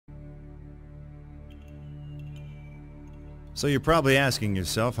So you're probably asking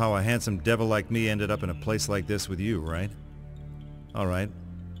yourself how a handsome devil like me ended up in a place like this with you, right? Alright,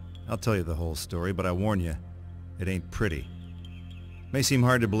 I'll tell you the whole story, but I warn you, it ain't pretty. May seem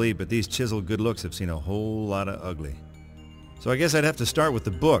hard to believe, but these chiseled good looks have seen a whole lot of ugly. So I guess I'd have to start with the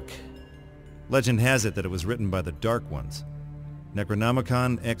book. Legend has it that it was written by the Dark Ones.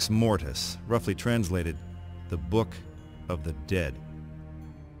 Necronomicon Ex Mortis, roughly translated, the Book of the Dead.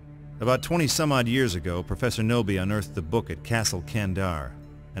 About 20-some-odd years ago, Professor Noby unearthed the book at Castle Kandar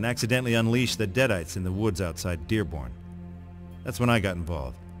and accidentally unleashed the Deadites in the woods outside Dearborn. That's when I got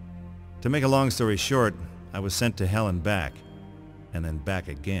involved. To make a long story short, I was sent to hell and back then back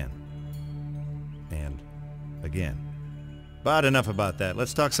again. And again. But enough about that.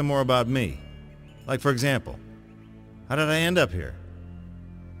 Let's talk some more about me. Like, for example, how did I end up here?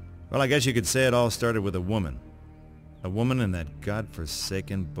 Well, I guess you could say it all started with a woman. A woman in that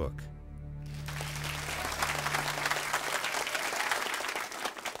godforsaken book.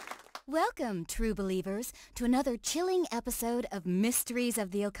 Welcome, true believers, to another chilling episode of Mysteries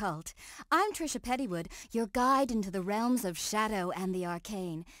of the Occult. I'm Trisha Pettywood, your guide into the realms of shadow and the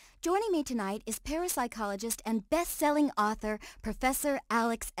arcane. Joining me tonight is parapsychologist and best-selling author Professor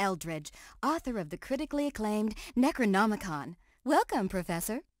Alex Eldridge, author of the critically acclaimed Necronomicon. Welcome,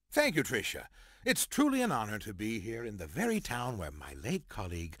 Professor. Thank you, Tricia. It's truly an honor to be here in the very town where my late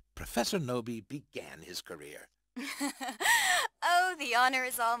colleague, Professor Noby, began his career. Oh, the honor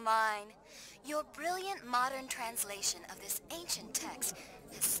is all mine. Your brilliant modern translation of this ancient text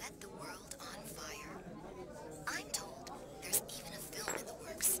has set the world on fire. I'm told there's even a film in the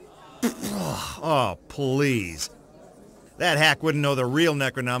works. Oh, please. That hack wouldn't know the real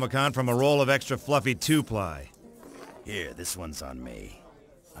Necronomicon from a roll of extra fluffy two-ply. Here, this one's on me.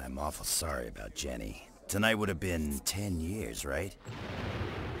 I'm awful sorry about Jenny. Tonight would have been 10 years, right?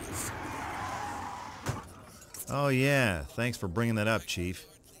 Oh yeah, thanks for bringing that up, Chief.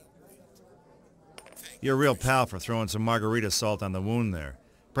 You're a real pal for throwing some margarita salt on the wound there.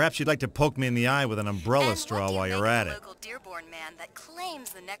 Perhaps you'd like to poke me in the eye with an umbrella straw while you're at it. And what do you make of the local Dearborn man that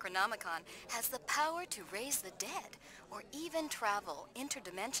claims the Necronomicon has the power to raise the dead, or even travel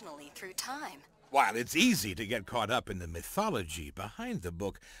interdimensionally through time? While it's easy to get caught up in the mythology behind the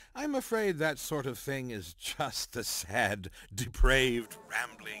book, I'm afraid that sort of thing is just the sad, depraved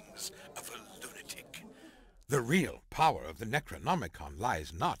ramblings of a lunatic. The real power of the Necronomicon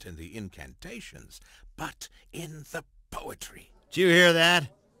lies not in the incantations, but in the poetry. Did you hear that?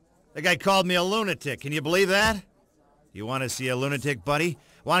 The guy called me a lunatic. Can you believe that? You want to see a lunatic, buddy?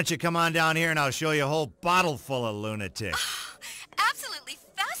 Why don't you come on down here and I'll show you a whole bottle full of lunatic. Absolutely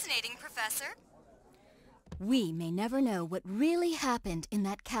fascinating, Professor. We may never know what really happened in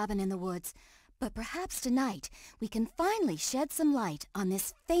that cabin in the woods, but perhaps tonight we can finally shed some light on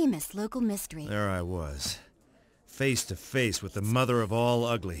this famous local mystery. There I was, face to face with the mother of all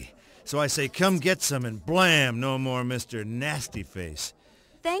ugly. So I say, come get some, and blam, no more Mr. Nasty Face.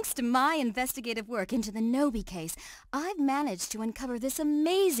 Thanks to my investigative work into the Noby case, I've managed to uncover this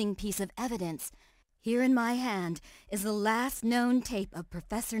amazing piece of evidence. Here in my hand is the last known tape of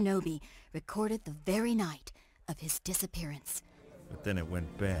Professor Noby, recorded the very night of his disappearance. But then it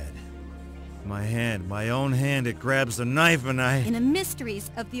went bad. My hand, my own hand, it grabs the knife and I... In a Mysteries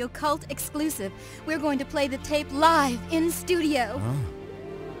of the Occult exclusive, we're going to play the tape live in studio. Huh?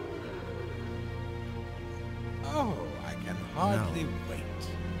 Oh, I can hardly wait.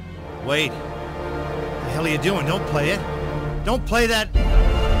 Wait. What the hell are you doing? Don't play it. Don't play that...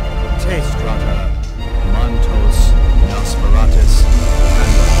 tape. Strata, Montos, Nosferatus,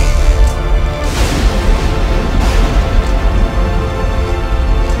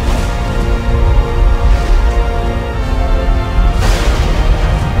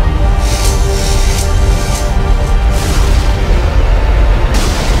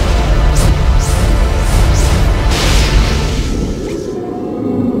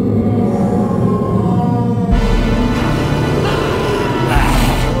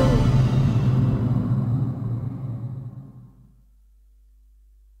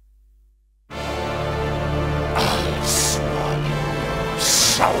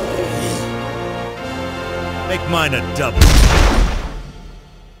 Make mine a double.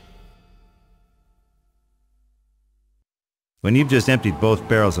 When you've just emptied both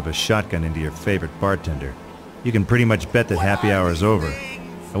barrels of a shotgun into your favorite bartender, you can pretty much bet that happy hour is over.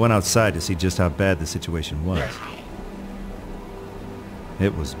 I went outside to see just how bad the situation was.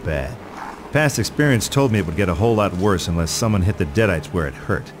 It was bad. Past experience told me it would get a whole lot worse unless someone hit the Deadites where it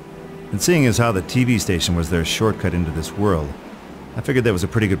hurt. And seeing as how the TV station was their shortcut into this world, I figured that was a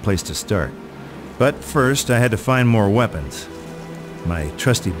pretty good place to start. But first, I had to find more weapons. My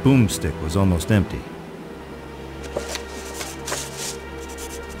trusty boomstick was almost empty.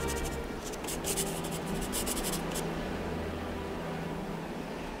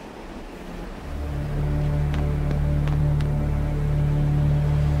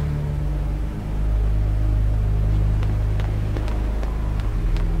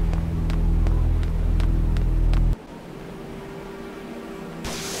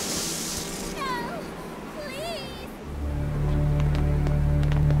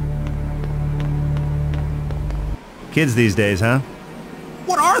 Kids these days, huh?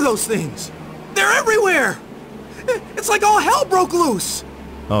 What are those things? They're everywhere! It's like all hell broke loose!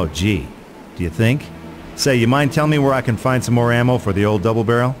 Oh, gee. Do you think? Say, you mind telling me where I can find some more ammo for the old double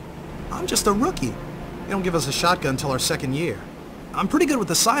barrel? I'm just a rookie. They don't give us a shotgun until our second year. I'm pretty good with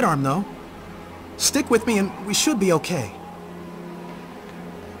the sidearm, though. Stick with me and we should be okay.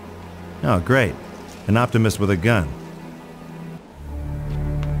 Oh, great. An optimist with a gun.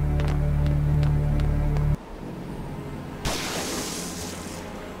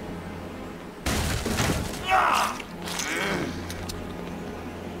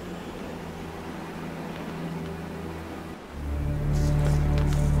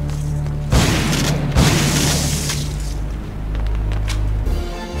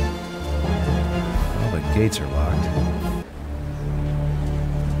 Gates are locked.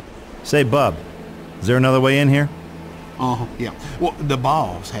 Say, Bub, is there another way in here? Yeah. Well, the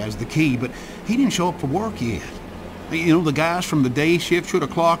boss has the key, but he didn't show up for work yet. You know, the guys from the day shift should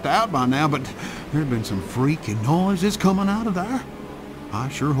have clocked out by now, but there's been some freaky noises coming out of there. I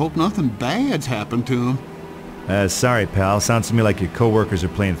sure hope nothing bad's happened to him. Sorry, pal. Sounds to me like your co-workers are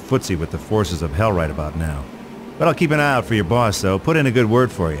playing footsie with the forces of hell right about now. But I'll keep an eye out for your boss, though. Put in a good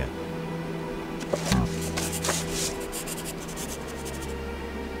word for you.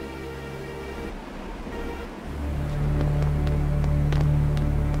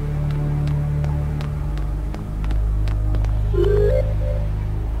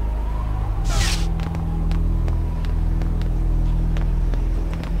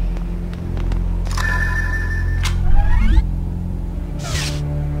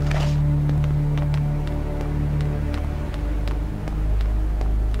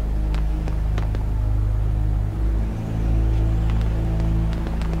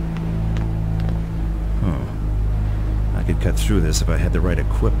 Cut through this if I had the right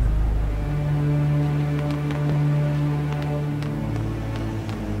equipment.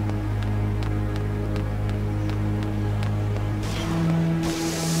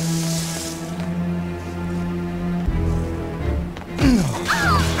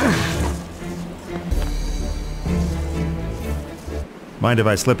 Mind if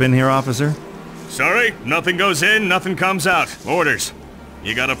I slip in here, officer? Sorry, nothing goes in, nothing comes out. Orders.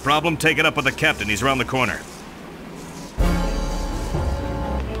 You got a problem? Take it up with the captain. He's around the corner.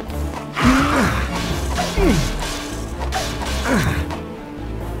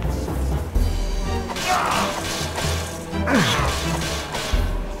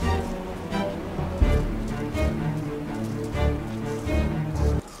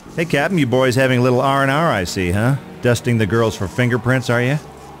 Hey, Captain, you boys having a little R&R, I see, huh? Dusting the girls for fingerprints, are you?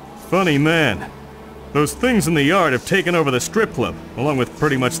 Funny man. Those things in the yard have taken over the strip club, along with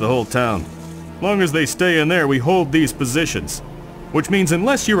pretty much the whole town. Long as they stay in there, we hold these positions. Which means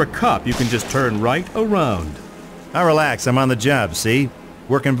unless you're a cop, you can just turn right around. Now relax, I'm on the job, see?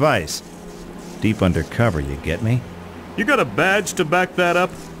 Working vice. Deep undercover, you get me? You got a badge to back that up?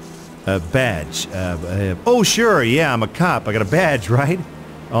 A badge? Oh, sure, yeah, I'm a cop. I got a badge, right?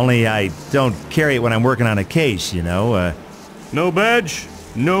 Only I don't carry it when I'm working on a case, you know, No badge,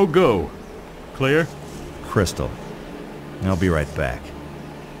 no go. Clear? Crystal. I'll be right back.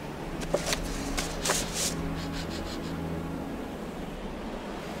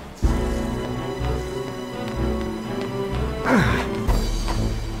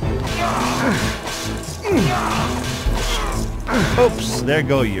 Oops, there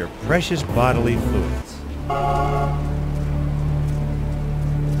go your precious bodily fluids.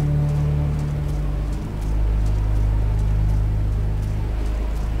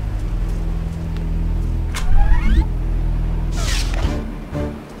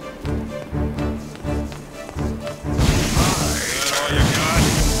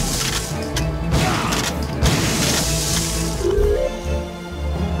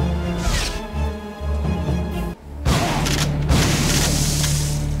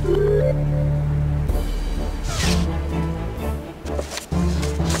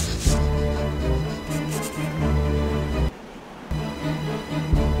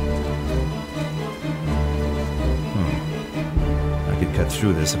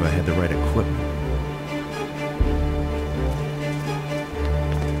 Through this if I had the right equipment.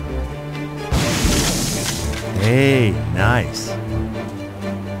 Hey, nice.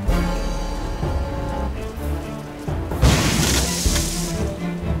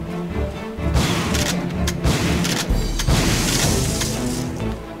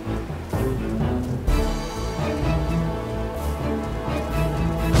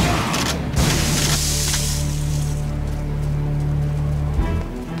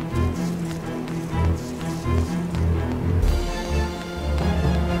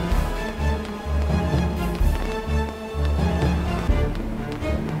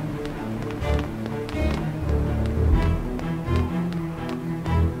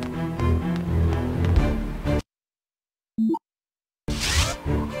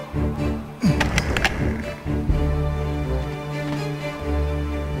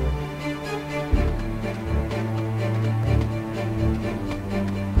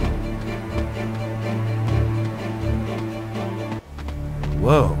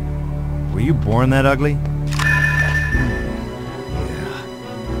 Were you born that ugly?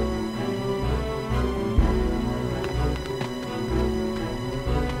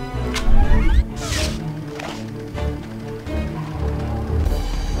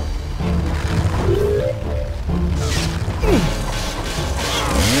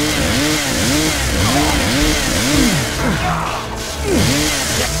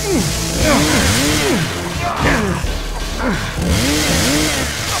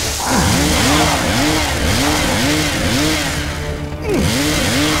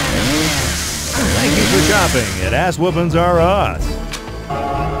 Thank you for shopping at Ass Whoopins R Us.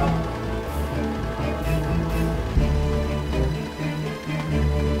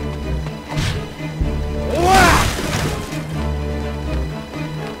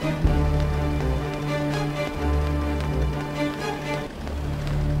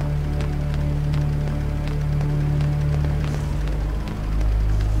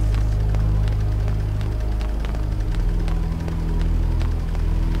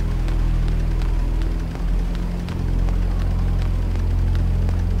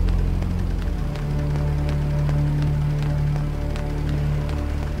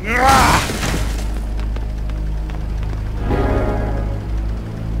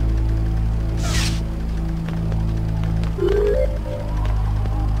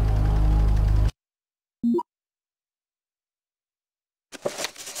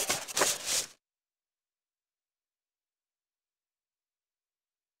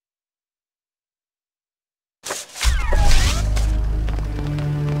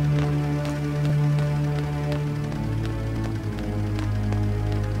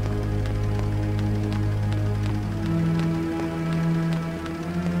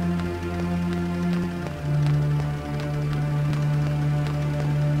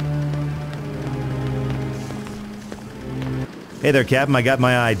 Hey there, Captain. I got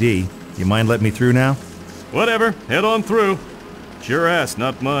my ID. You mind letting me through now? Whatever, head on through. It's your ass,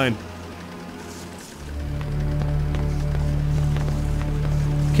 not mine.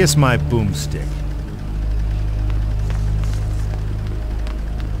 Kiss my boomstick.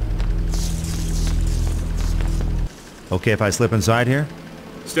 Okay if I slip inside here?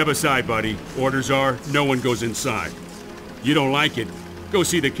 Step aside, buddy. Orders are, no one goes inside. You don't like it, go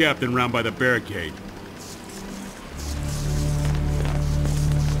see the captain round by the barricade.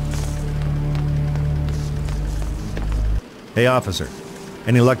 Hey, officer.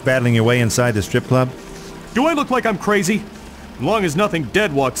 Any luck battling your way inside the strip club? Do I look like I'm crazy? As long as nothing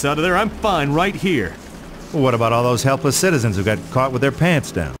dead walks out of there, I'm fine right here. Well, what about all those helpless citizens who got caught with their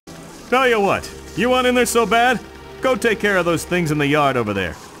pants down? Tell you what, you want in there so bad? Go take care of those things in the yard over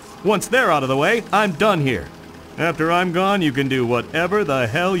there. Once they're out of the way, I'm done here. After I'm gone, you can do whatever the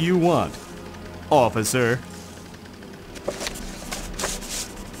hell you want. Officer.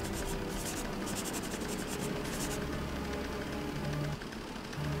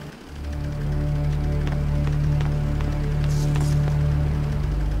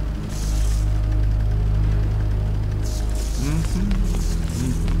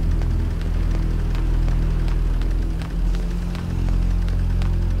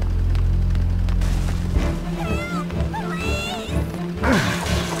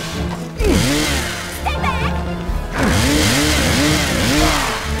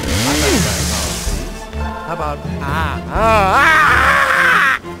 How about...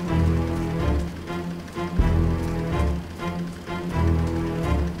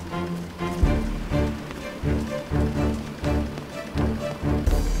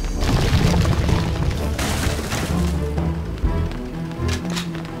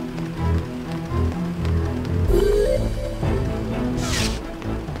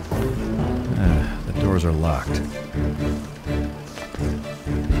 The doors are locked.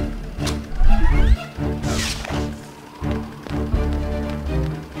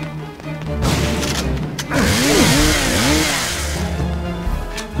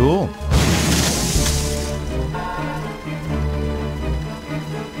 Cool.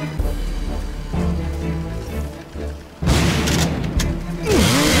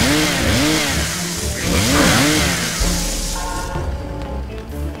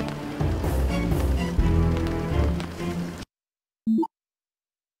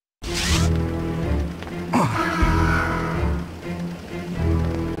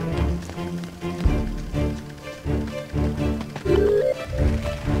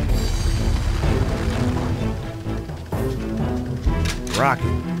 Rocky.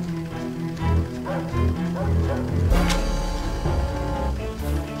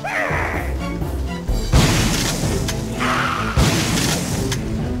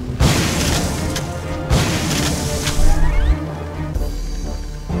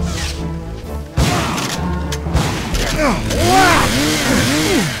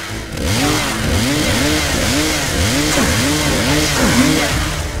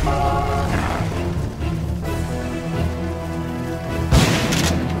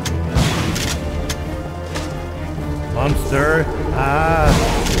 monster.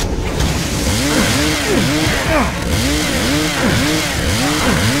 Ah.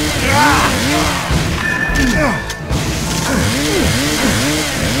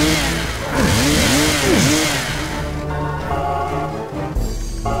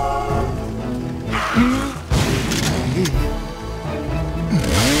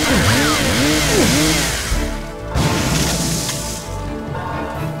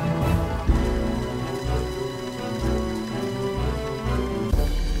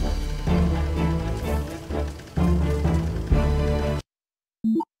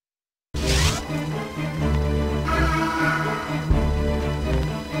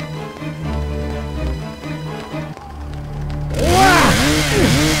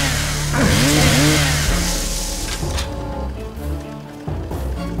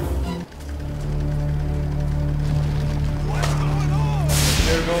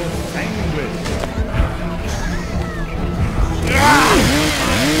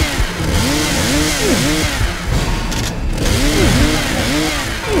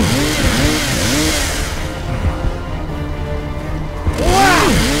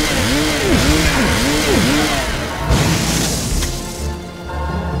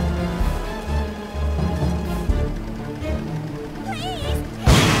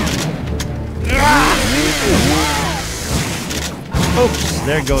 Oops,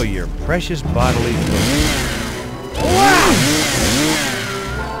 there go your precious bodily fluids.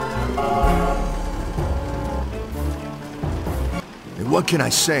 Hey, what can I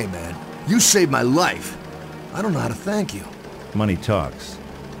say, man? You saved my life. I don't know how to thank you. Money talks.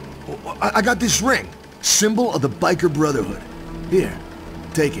 I got this ring. Symbol of the Biker Brotherhood. Here,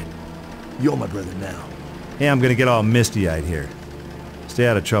 take it. You're my brother now. Hey, I'm gonna get all misty-eyed here. Stay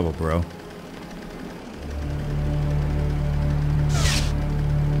out of trouble, bro.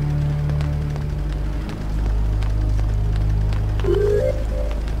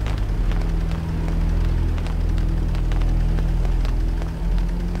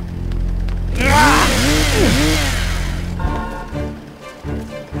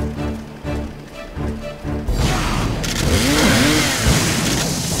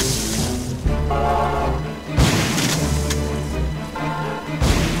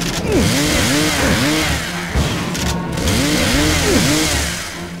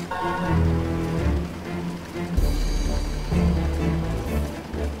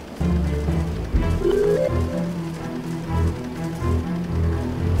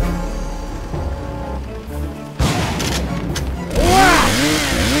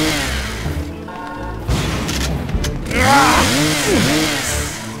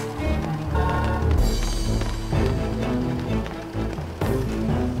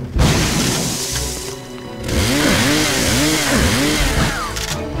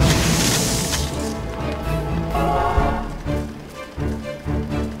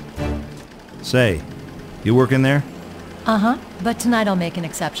 Say, you working there? Uh-huh, but tonight I'll make an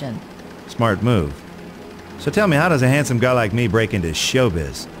exception. Smart move. So tell me, how does a handsome guy like me break into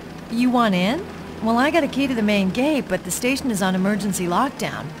showbiz? You want in? Well, I got a key to the main gate, but the station is on emergency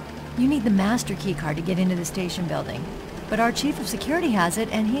lockdown. You need the master key card to get into the station building. But our chief of security has it,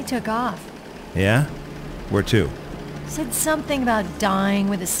 and he took off. Yeah? Where to? Said something about dying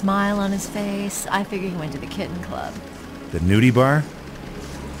with a smile on his face. I figure he went to the kitten club. The nudie bar?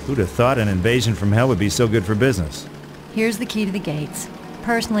 Who'd have thought an invasion from hell would be so good for business? Here's the key to the gates.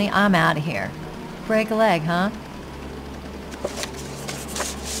 Personally, I'm out of here. Break a leg, huh?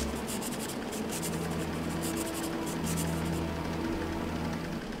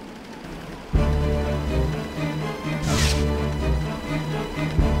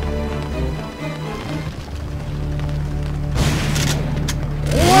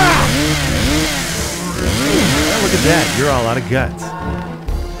 Look at that, you're all out of guts.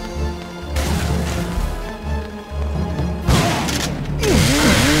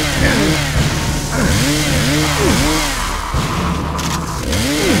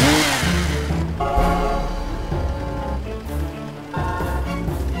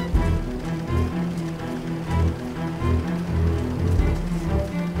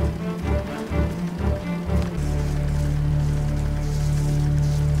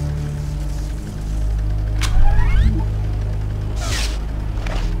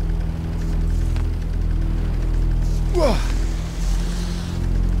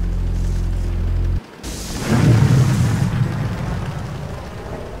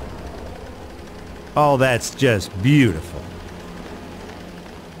 Oh, that's just beautiful.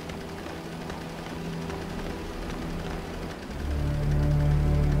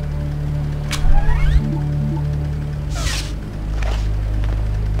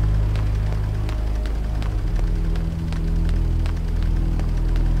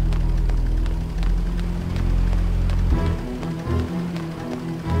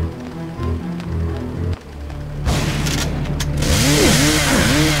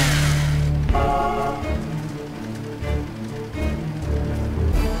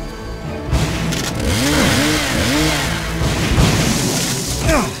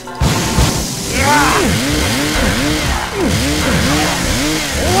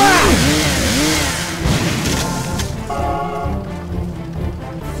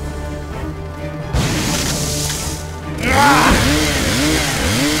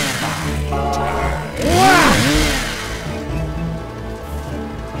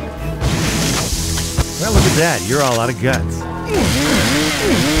 at that, you're all out of guts.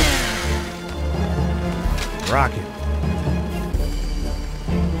 Rocket.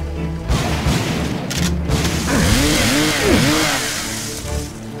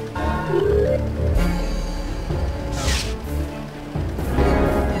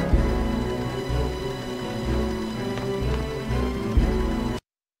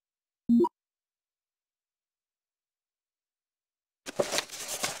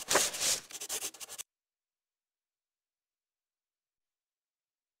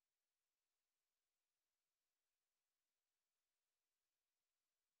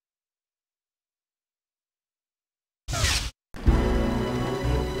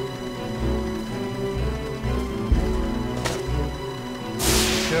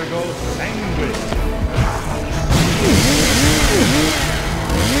 There goes sandwich.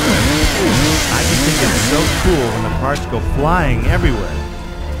 I just think it's so cool when the parts go flying everywhere.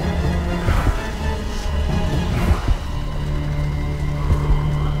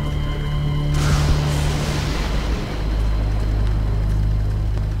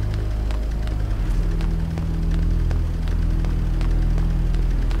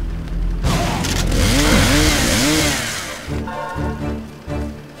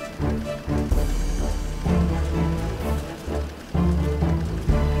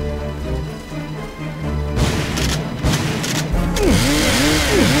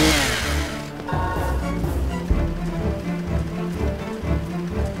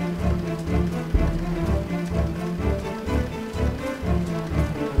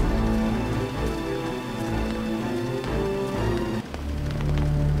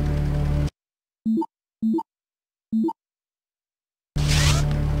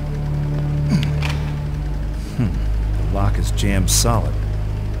 The lock is jammed solid.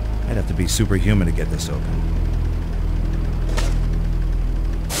 I'd have to be superhuman to get this open.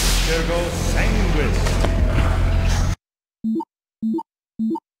 There goes sandwich.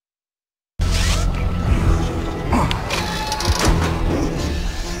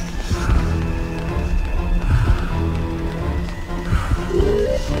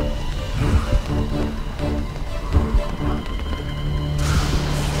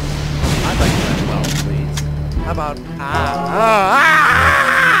 I'd like that well, please. How about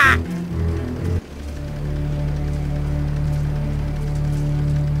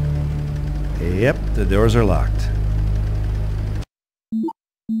Yep, the doors are locked.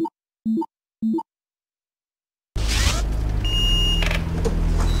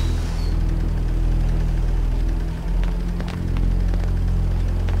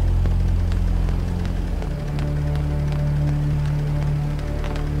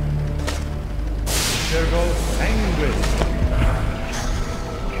 There goes sandwich.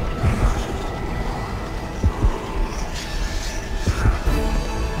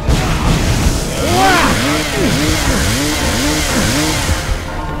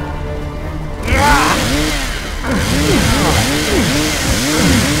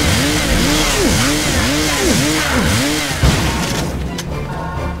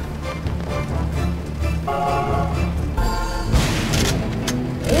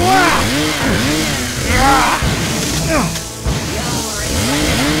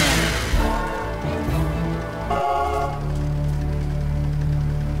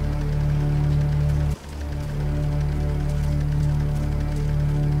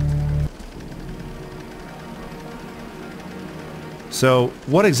 So,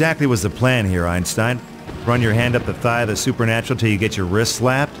 what exactly was the plan here, Einstein? Run your hand up the thigh of the supernatural till you get your wrist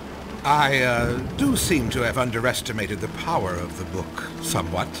slapped? I do seem to have underestimated the power of the book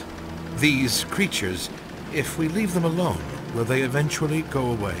somewhat. These creatures, if we leave them alone, will they eventually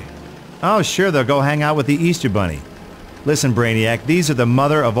go away? Oh, sure, they'll go hang out with the Easter Bunny. Listen, Brainiac, these are the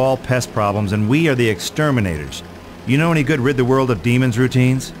mother of all pest problems, and we are the exterminators. You know any good rid the world of demons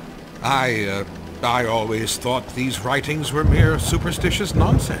routines? I always thought these writings were mere superstitious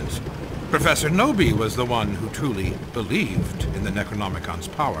nonsense. Professor Noby was the one who truly believed in the Necronomicon's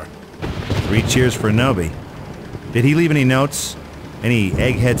power. 3 cheers for Noby. Did he leave any notes? Any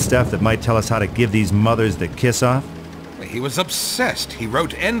egghead stuff that might tell us how to give these mothers the kiss-off? He was obsessed. He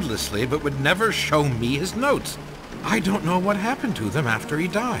wrote endlessly, but would never show me his notes. I don't know what happened to them after he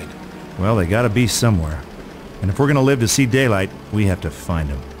died. Well, they gotta be somewhere. And if we're gonna live to see daylight, we have to find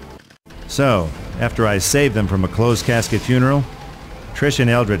them. So, after I saved them from a closed casket funeral, Trish and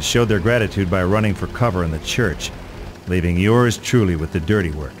Eldred showed their gratitude by running for cover in the church, leaving yours truly with the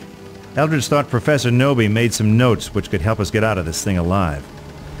dirty work. Eldred thought Professor Noby made some notes which could help us get out of this thing alive.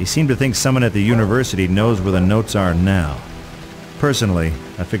 He seemed to think someone at the university knows where the notes are now. Personally,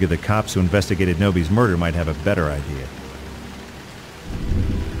 I figured the cops who investigated Noby's murder might have a better idea.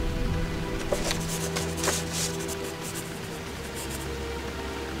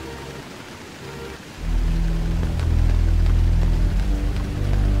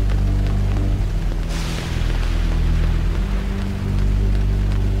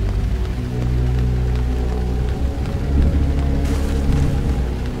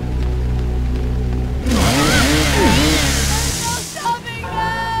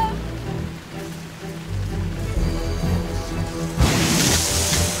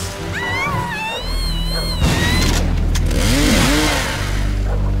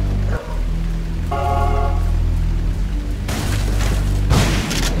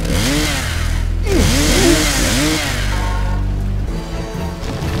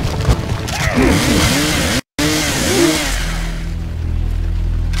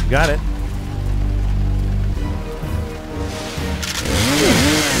 Got it.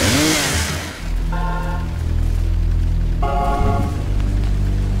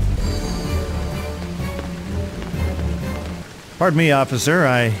 Pardon me, officer.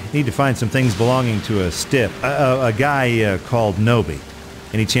 I need to find some things belonging to a guy called Noby.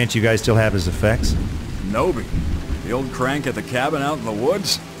 Any chance you guys still have his effects? Noby? The old crank at the cabin out in the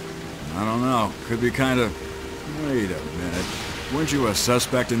woods? I don't know. Could be kind of... Wait a minute. Weren't you a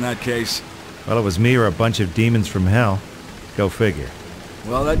suspect in that case? Well, it was me or a bunch of demons from hell. Go figure.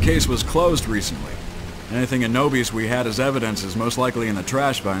 Well, that case was closed recently. Anything in Noby's we had as evidence is most likely in the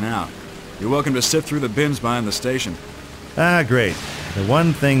trash by now. You're welcome to sift through the bins behind the station. Ah, great. The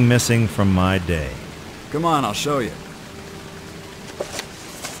one thing missing from my day. Come on, I'll show you.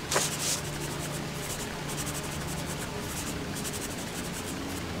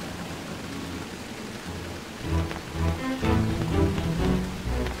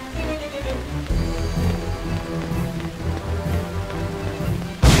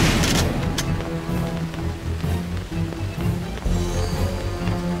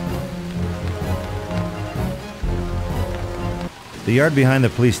 The yard behind the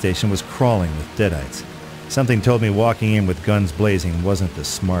police station was crawling with deadites. Something told me walking in with guns blazing wasn't the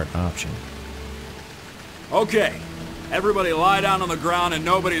smart option. Okay, everybody lie down on the ground and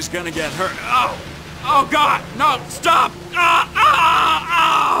nobody's gonna get hurt. Oh! Oh God! No! Stop!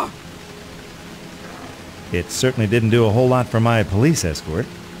 It certainly didn't do a whole lot for my police escort.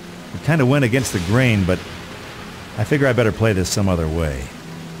 It kind of went against the grain, but I figure I better play this some other way.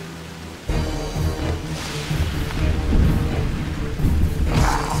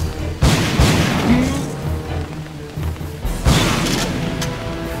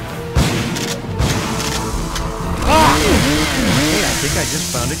 I think I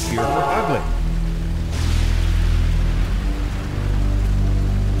just found a cure for ugly.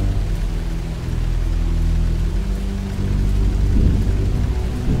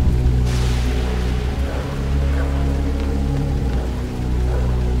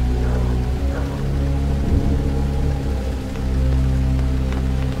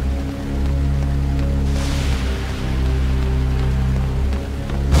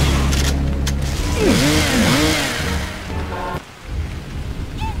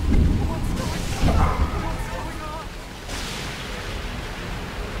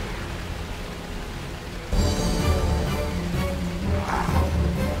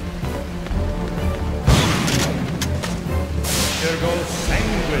 There goes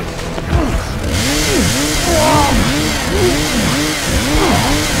Sanguis.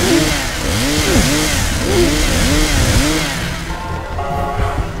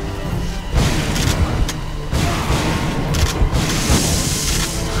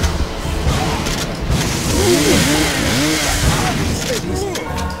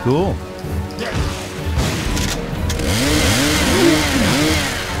 Cool.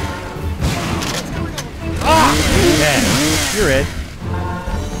 Yeah, you're it.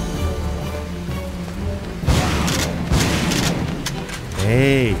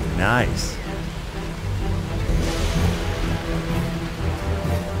 Hey, nice.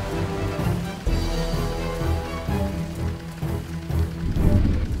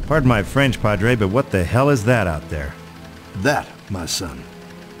 Pardon my French, Padre, but what the hell is that out there? That, my son,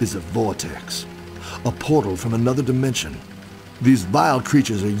 is a vortex. A portal from another dimension. These vile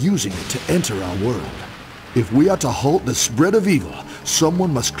creatures are using it to enter our world. If we are to halt the spread of evil,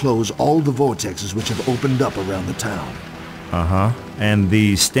 someone must close all the vortexes which have opened up around the town. Uh-huh. And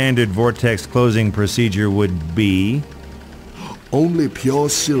the standard vortex closing procedure would be? Only pure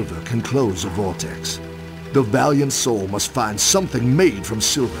silver can close a vortex. The valiant soul must find something made from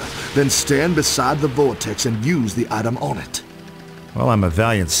silver, then stand beside the vortex and use the item on it. Well, I'm a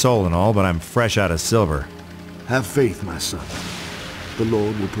valiant soul and all, but I'm fresh out of silver. Have faith, my son. The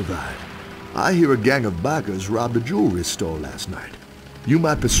Lord will provide. I hear a gang of bikers robbed a jewelry store last night. You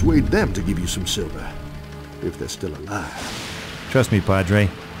might persuade them to give you some silver, if they're still alive. Trust me, Padre.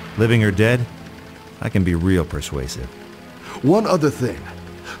 Living or dead, I can be real persuasive. One other thing.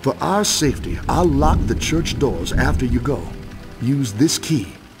 For our safety, I'll lock the church doors after you go. Use this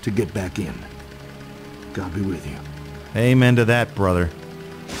key to get back in. God be with you. Amen to that, brother.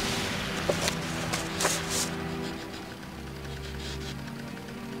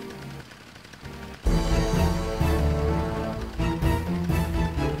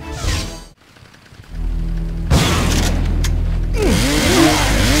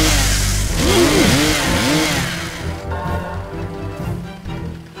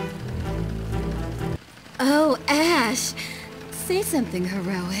 Oh, Ash. Say something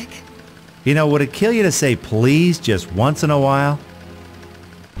heroic. You know, would it kill you to say please just once in a while?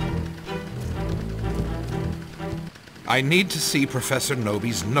 I need to see Professor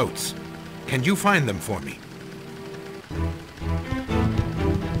Noby's notes. Can you find them for me?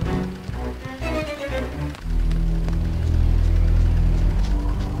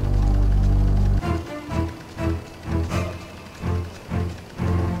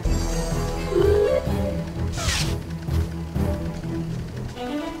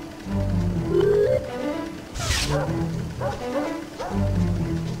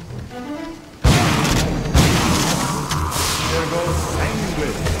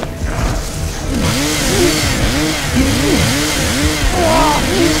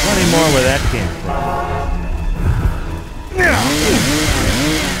 Plenty more where that came from.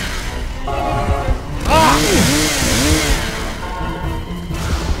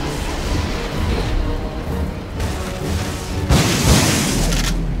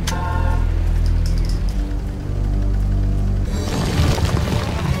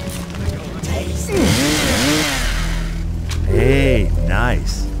 Hey,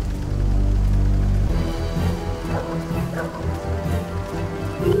 nice.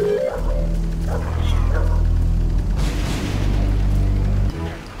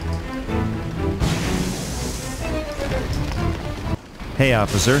 Hey,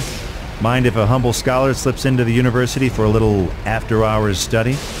 officer. Mind if a humble scholar slips into the university for a little after-hours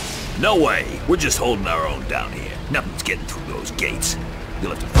study? No way. We're just holding our own down here. Nothing's getting through those gates.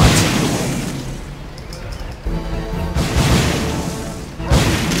 You'll have to find something.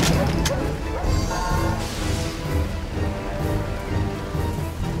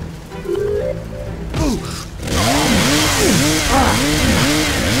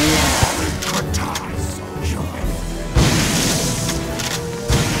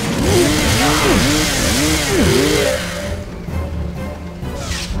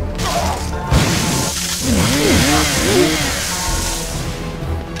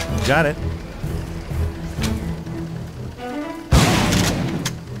 Got it.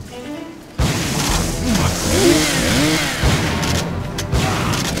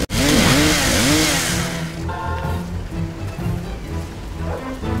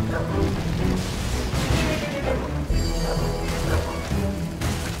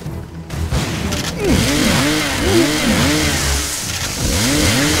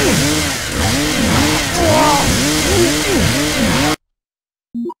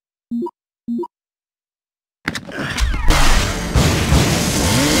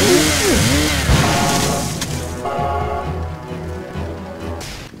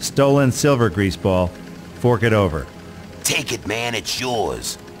 Stolen silver grease ball. Fork it over. Take it, man. It's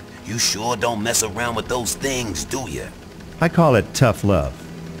yours. You sure don't mess around with those things, do you? I call it tough love.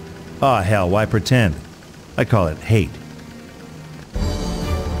 Aw, hell, why pretend? I call it hate.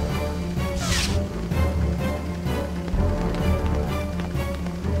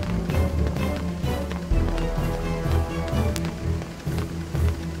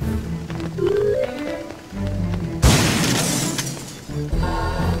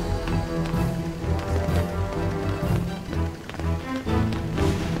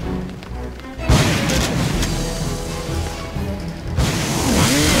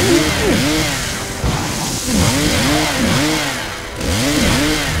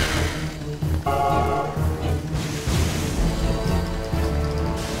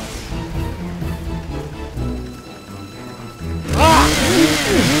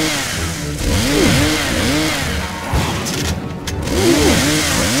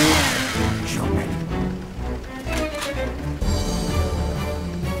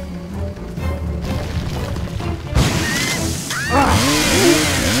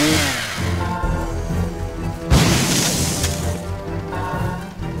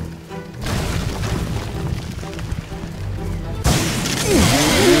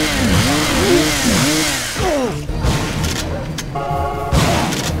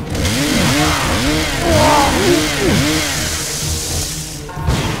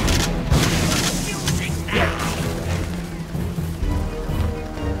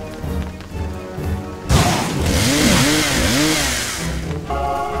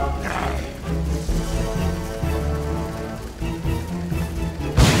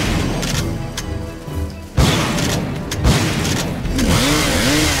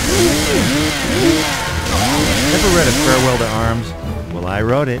 Ever read A Farewell to Arms? Well, I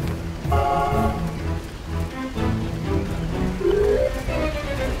wrote it.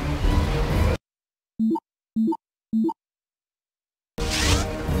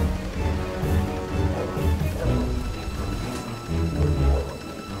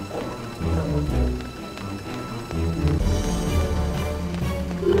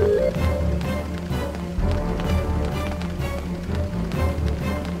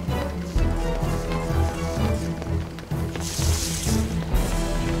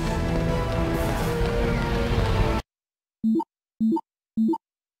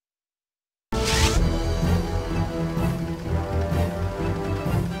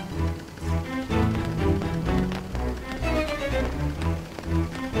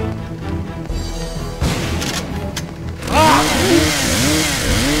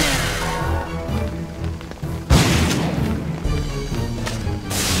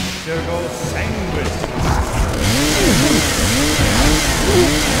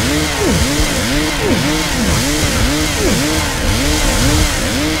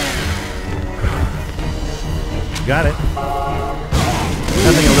 got it.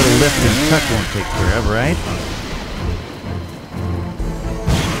 Nothing a little lift and tuck won't take care of, right?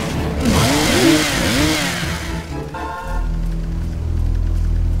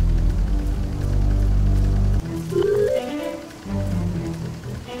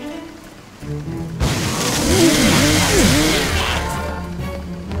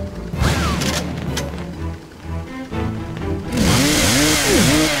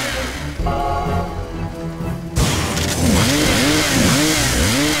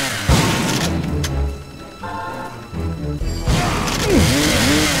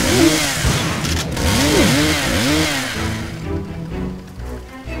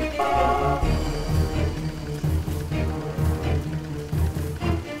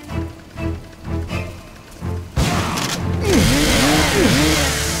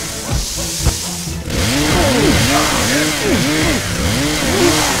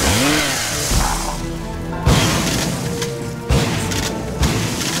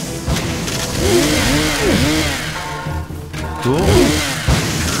 Cool.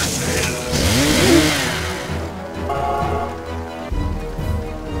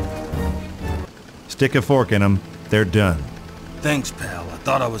 Stick a fork in them. They're done. Thanks, pal. I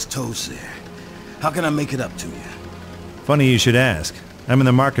thought I was toast there. How can I make it up to you? Funny you should ask. I'm in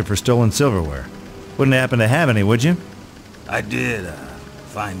the market for stolen silverware. Wouldn't happen to have any, would you? I did,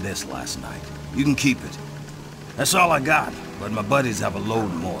 find this last night. You can keep it. That's all I got, but my buddies have a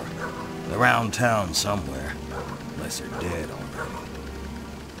load more. They're around town somewhere. Unless they're dead already.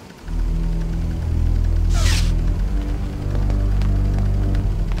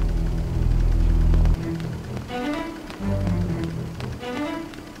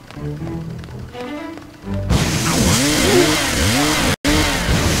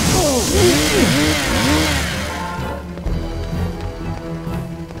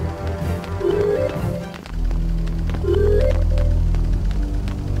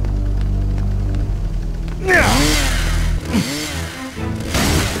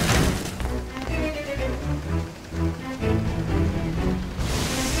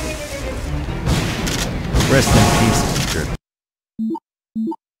 Rest in peace, teacher.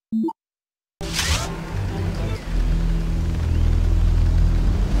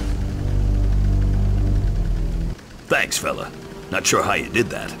 Thanks, fella. Not sure how you did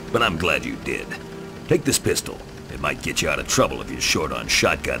that, but I'm glad you did. Take this pistol. It might get you out of trouble if you're short on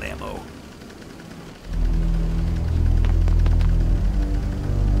shotgun ammo.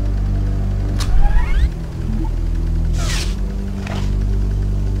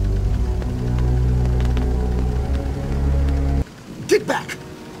 Get back!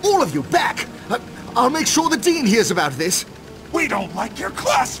 All of you, back! I'll make sure the Dean hears about this. We don't like your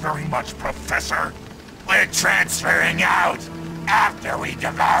class very much, Professor. We're transferring out after we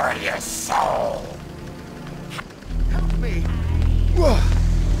devour your soul. Help me! Well,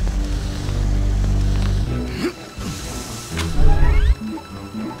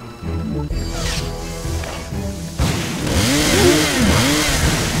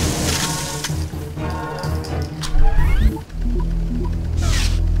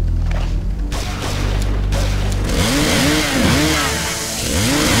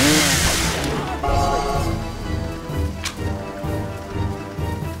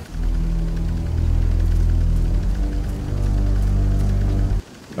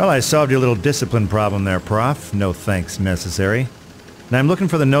 I solved your little discipline problem there, Prof. No thanks necessary. Now I'm looking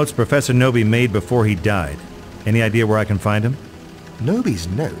for the notes Professor Nobi made before he died. Any idea where I can find him? Nobi's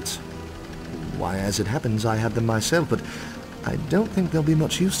notes? Why, as it happens, I have them myself, but I don't think they'll be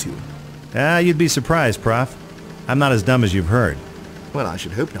much use to you. You'd be surprised, Prof. I'm not as dumb as you've heard. Well, I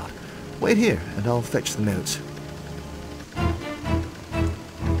should hope not. Wait here, and I'll fetch the notes.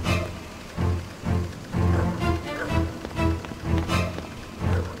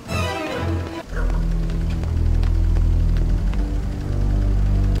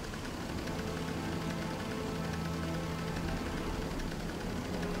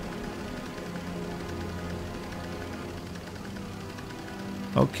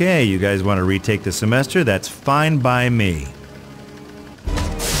 Okay, you guys want to retake the semester? That's fine by me.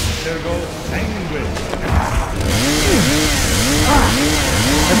 There goes Sanguine.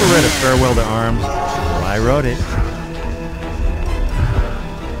 Ever read A Farewell to Arms? Well, I wrote it.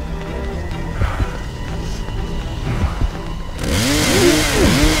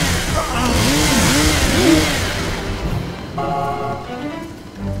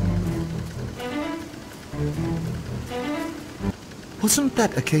 Wasn't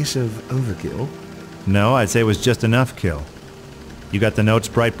that a case of overkill? No, I'd say it was just enough kill. You got the notes,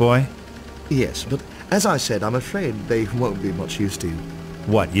 Bright Boy? Yes, but as I said, I'm afraid they won't be much use to you.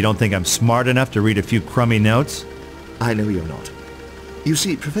 What, you don't think I'm smart enough to read a few crummy notes? I know you're not. You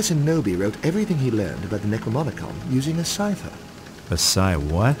see, Professor Nobi wrote everything he learned about the Necromonicon using a cipher. A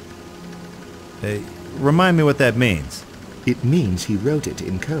what? Remind me what that means. It means he wrote it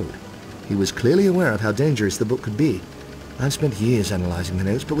in code. He was clearly aware of how dangerous the book could be. I've spent years analyzing the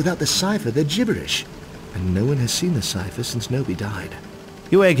notes, but without the cipher, they're gibberish. And no one has seen the cipher since Nobi died.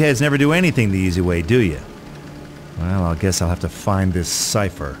 You eggheads never do anything the easy way, do you? Well, I guess I'll have to find this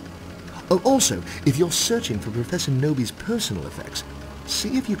cipher. Oh, also, if you're searching for Professor Nobi's personal effects,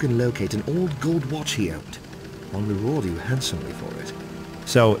 see if you can locate an old gold watch he owned. I'll reward you handsomely for it.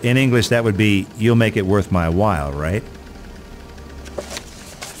 So, in English, that would be, you'll make it worth my while, right?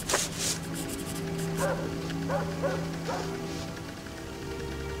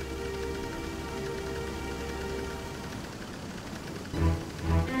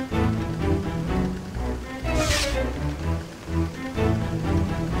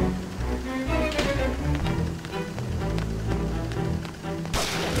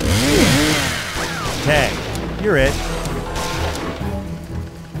 Tag, you're it.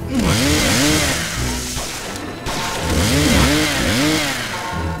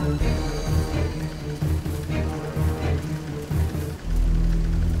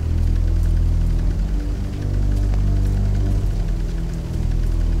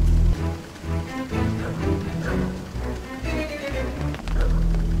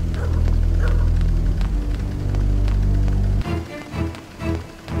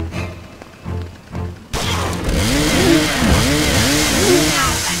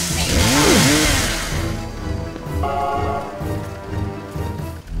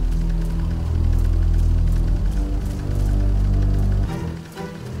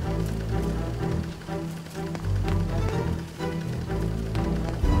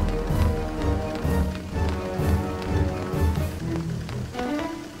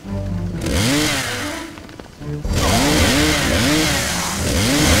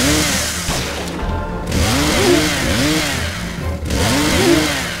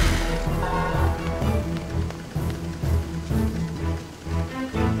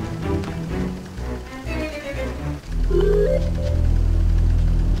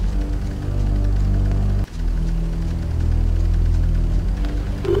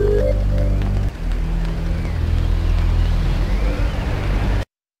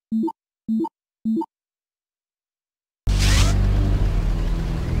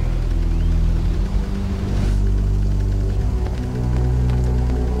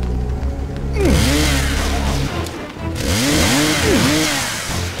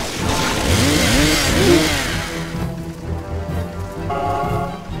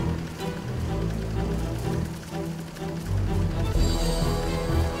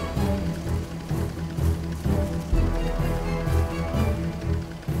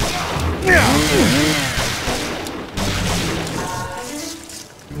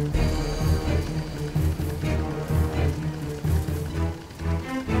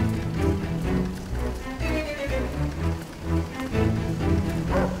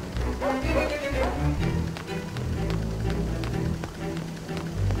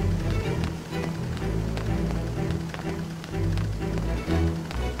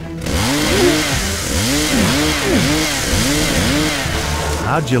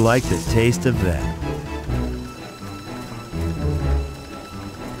 How'd you like the taste of that?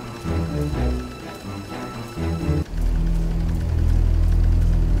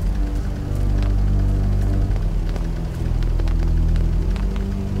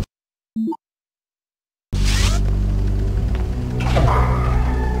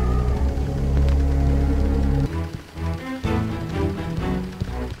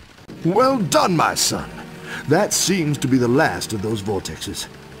 Well done, my son. That seems to be the last of those vortexes.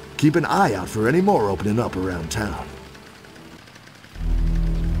 Keep an eye out for any more opening up around town.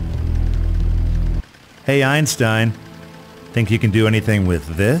 Hey, Einstein. Think you can do anything with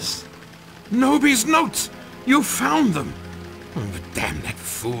this? Nobi's notes! You found them! Oh, damn that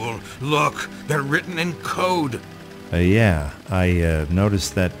fool. Look, they're written in code. Yeah, I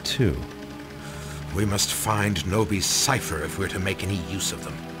noticed that too. We must find Nobi's cipher if we're to make any use of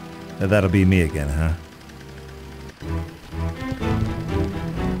them. That'll be me again, huh?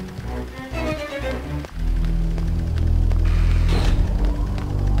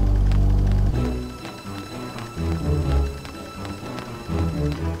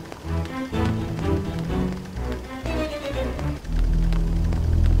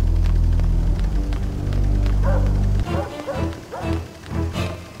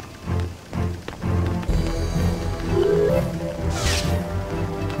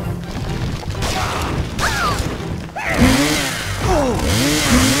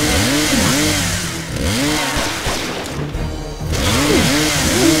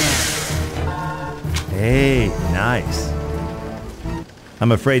 Nice.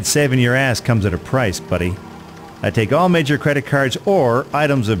 I'm afraid saving your ass comes at a price, buddy. I take all major credit cards or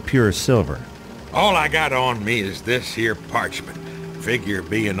items of pure silver. All I got on me is this here parchment. Figure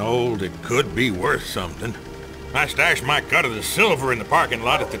being old, it could be worth something. I stashed my cut of the silver in the parking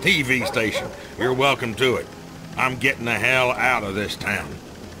lot at the TV station. You're welcome to it. I'm getting the hell out of this town.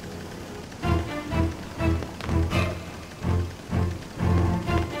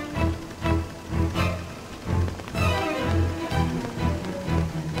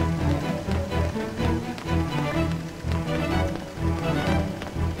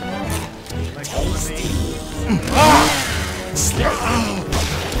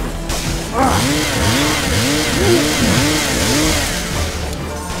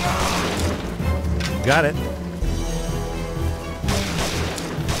 Got it.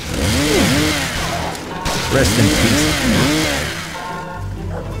 Rest in peace.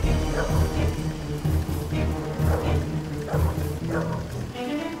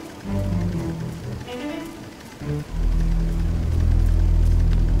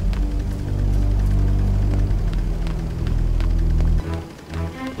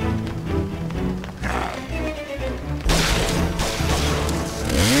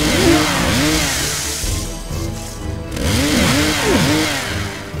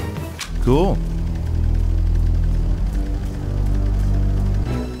 Cool.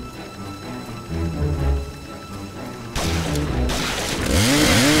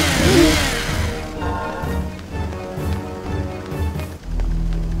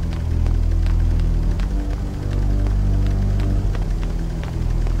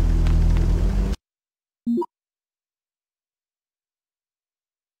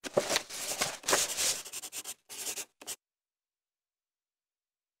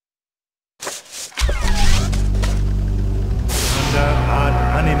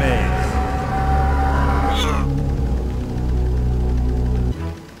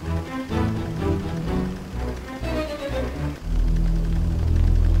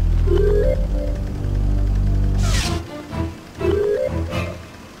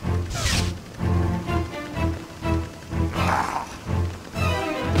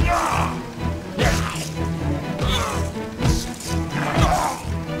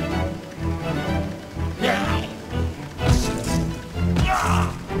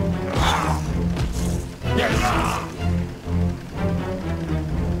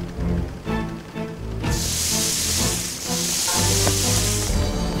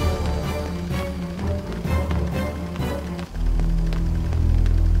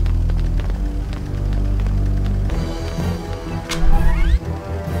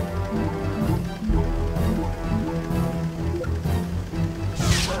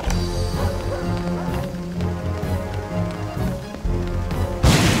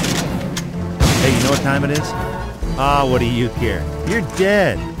 What time it is? Ah, what do you care? You're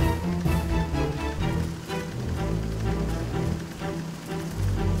dead.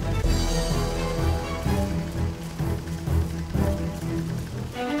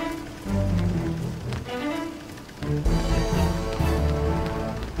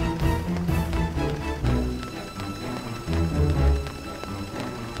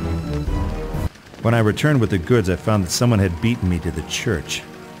 When I returned with the goods, I found that someone had beaten me to the church.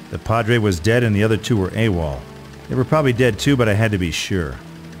 The Padre was dead and the other two were AWOL. They were probably dead too, but I had to be sure.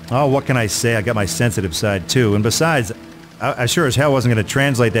 Oh, what can I say? I got my sensitive side too. And besides, I sure as hell wasn't going to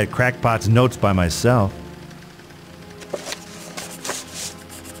translate that crackpot's notes by myself.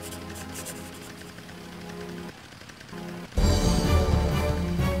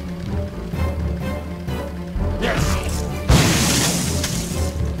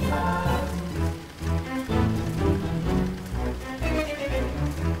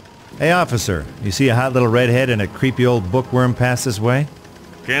 Hey, officer, you see a hot little redhead and a creepy old bookworm pass this way?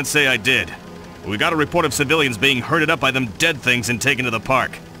 Can't say I did. We got a report of civilians being herded up by them dead things and taken to the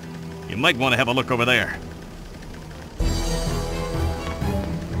park. You might want to have a look over there.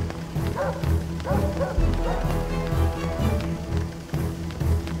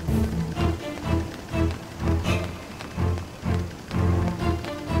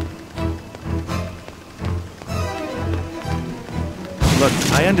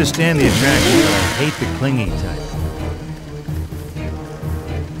 Look, I understand the attraction, but I hate the clingy type.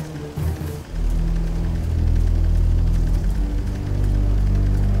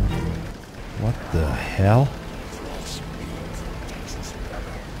 What the hell?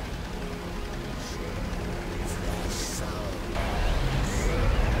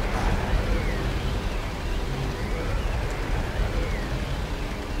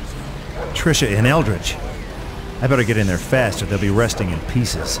 Trisha and Eldridge. I better get in there fast or they'll be resting in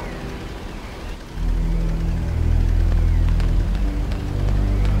pieces.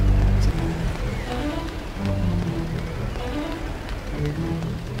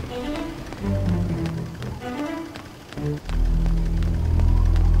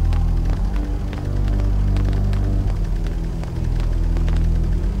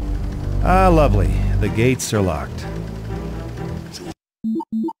 Ah, lovely. The gates are locked.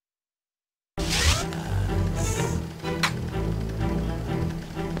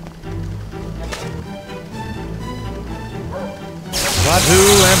 Klaatu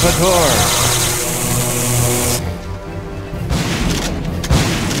Ampator.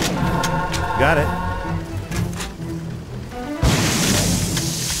 Got it.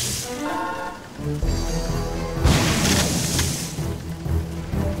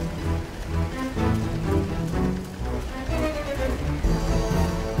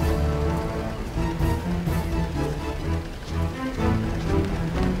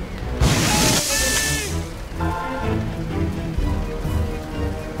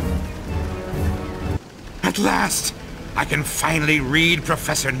 At last, I can finally read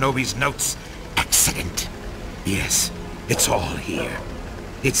Professor Nobi's notes. Excellent. Yes, it's all here.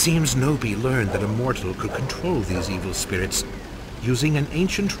 It seems Nobi learned that a mortal could control these evil spirits using an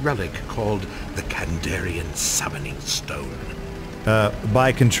ancient relic called the Kandarian Summoning Stone.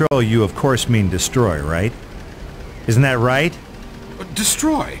 By control, you of course mean destroy, right? Isn't that right?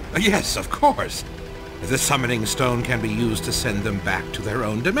 Destroy? Yes, of course. The Summoning Stone can be used to send them back to their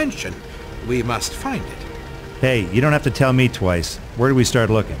own dimension. We must find it. Hey, you don't have to tell me twice. Where do we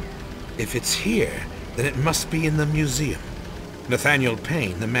start looking? If it's here, then it must be in the museum. Nathaniel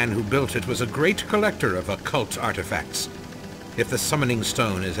Payne, the man who built it, was a great collector of occult artifacts. If the Summoning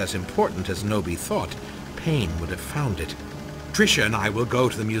Stone is as important as Nobi thought, Payne would have found it. Trisha and I will go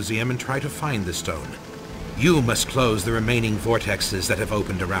to the museum and try to find the stone. You must close the remaining vortexes that have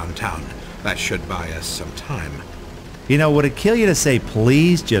opened around town. That should buy us some time. You know, would it kill you to say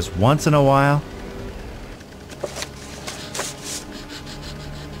please just once in a while?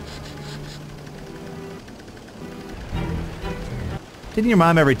 Didn't your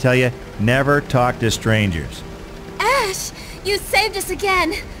mom ever tell you, never talk to strangers? Ash, you saved us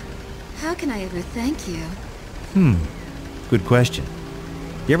again. How can I ever thank you? Good question.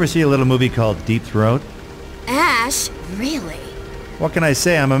 You ever see a little movie called Deep Throat? Ash, really? What can I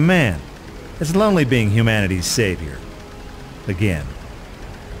say? I'm a man. It's lonely being humanity's savior. Again.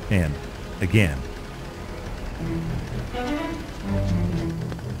 And again.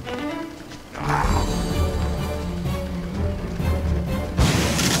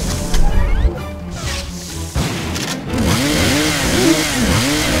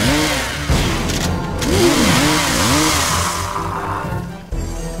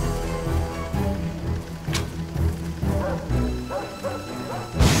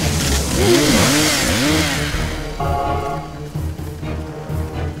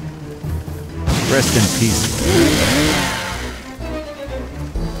 Rest in peace.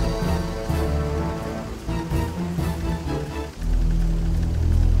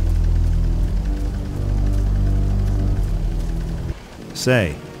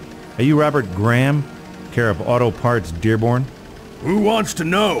 Say, are you Robert Graham, care of Auto Parts Dearborn? Who wants to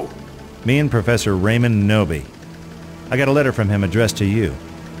know? Me and Professor Raymond Nobi. I got a letter from him addressed to you.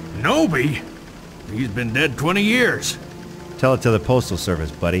 Nobi? He's been dead 20 years. Tell it to the Postal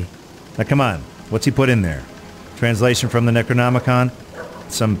Service, buddy. Now come on, what's he put in there? Translation from the Necronomicon?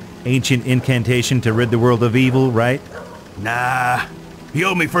 Some ancient incantation to rid the world of evil, right? Nah. He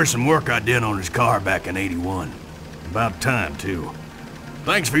owed me for some work I did on his car back in '81. About time, too.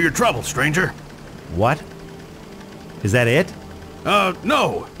 Thanks for your trouble, stranger. What? Is that it?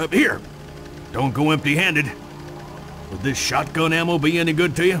 No. Here. Don't go empty-handed. Would this shotgun ammo be any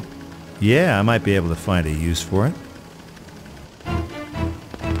good to you? Yeah, I might be able to find a use for it.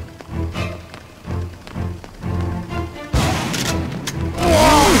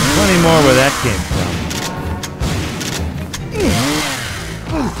 Plenty more where that came from.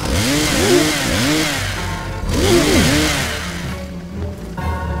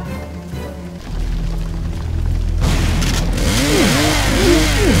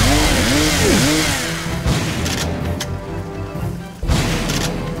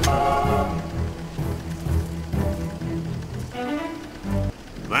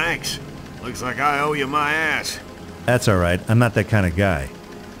 Thanks. Looks like I owe you my ass. That's all right. I'm not that kind of guy.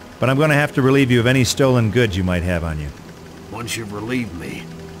 But I'm going to have to relieve you of any stolen goods you might have on you. Once you've relieved me,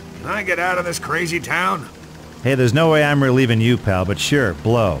 can I get out of this crazy town? Hey, there's no way I'm relieving you, pal, but sure,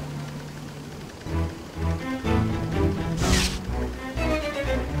 blow.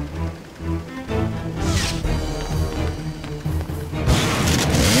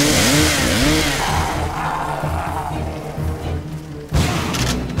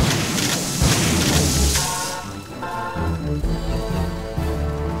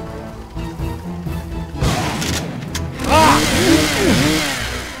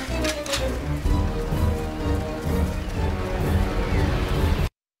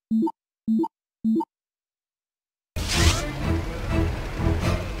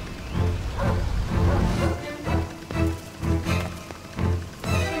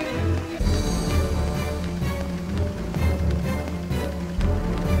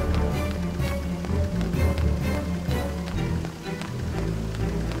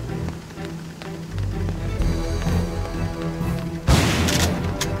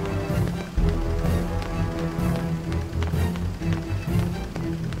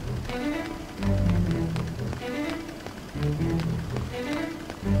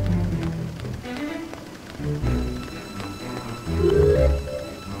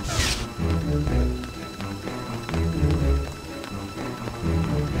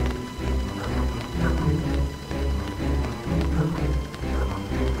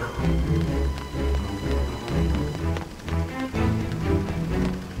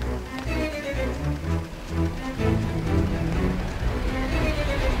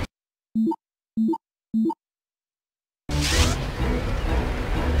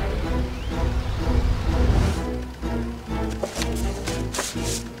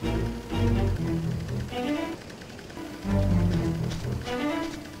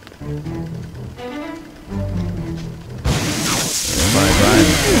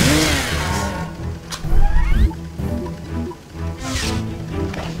 driving.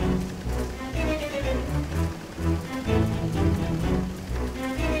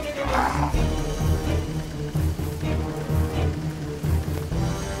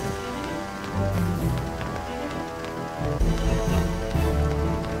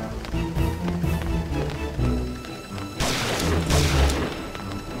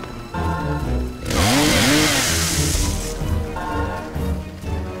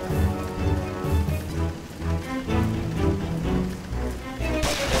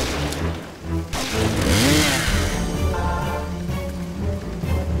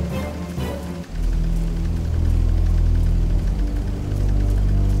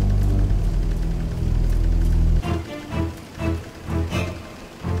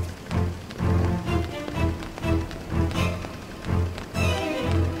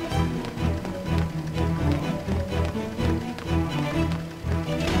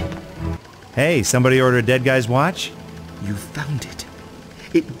 Hey, somebody order a dead guy's watch? You found it.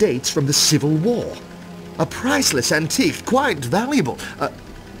 It dates from the Civil War. A priceless antique, quite valuable.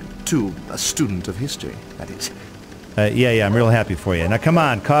 To a student of history, that is. Yeah, I'm real happy for you. Now come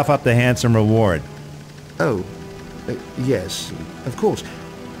on, cough up the handsome reward. Oh, yes, of course.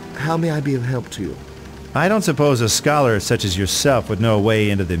 How may I be of help to you? I don't suppose a scholar such as yourself would know a way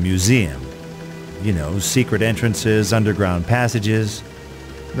into the museum. You know, secret entrances, underground passages.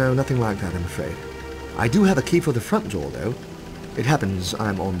 No, nothing like that, I'm afraid. I do have a key for the front door, though. It happens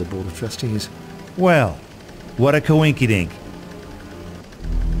I'm on the board of trustees. Well, what a coinkydink.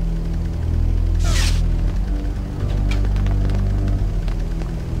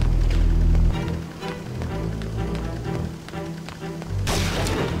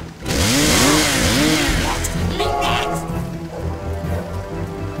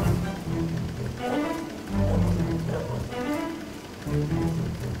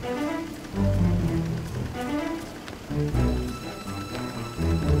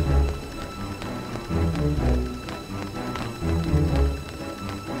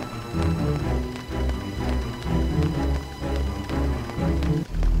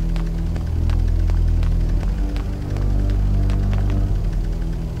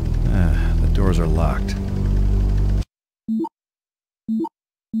 Doors are locked.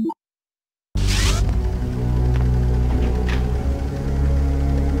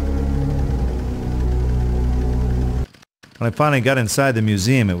 When I finally got inside the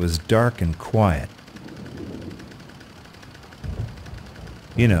museum, it was dark and quiet.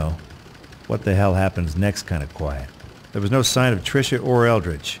 You know, what the hell happens next kind of quiet. There was no sign of Tricia or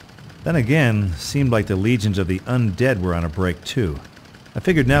Eldridge. Then again, seemed like the legions of the undead were on a break too. I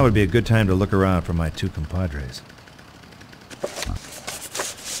figured now would be a good time to look around for my two compadres.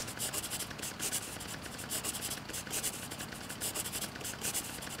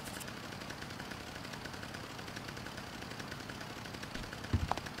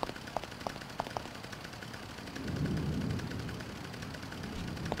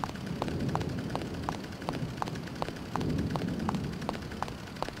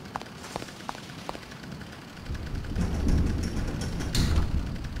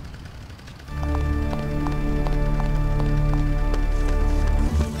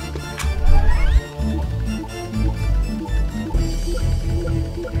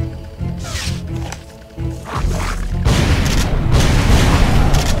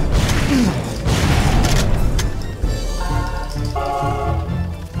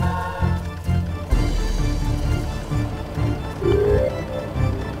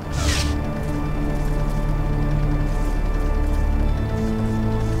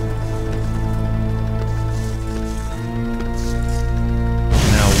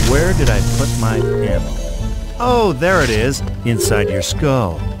 Where did I put my ammo? Oh, there it is, inside your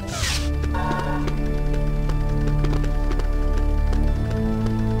skull.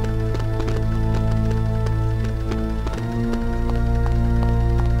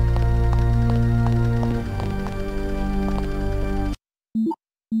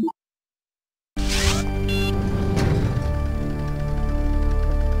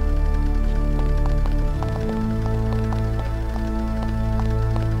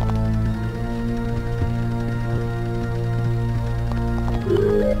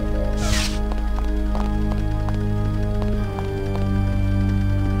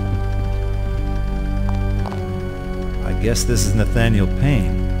 I guess this is Nathaniel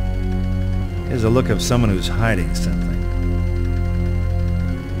Payne. Here's a look of someone who's hiding something.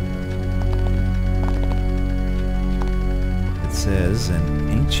 It says, an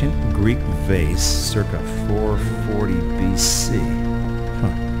ancient Greek vase circa 440 BC.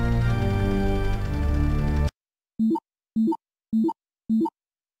 Huh.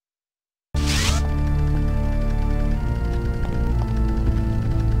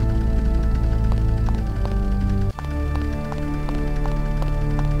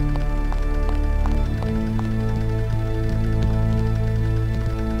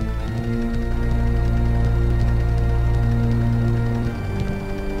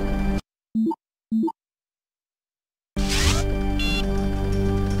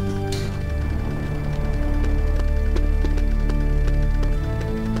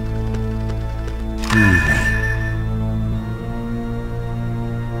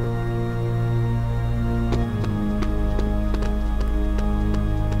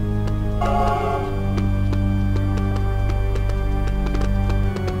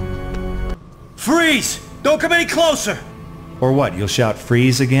 Freeze! Don't come any closer! Or what, you'll shout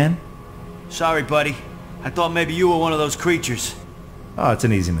freeze again? Sorry, buddy. I thought maybe you were one of those creatures. Oh, it's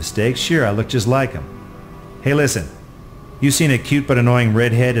an easy mistake. Sure, I look just like him. Hey, listen. You seen a cute but annoying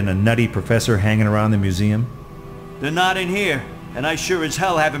redhead and a nutty professor hanging around the museum? They're not in here, and I sure as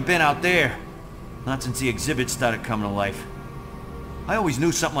hell haven't been out there. Not since the exhibit started coming to life. I always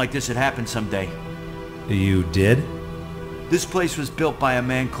knew something like this would happen someday. You did? This place was built by a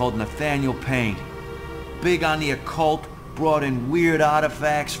man called Nathaniel Payne. Big on the occult, brought in weird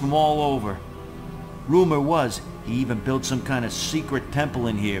artifacts from all over. Rumor was he even built some kind of secret temple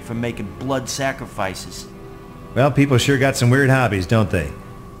in here for making blood sacrifices. Well, people sure got some weird hobbies, don't they?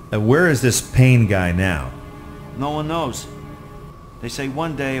 Where is this Payne guy now? No one knows. They say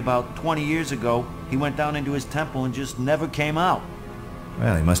one day, about 20 years ago, he went down into his temple and just never came out.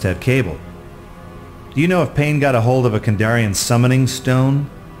 Well, he must have cable. Do you know if Payne got a hold of a Kandarian summoning stone?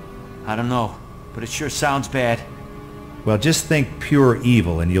 I don't know, but it sure sounds bad. Well, just think pure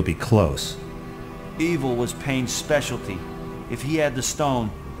evil and you'll be close. Evil was Payne's specialty. If he had the stone,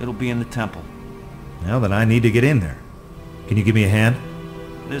 it'll be in the temple. Well, then I need to get in there. Can you give me a hand?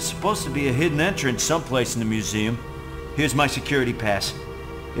 There's supposed to be a hidden entrance someplace in the museum. Here's my security pass.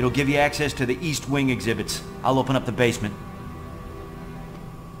 It'll give you access to the East Wing exhibits. I'll open up the basement.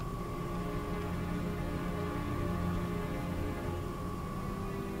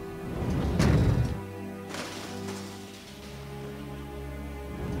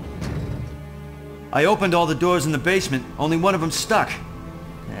 I opened all the doors in the basement, only one of them stuck.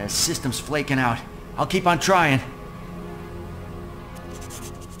 The system's flaking out. I'll keep on trying.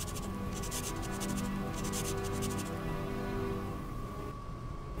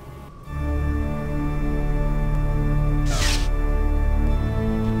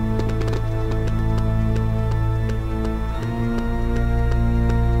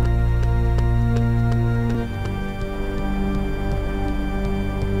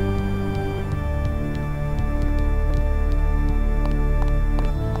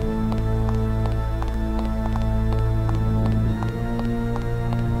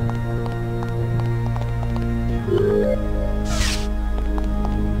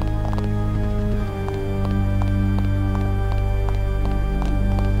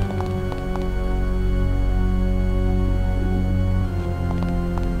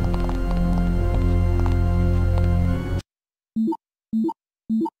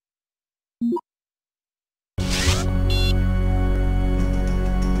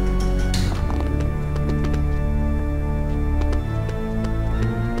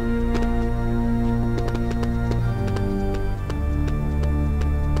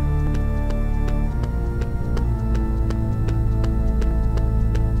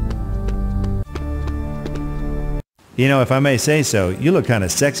 You know, if I may say so, you look kind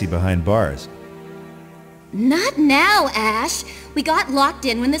of sexy behind bars. Not now, Ash. We got locked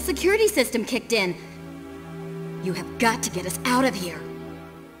in when the security system kicked in. You have got to get us out of here.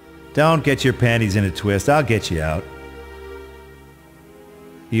 Don't get your panties in a twist. I'll get you out.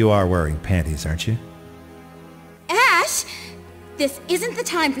 You are wearing panties, aren't you? Ash! This isn't the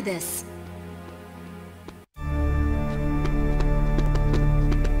time for this.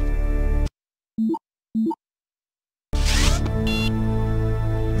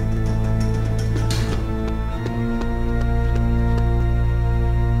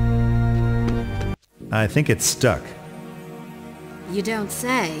 I think it's stuck. You don't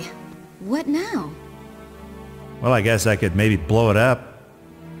say. What now? Well, I guess I could maybe blow it up.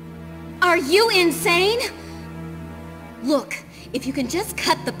 Are you insane? Look, if you can just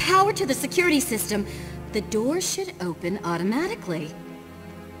cut the power to the security system, the door should open automatically.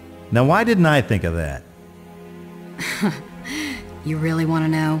 Now, why didn't I think of that? You really want to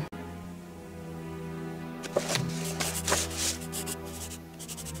know?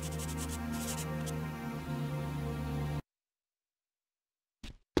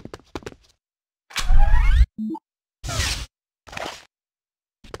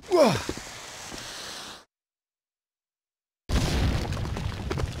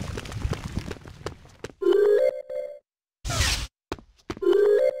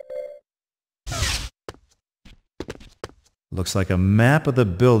 Looks like a map of the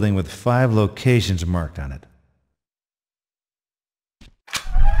building with 5 locations marked on it.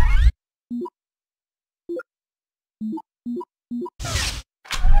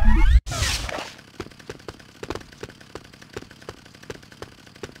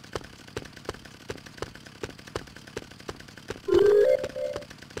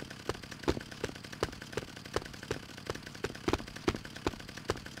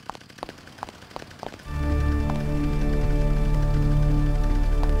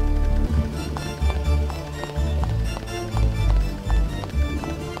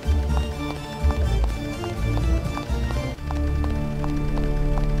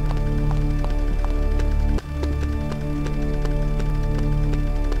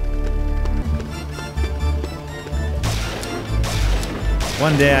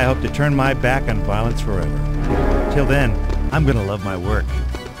 One day I hope to turn my back on violence forever. Till then, I'm gonna love my work.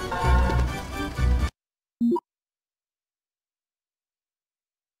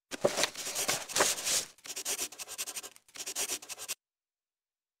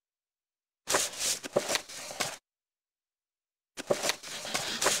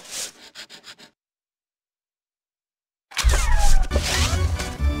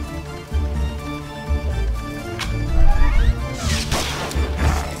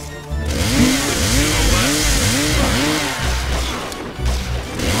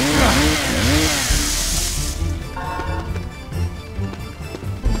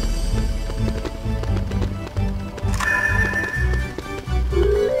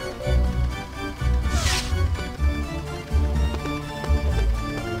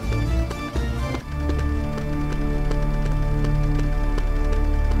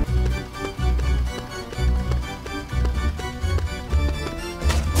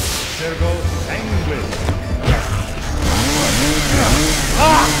 There goes Sanguis.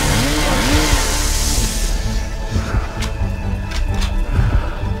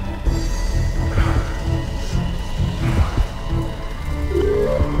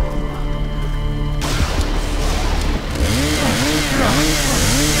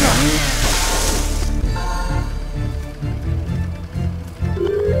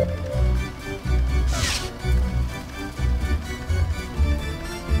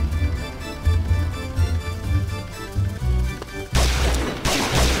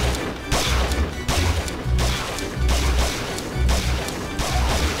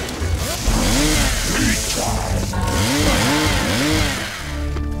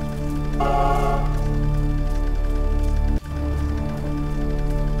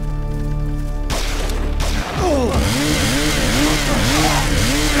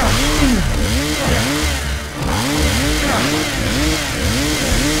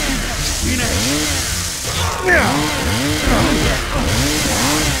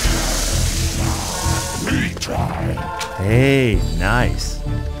 Hey, nice.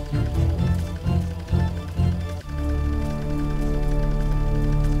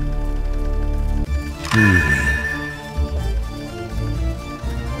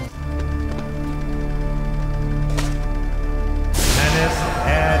 Menace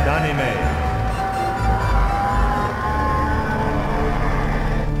ad anime.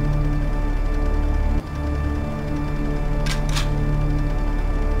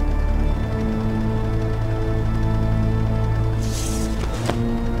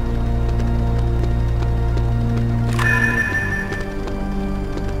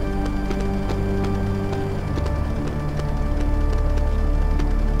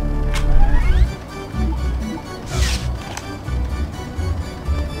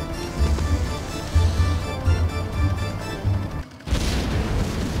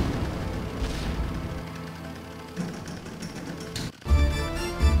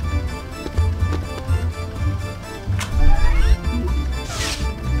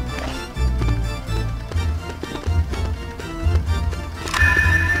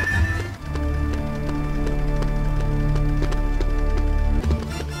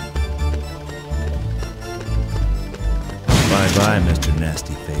 Bye-bye, Mr.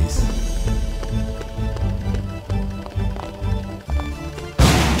 Nasty Face.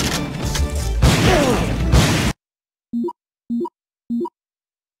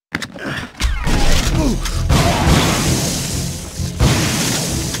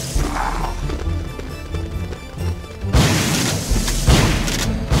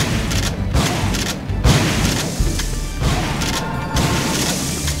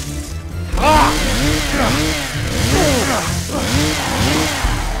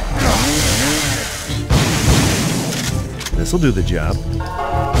 This'll do the job.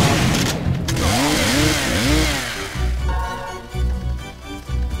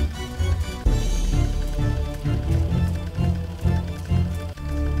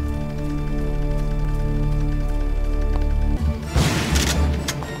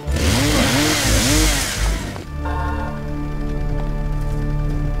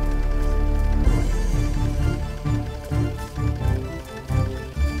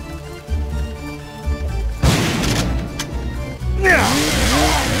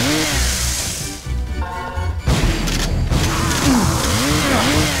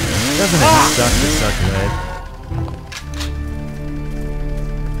 Doesn't it suck to suck lead?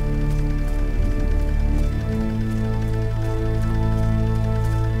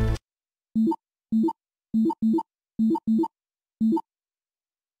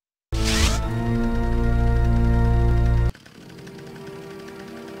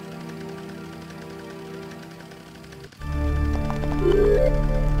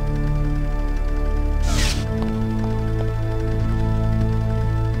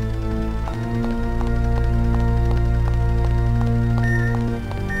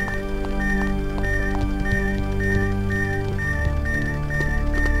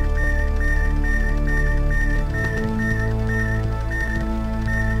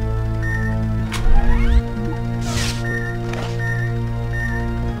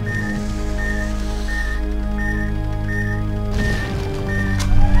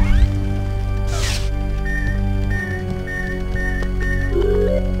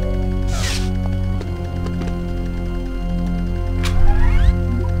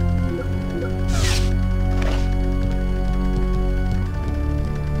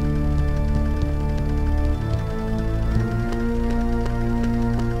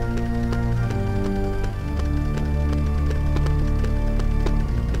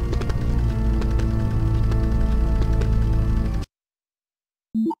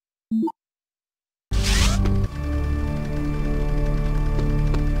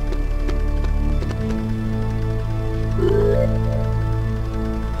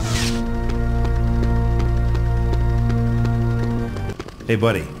 Hey,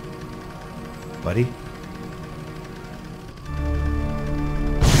 buddy. Buddy?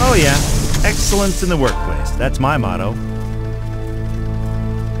 Oh yeah, excellence in the workplace. That's my motto.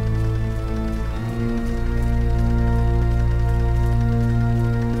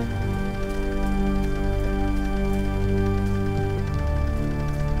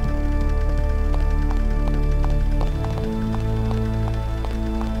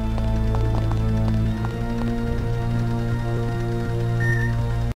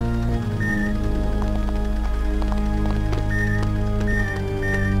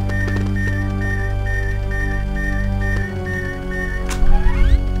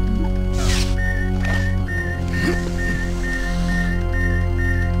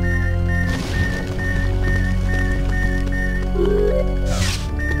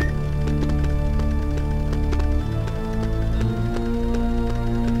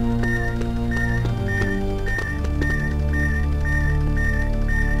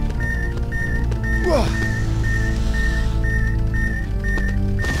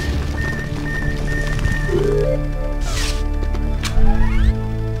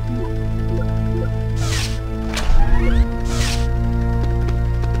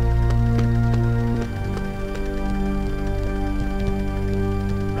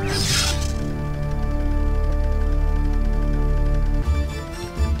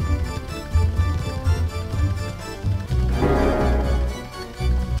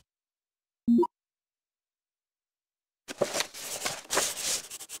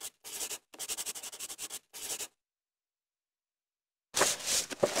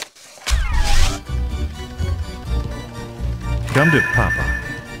 Come to Papa.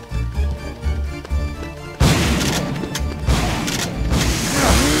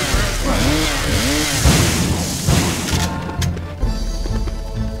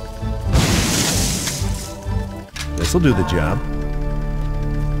 This'll do the job.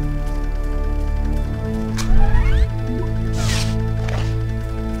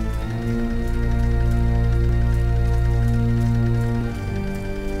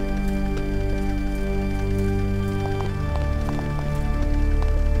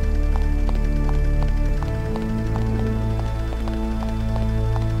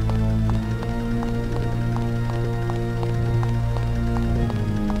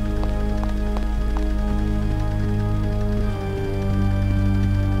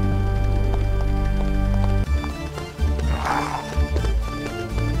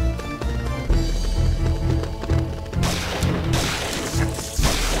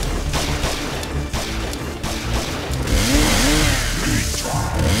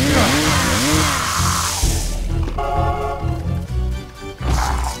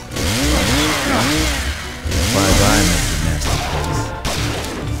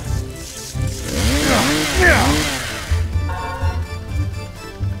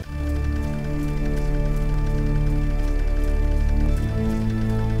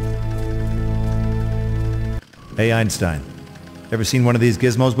 Hey, Einstein. Ever seen one of these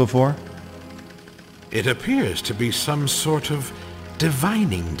gizmos before? It appears to be some sort of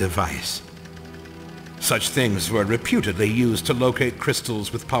divining device. Such things were reputedly used to locate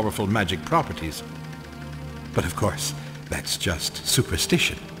crystals with powerful magic properties. But of course, that's just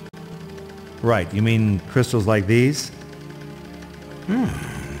superstition. Right, you mean crystals like these?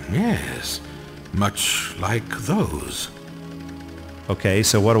 Yes. Much like those. Okay,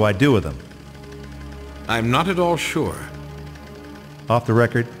 so what do I do with them? I'm not at all sure. Off the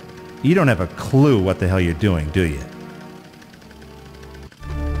record, you don't have a clue what the hell you're doing, do you?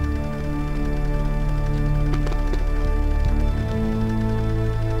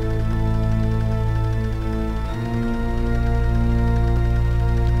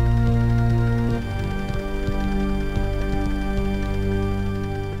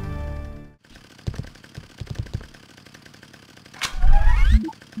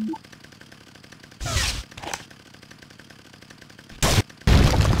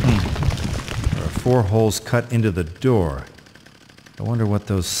 There are 4 holes cut into the door. I wonder what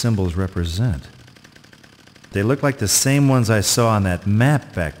those symbols represent. They look like the same ones I saw on that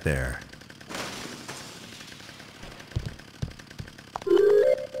map back there.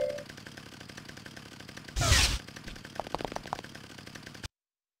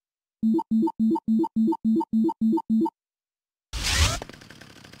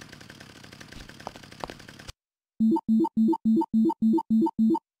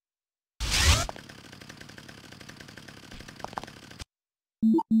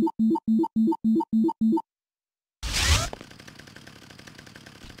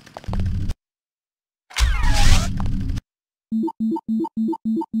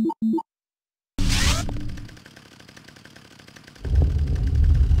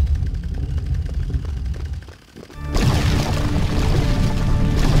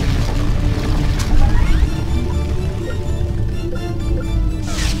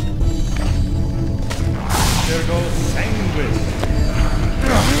 There goes Sanguis.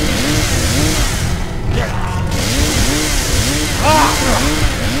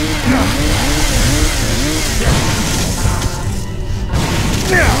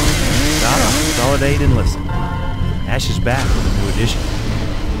 Stop, consolidate, and listen. Ash is back with a new edition.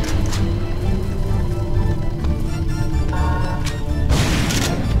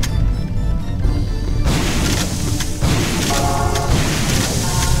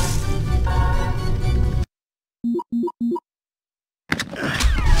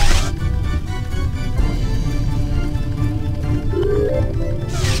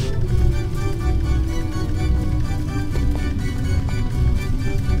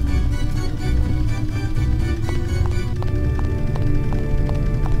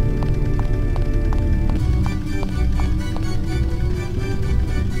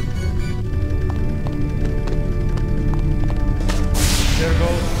 There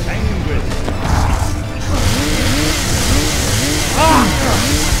goes Sanguis.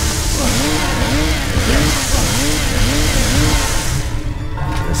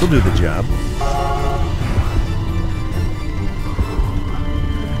 This'll do the job.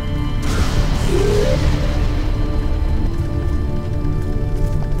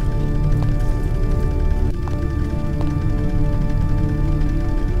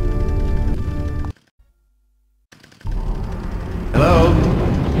 Hello?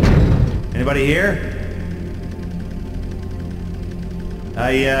 Anybody here?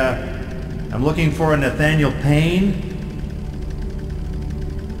 I'm looking for a Nathaniel Payne.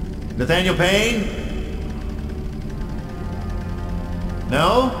 Nathaniel Payne?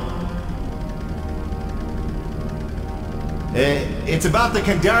 No? It's about the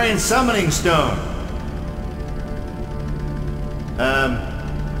Kandarian summoning stone.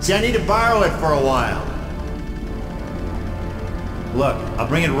 See, I need to borrow it for a while. Look, I'll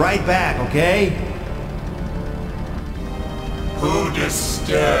bring it right back, okay? Who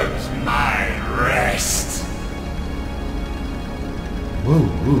disturbs my rest? Woo,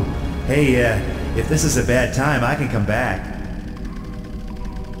 woo. Hey, if this is a bad time, I can come back.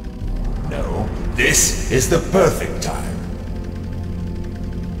 No, this is the perfect time.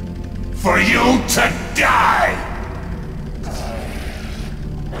 For you to die!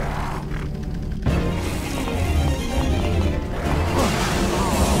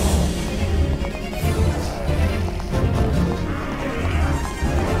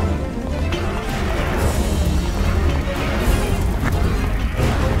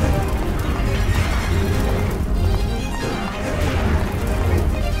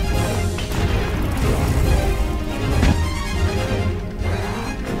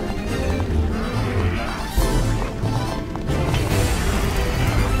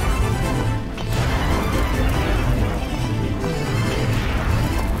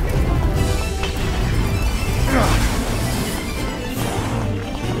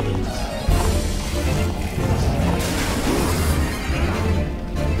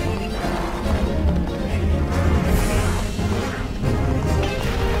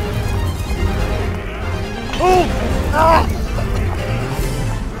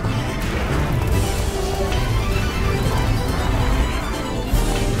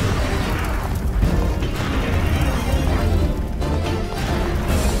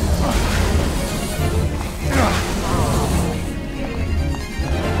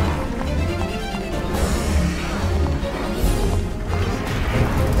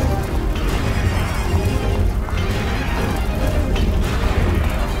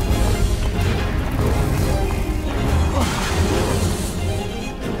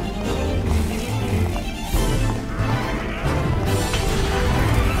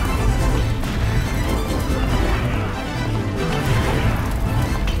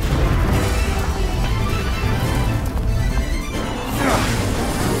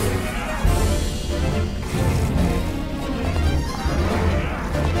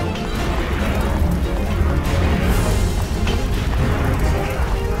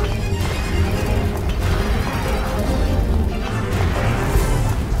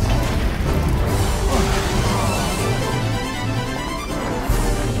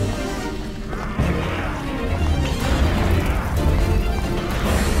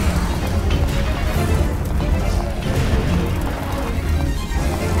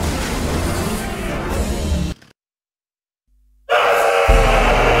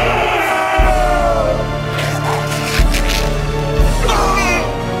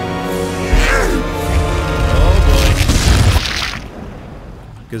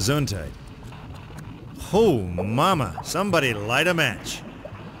 Gesundheit. Oh, mama, somebody light a match.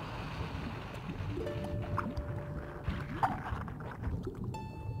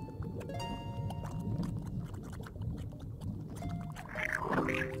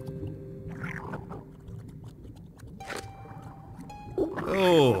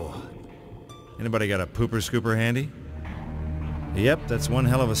 Oh. Anybody got a pooper scooper handy? Yep, that's one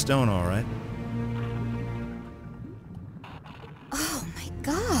hell of a stone, all right. Oh my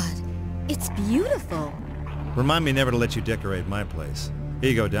God, it's beautiful. Remind me never to let you decorate my place.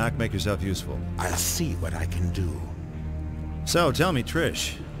 Here you go, Doc. Make yourself useful. I'll see what I can do. So, tell me,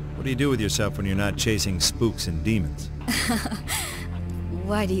 Trish, what do you do with yourself when you're not chasing spooks and demons?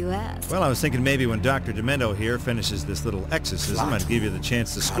 Why do you ask? Well, I was thinking maybe when Dr. Demento here finishes this little exorcism, I'd give you the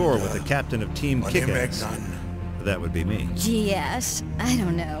chance to score with the captain of Team Kick-Ass. That would be me. Gee, Ash, I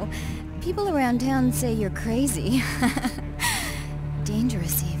don't know. People around town say you're crazy.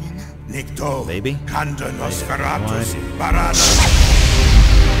 Dangerous, even. Nikto. Baby? Kanda Nosferatus. Barada.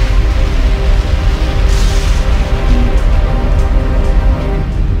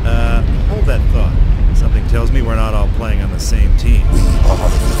 Hold that thought. Something tells me we're not all playing on the same team. We are the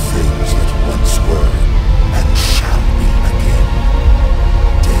things that once were and shall be again.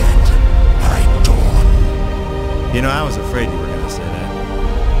 Dead by dawn. You know, I was afraid you were going to say that.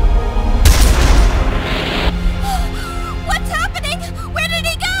 What's happening? Where did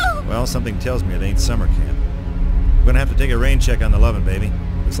he go? Well, something tells me it ain't summer camp. I'm going to have to take a rain check on the lovin', baby.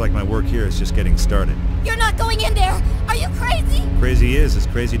 Looks like my work here is just getting started. You're not going in there! Are you crazy? Crazy is as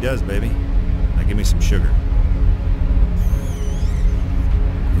crazy does, baby. Now give me some sugar.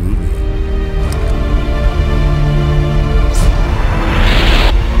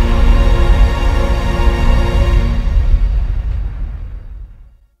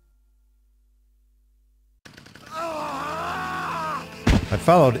 I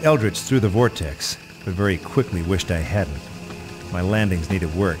followed Eldritch through the vortex, but very quickly wished I hadn't. My landings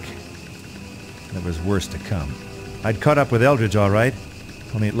needed work. There was worse to come. I'd caught up with Eldritch all right,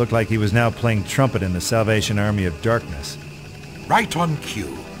 only it looked like he was now playing trumpet in the Salvation Army of Darkness. Right on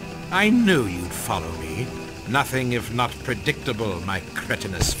cue. I knew you'd follow me. Nothing if not predictable, my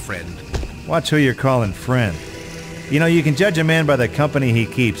cretinous friend. Watch who you're calling friend. You know, you can judge a man by the company he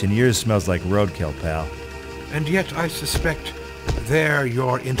keeps, and yours smells like roadkill, pal. And yet I suspect they're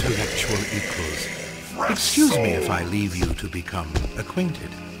your intellectual equals. Excuse me if I leave you to become acquainted.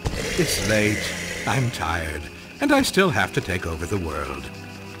 It's late, I'm tired, and I still have to take over the world.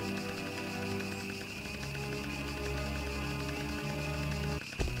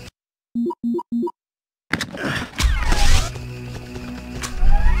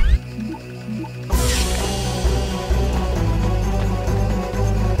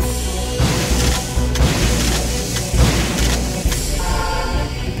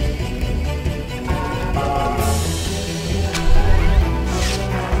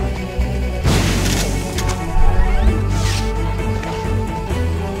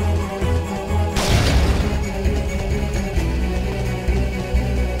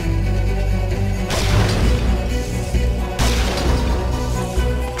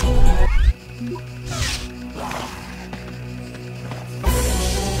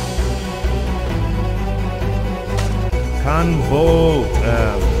 Convo,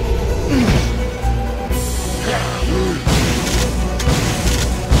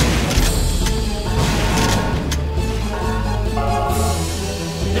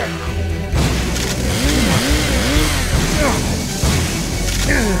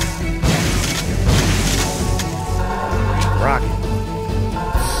 Rocky.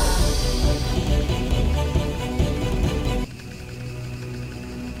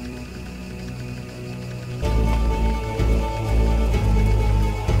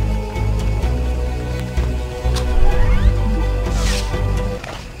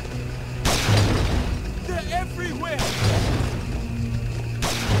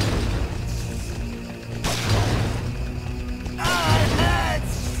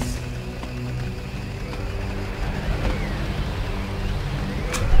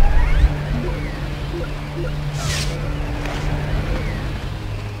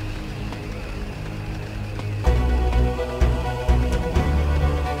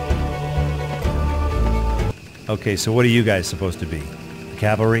 Okay, so what are you guys supposed to be?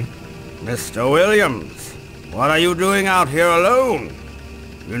 Cavalry? Mr. Williams, what are you doing out here alone?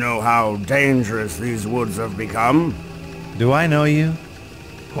 You know how dangerous these woods have become. Do I know you?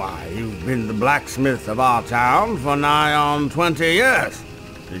 Why, you've been the blacksmith of our town for nigh on 20 years.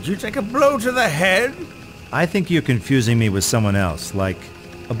 Did you take a blow to the head? I think you're confusing me with someone else, like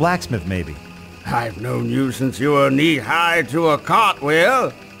a blacksmith maybe. I've known you since you were knee-high to a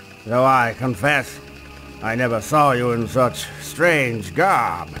cartwheel, though I confess I never saw you in such strange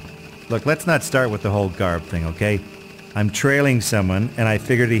garb. Look, let's not start with the whole garb thing, okay? I'm trailing someone, and I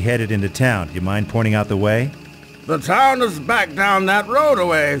figured he headed into town. Do you mind pointing out the way? The town is back down that road a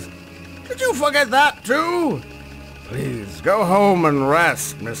ways. Did you forget that too? Please, go home and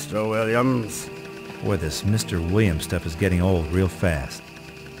rest, Mr. Williams. Boy, this Mr. Williams stuff is getting old real fast.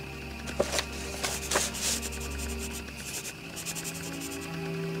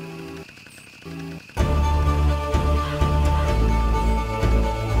 You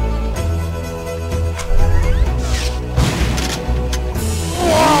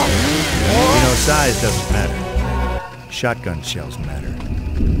know, size doesn't matter. Shotgun shells matter.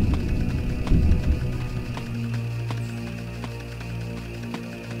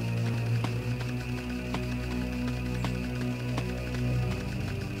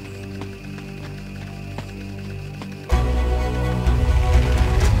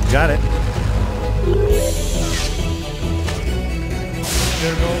 Got it.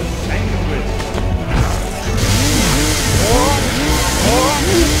 There goes Sandwich.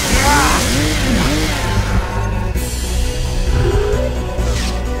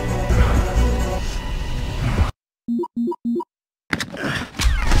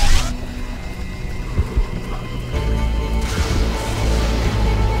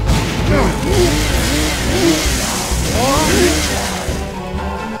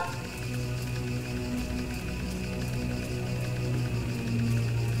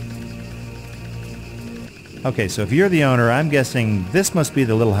 Okay, so if you're the owner, I'm guessing this must be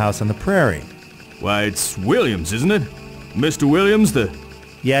the little house on the prairie. Why, it's Williams, isn't it? Mr. Williams, the...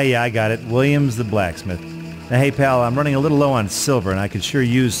 Yeah, I got it. Williams the blacksmith. Now, hey, pal, I'm running a little low on silver, and I could sure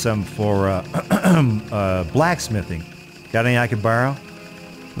use some for, blacksmithing. Got any I could borrow?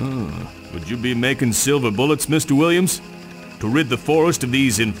 Would you be making silver bullets, Mr. Williams? To rid the forest of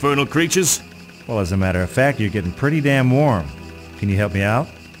these infernal creatures? Well, as a matter of fact, you're getting pretty damn warm. Can you help me out?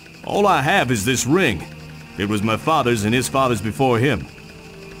 All I have is this ring. It was my father's and his father's before him.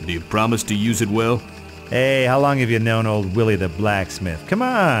 Do you promise to use it well? Hey, how long have you known old Willie the blacksmith? Come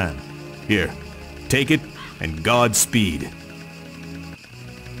on! Here, take it, and Godspeed.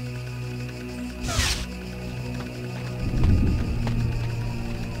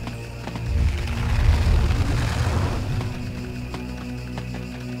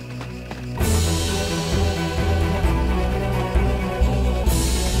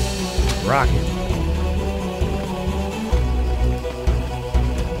 Rocket.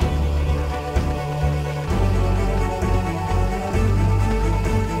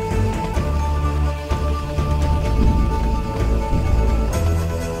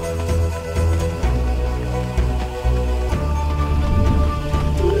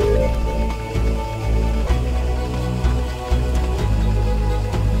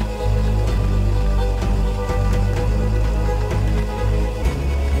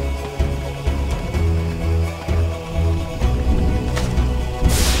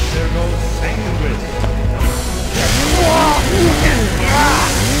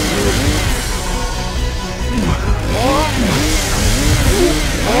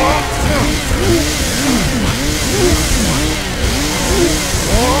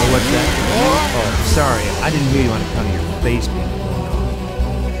 What's that? Oh, sorry. I didn't hear you on account of your face being blown off.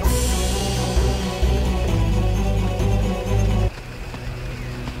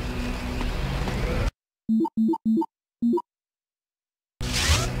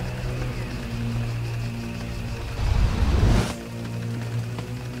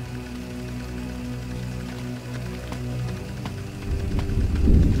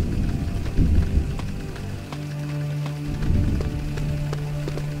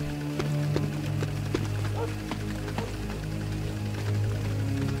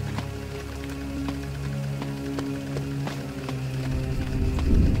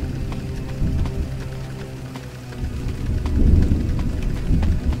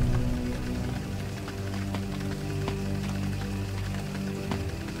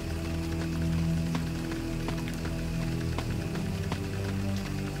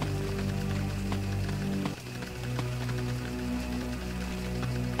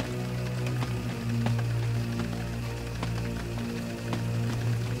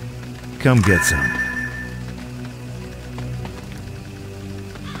 Come get some.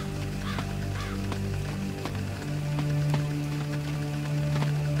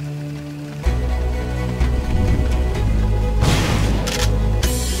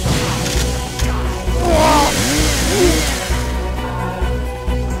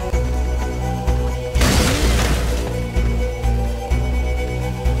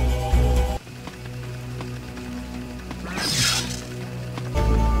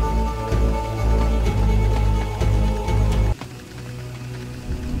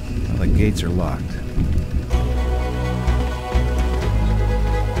 The gates are locked.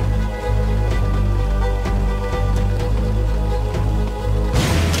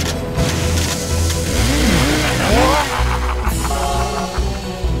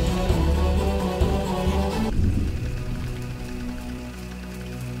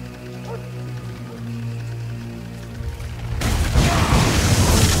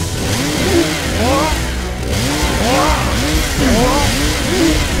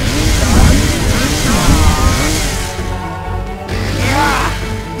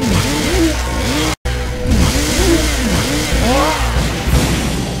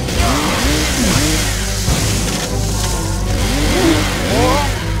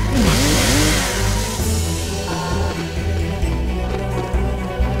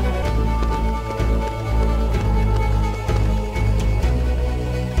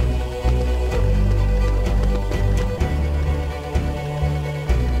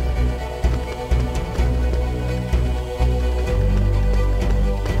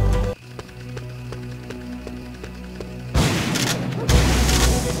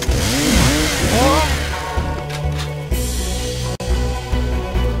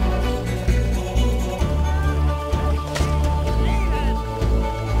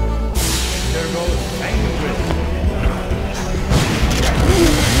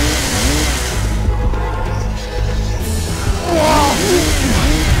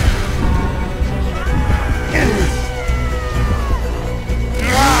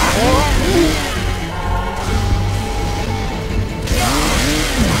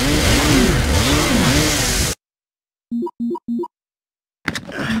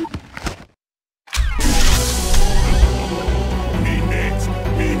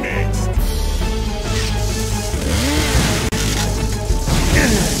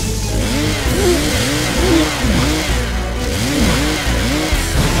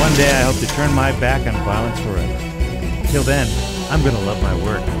 One day I hope to turn my back on violence forever. Till then, I'm gonna love my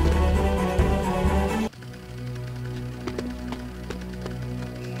work.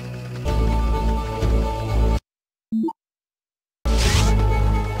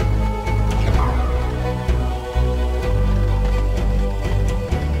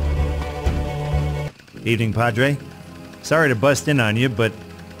 Evening, Padre. Sorry to bust in on you, but...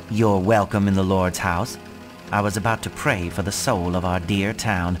 You're welcome in the Lord's house. I was about to pray for the soul of our dear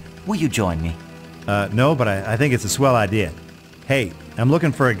town. Will you join me? No, but I think it's a swell idea. Hey, I'm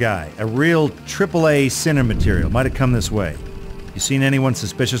looking for a guy. A real AAA sinner material. Might have come this way. You seen anyone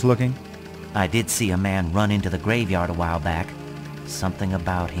suspicious looking? I did see a man run into the graveyard a while back. Something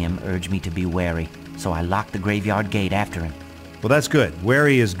about him urged me to be wary, so I locked the graveyard gate after him. Well, that's good.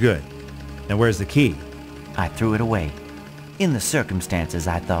 Wary is good. Now where's the key? I threw it away. In the circumstances,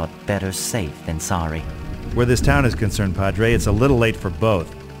 I thought better safe than sorry. Where this town is concerned, Padre, it's a little late for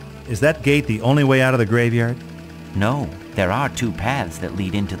both. Is that gate the only way out of the graveyard? No, there are two paths that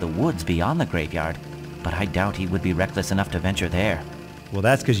lead into the woods beyond the graveyard, but I doubt he would be reckless enough to venture there. Well,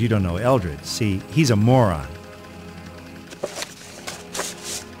 that's because you don't know Eldred. See, he's a moron.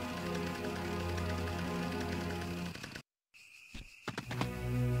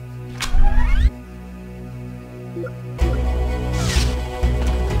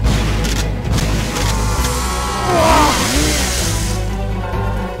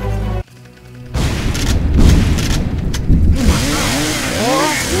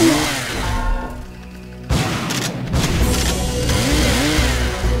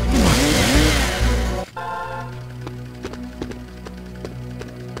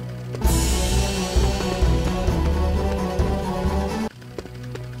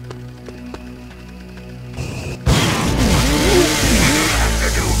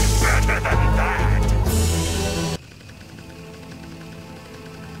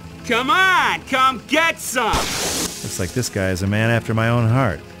 Come on, come get some! Looks like this guy is a man after my own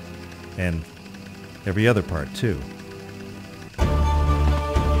heart. And every other part, too.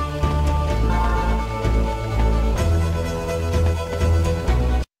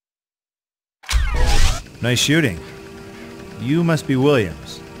 Nice shooting. You must be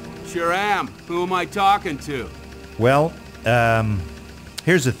Williams. Sure am. Who am I talking to? Well,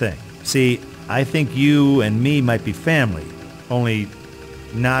 here's the thing. See, I think you and me might be family, only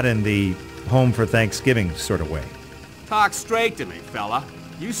not in the home for Thanksgiving sort of way. Talk straight to me, fella.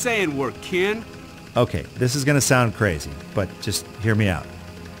 You saying we're kin? Okay, this is gonna sound crazy, but just hear me out.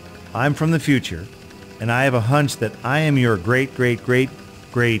 I'm from the future, and I have a hunch that I am your great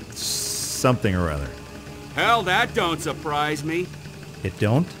something or other. Hell, that don't surprise me. It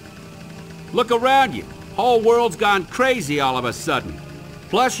don't? Look around you. Whole world's gone crazy all of a sudden.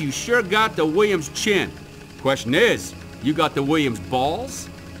 Plus, you sure got the Williams chin. Question is, you got the Williams balls?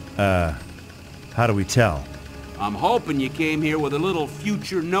 How do we tell? I'm hoping you came here with a little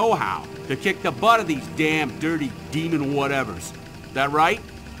future know-how to kick the butt of these damn dirty demon whatevers. That right?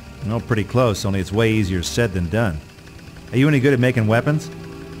 No, pretty close, only it's way easier said than done. Are you any good at making weapons?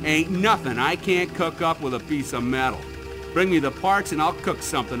 Ain't nothing I can't cook up with a piece of metal. Bring me the parts and I'll cook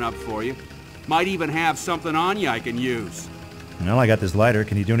something up for you. Might even have something on you I can use. Well, I got this lighter.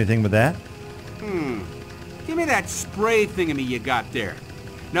 Can you do anything with that? Give me that spray thingammy you got there.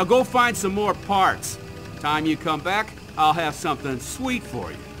 Now go find some more parts. Time you come back, I'll have something sweet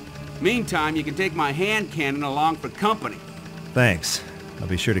for you. Meantime, you can take my hand cannon along for company. Thanks. I'll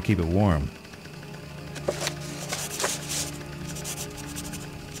be sure to keep it warm.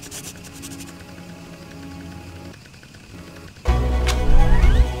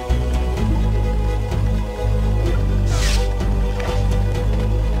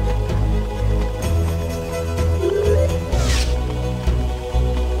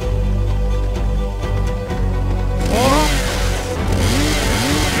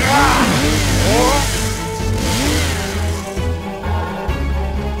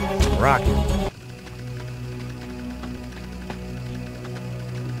 Rocket.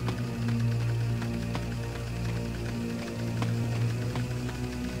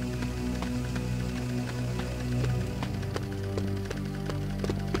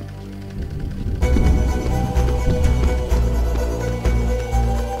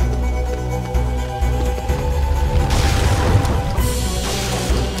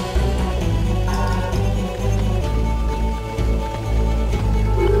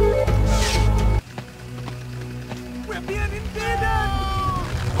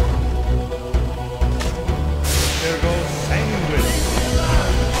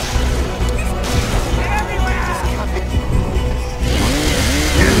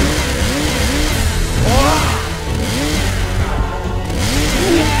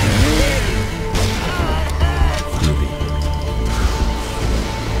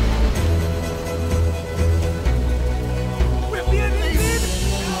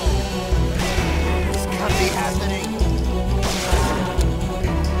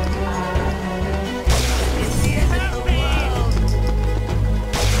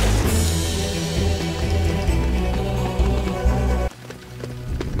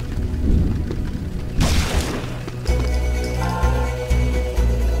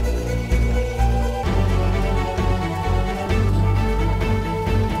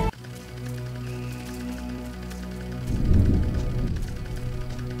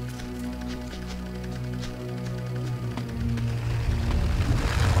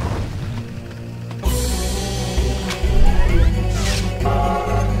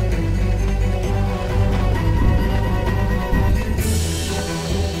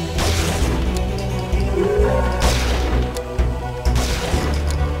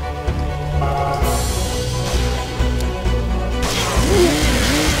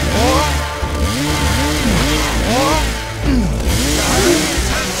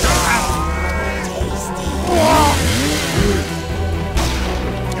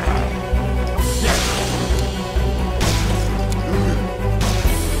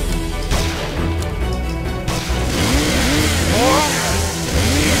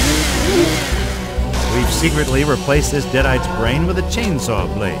 secretly replace this deadite's brain with a chainsaw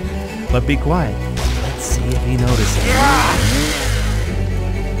blade. But be quiet. Let's see if he notices.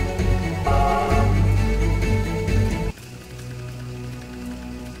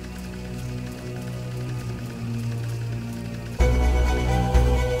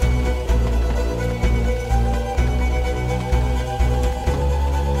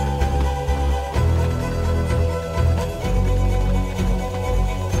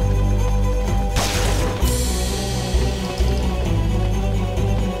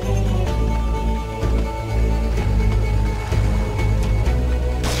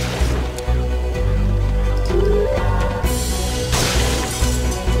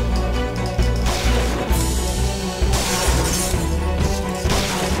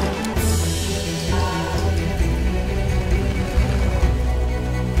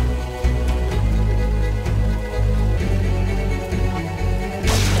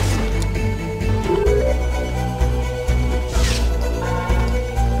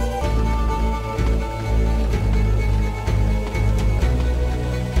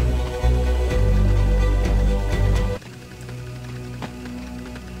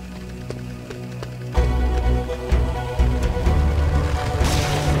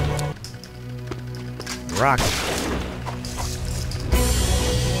 Rocket.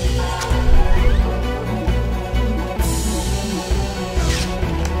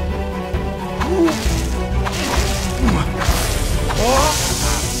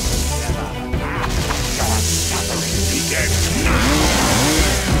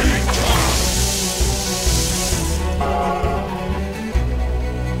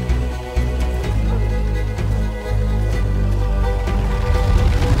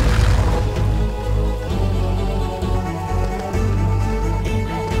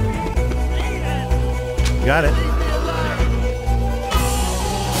 Got it.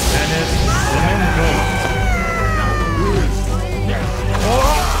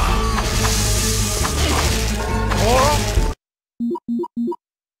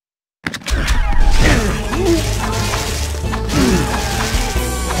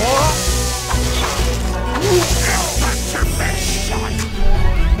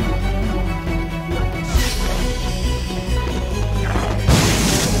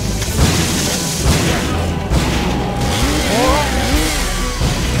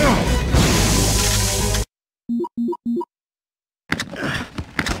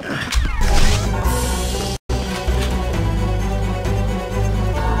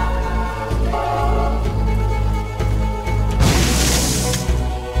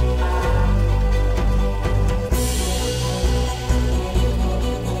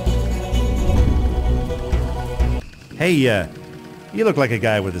 Hey, you look like a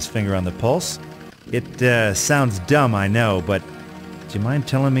guy with his finger on the pulse. It sounds dumb, I know, but do you mind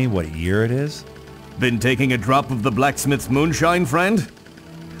telling me what year it is? Been taking a drop of the blacksmith's moonshine, friend?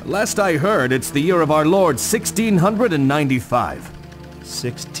 Last I heard, it's the year of our Lord 1695.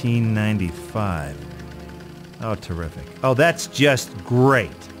 1695. Oh, terrific. Oh, that's just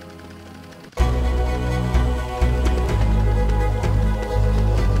great.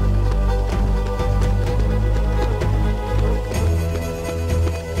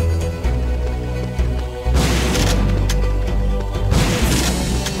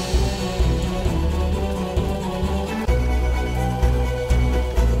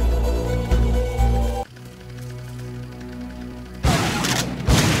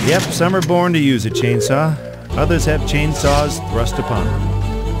 Yep, some are born to use a chainsaw. Others have chainsaws thrust upon them.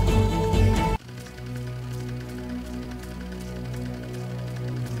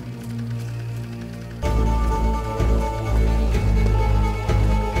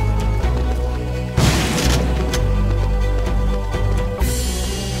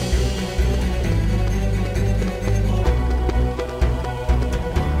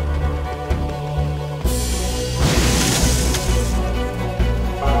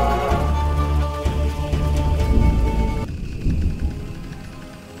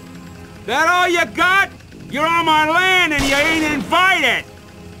 That all you got? You're on my land and you ain't invited!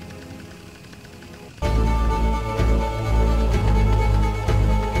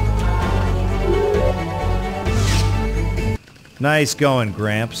 Nice going,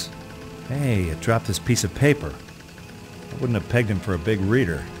 Gramps. Hey, I dropped this piece of paper. I wouldn't have pegged him for a big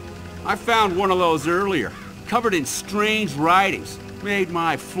reader. I found one of those earlier, covered in strange writings. Made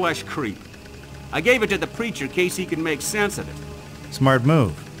my flesh creep. I gave it to the preacher in case he could make sense of it. Smart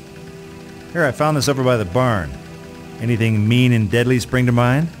move. Here, I found this over by the barn. Anything mean and deadly spring to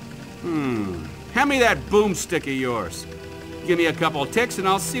mind? Hand me that boomstick of yours. Give me a couple of ticks and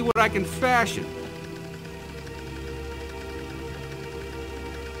I'll see what I can fashion.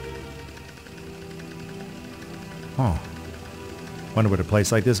 Huh. Wonder what a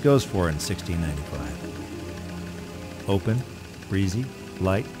place like this goes for in 1695. Open, breezy,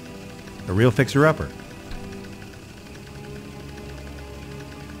 light. A real fixer-upper.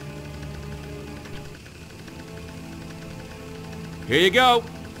 Here you go.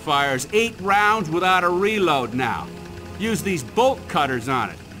 Fires 8 rounds without a reload now. Use these bolt cutters on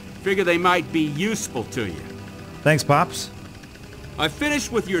it. Figure they might be useful to you. Thanks, Pops. I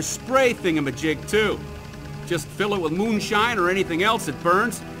finished with your spray thingamajig, too. Just fill it with moonshine or anything else that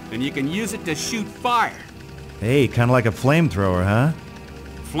burns, and you can use it to shoot fire. Hey, kind of like a flamethrower, huh?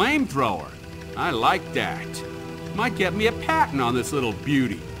 Flamethrower? I like that. Might get me a patent on this little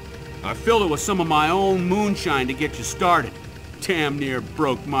beauty. I filled it with some of my own moonshine to get you started. Damn near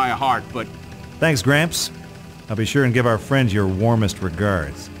broke my heart, but... Thanks, Gramps. I'll be sure and give our friends your warmest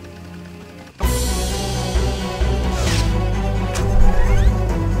regards.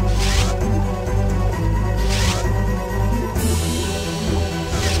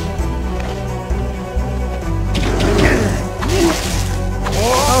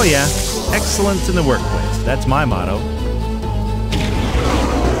 Oh yeah, excellence in the workplace. That's my motto.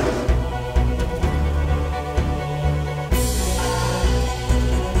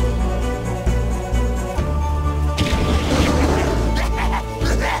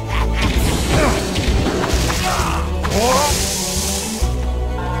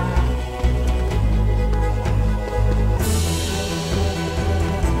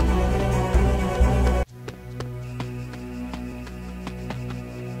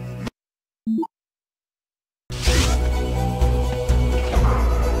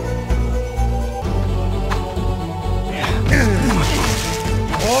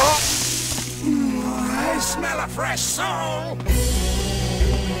 I smell a fresh soul.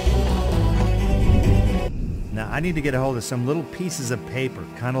 Now, I need to get a hold of some little pieces of paper,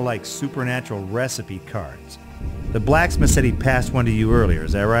 kind of like supernatural recipe cards. The blacksmith said he passed one to you earlier,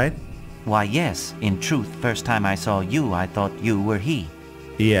 is that right? Why, yes. In truth, first time I saw you, I thought you were he.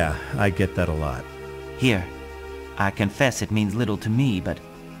 Yeah, I get that a lot. Here. I confess it means little to me, but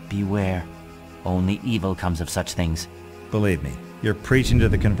beware. Only evil comes of such things. Believe me, you're preaching to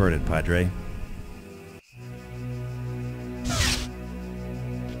the converted, Padre.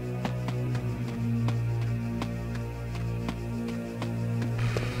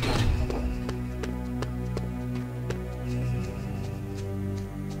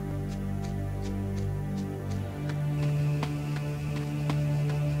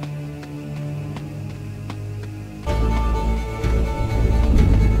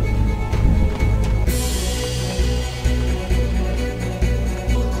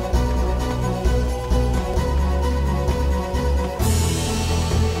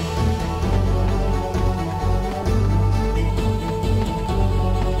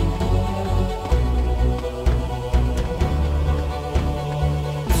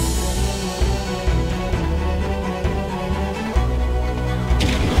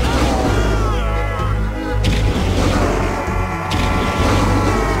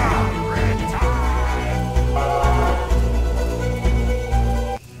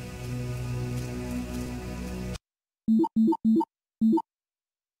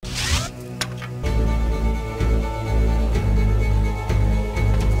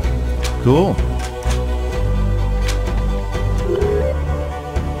 Cool.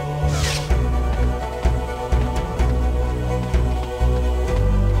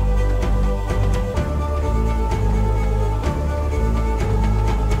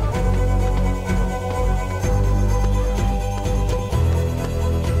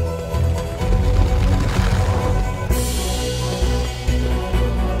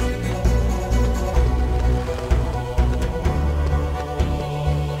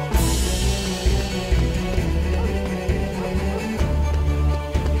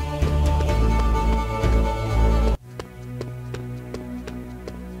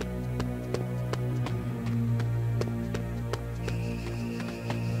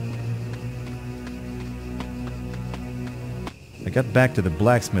 I got back to the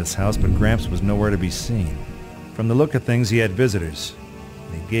blacksmith's house, but Gramps was nowhere to be seen. From the look of things, he had visitors,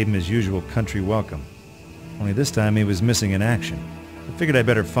 and he gave him his usual country welcome. Only this time he was missing in action. I figured I'd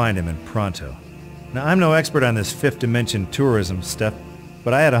better find him, and pronto. Now, I'm no expert on this fifth dimension tourism stuff,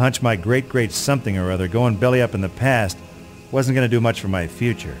 but I had a hunch my great something or other going belly up in the past wasn't going to do much for my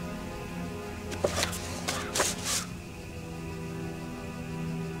future.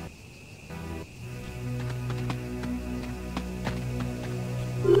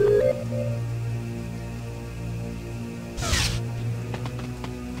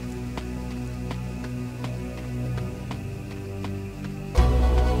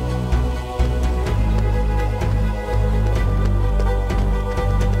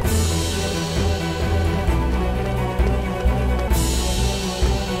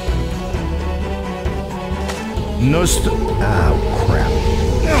 Oh, crap.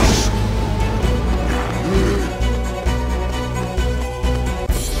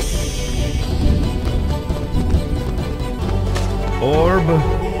 Orb.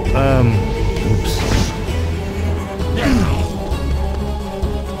 Oops.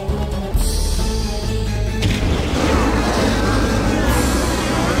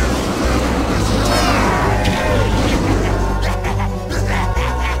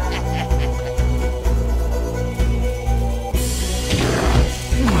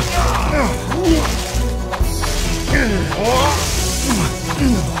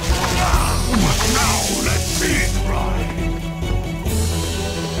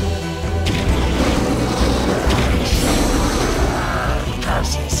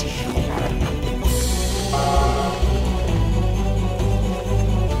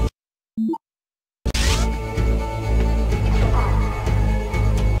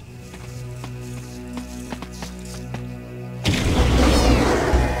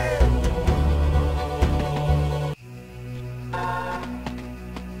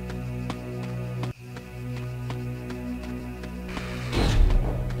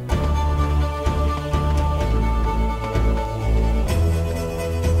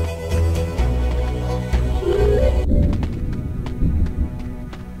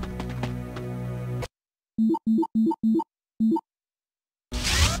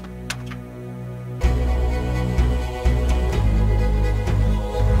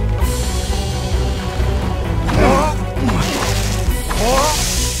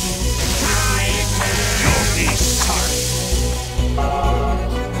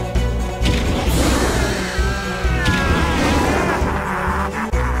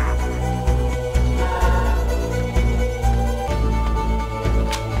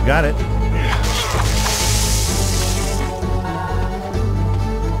 Got it.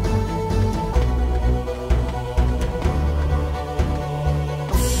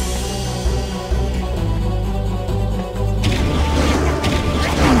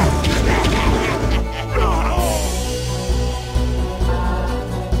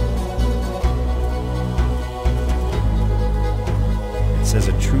 It says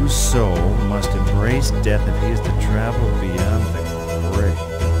a true soul must embrace death if he is to travel beyond the grave.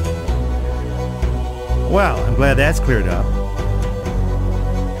 Well, I'm glad that's cleared up.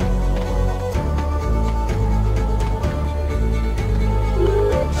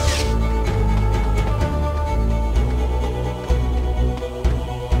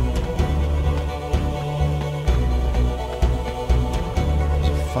 There's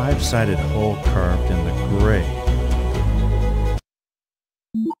a five-sided hole carved in the grave.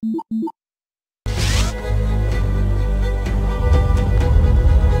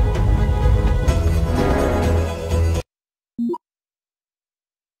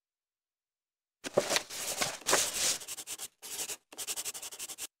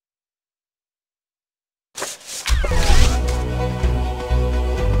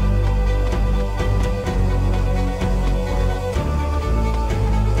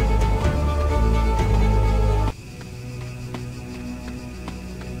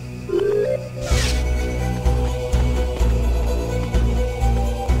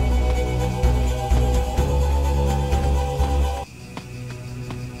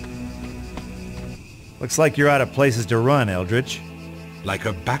 Looks like you're out of places to run, Eldritch. Like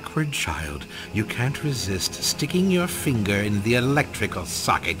a backward child, you can't resist sticking your finger in the electrical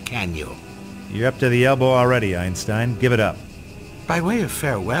socket, can you? You're up to the elbow already, Einstein. Give it up. By way of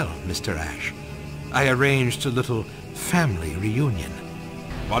farewell, Mr. Ash, I arranged a little family reunion.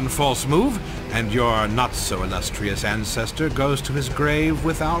 One false move, and your not-so-illustrious ancestor goes to his grave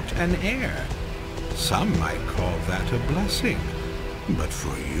without an heir. Some might call that a blessing, but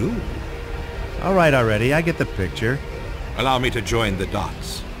for you... All right already, I get the picture. Allow me to join the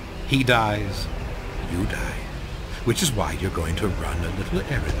dots. He dies, you die. Which is why you're going to run a little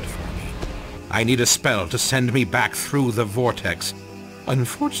errand for me. I need a spell to send me back through the vortex.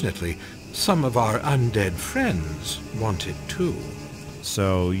 Unfortunately, some of our undead friends want it too.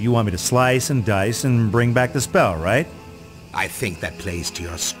 So you want me to slice and dice and bring back the spell, right? I think that plays to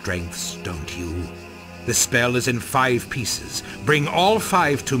your strengths, don't you? The spell is in 5 pieces. Bring all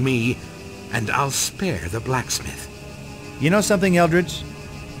 5 to me, and I'll spare the blacksmith. You know something, Eldritch?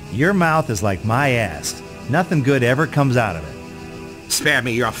 Your mouth is like my ass. Nothing good ever comes out of it. Spare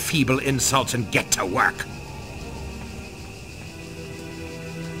me your feeble insults and get to work.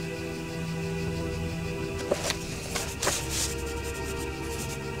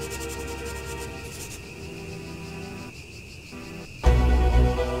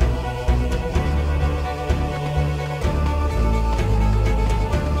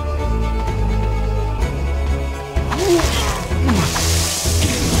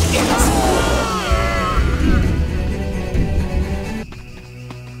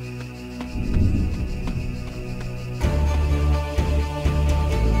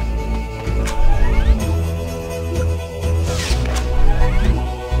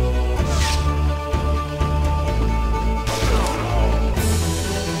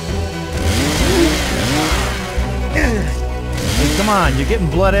 on, you're getting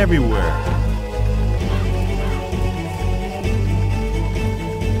blood everywhere.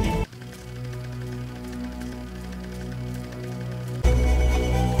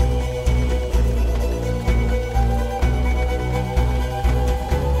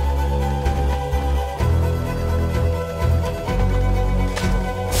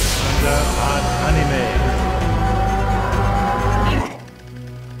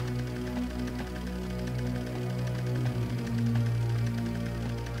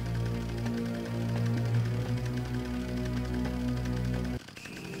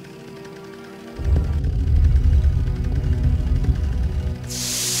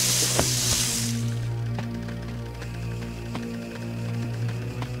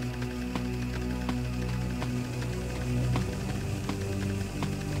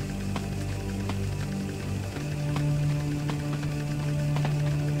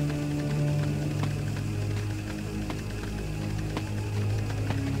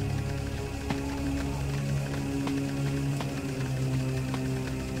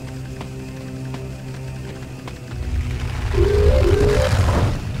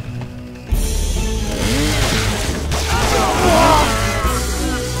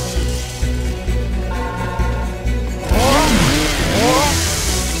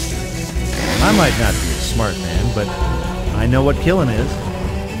 I might not be a smart man, but I know what killing is.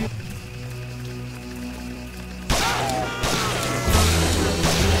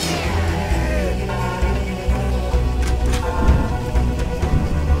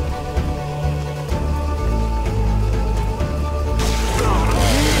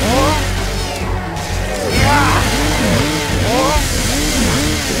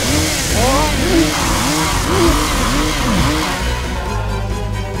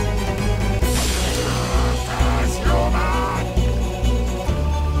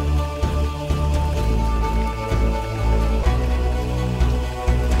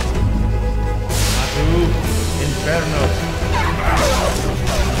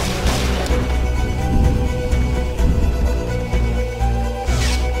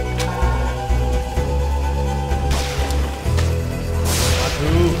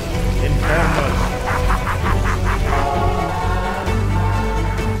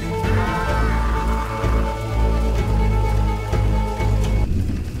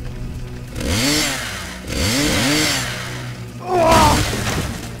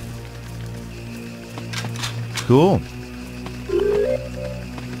 Cool.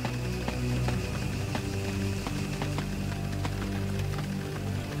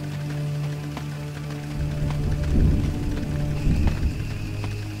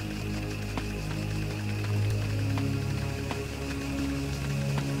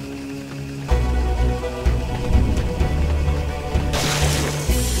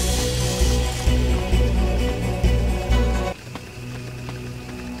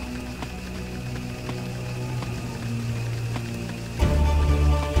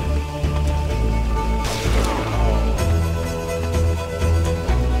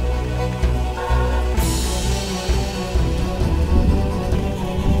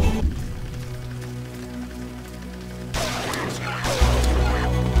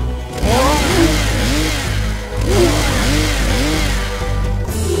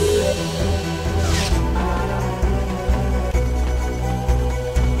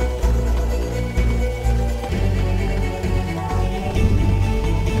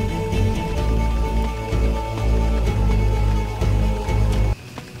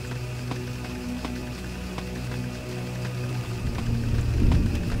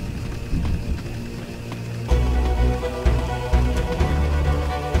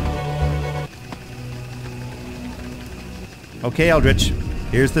 Okay, Eldritch,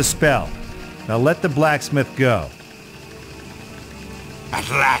 here's the spell. Now let the blacksmith go. At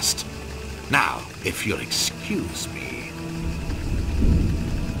last. Now, if you'll excuse me.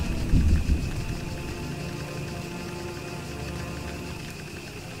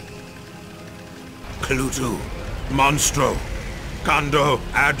 Clutu, monstro, condo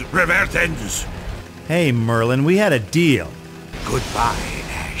ad revertens. Hey, Merlin, we had a deal. Goodbye,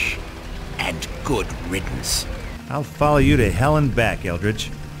 Ash, and good riddance. I'll follow you to hell and back,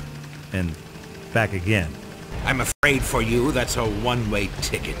 Eldritch. And back again. I'm afraid for you that's a one-way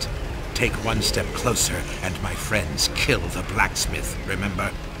ticket. Take one step closer, and my friends kill the blacksmith,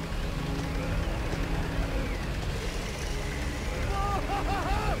 remember?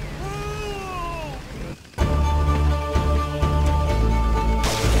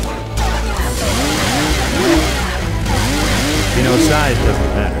 You know, size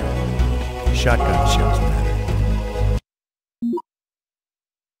doesn't matter. Shotgun shells matter.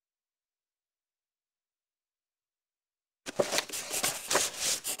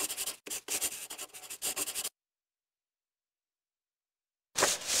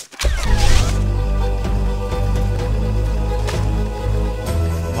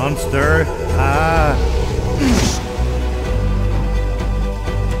 Stir.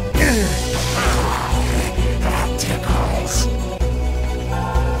 That tickles.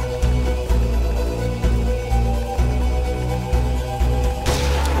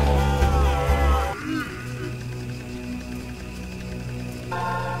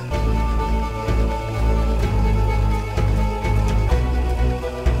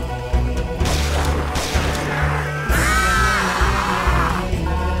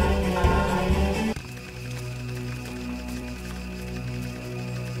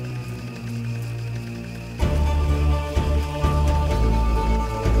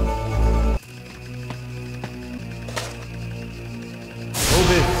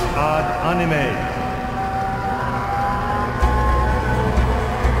 ad anime.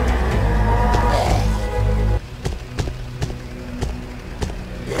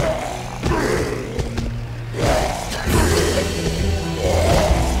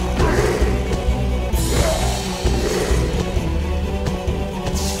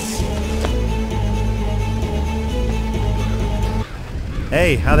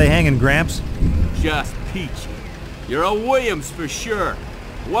 Hey, how they hanging, Gramps? Just peachy. You're a Williams for sure.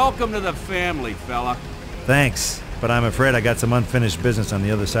 Welcome to the family, fella. Thanks, but I'm afraid I got some unfinished business on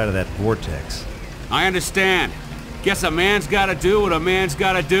the other side of that vortex. I understand. Guess a man's gotta do what a man's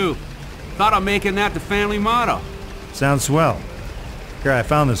gotta do. Thought of making that the family motto. Sounds swell. Here, I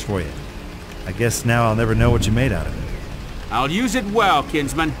found this for you. I guess now I'll never know what you made out of it. I'll use it well,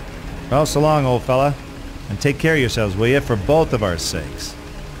 kinsman. Well, so long, old fella. And take care of yourselves, will you, for both of our sakes.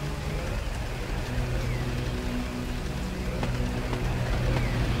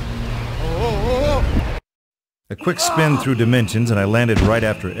 A quick spin through dimensions and I landed right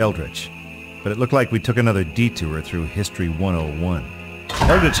after Eldritch. But it looked like we took another detour through History 101.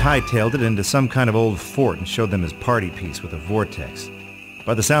 Eldritch hightailed it into some kind of old fort and showed them his party piece with a vortex.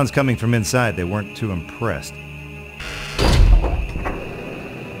 By the sounds coming from inside, they weren't too impressed.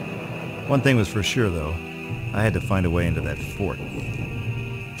 One thing was for sure, though. I had to find a way into that fort.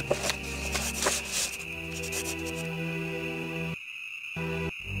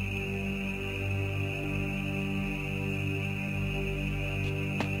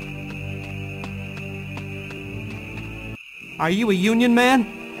 Are you a Union man?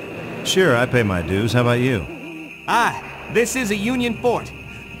 Sure, I pay my dues. How about you? Aye, this is a Union fort.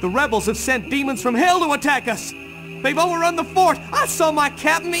 The rebels have sent demons from hell to attack us. They've overrun the fort. I saw my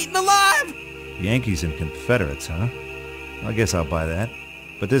captain eaten alive. Yankees and Confederates, huh? I guess I'll buy that.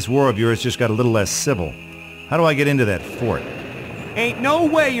 But this war of yours just got a little less civil. How do I get into that fort? Ain't no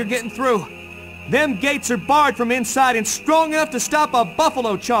way you're getting through. Them gates are barred from inside and strong enough to stop a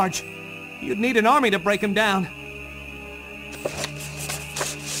buffalo charge. You'd need an army to break them down.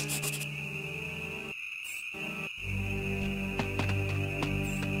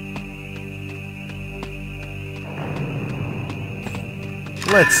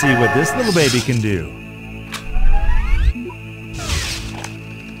 Let's see what this little baby can do.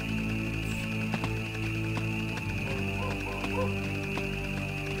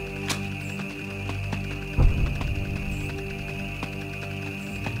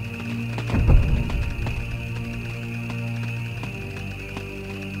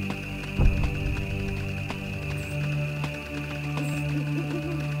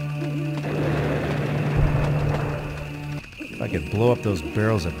 I could blow up those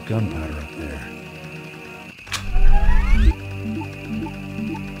barrels of gunpowder up there.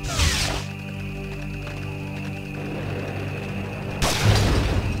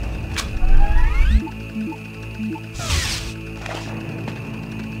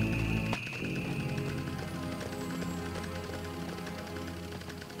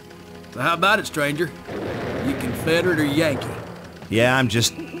 So how about it, stranger? You Confederate or Yankee? Yeah, I'm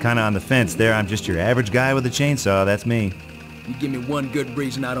just kind of on the fence there. I'm just your average guy with a chainsaw, that's me. You give me one good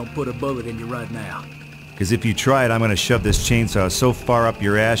reason I don't put a bullet in you right now. Because if you try it, I'm going to shove this chainsaw so far up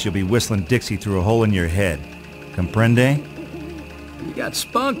your ass you'll be whistling Dixie through a hole in your head. Comprende? You got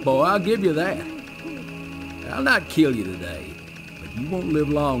spunk, boy, I'll give you that. I'll not kill you today, but you won't live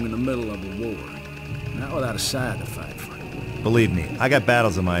long in the middle of a war. Not without a side to fight for. Believe me, I got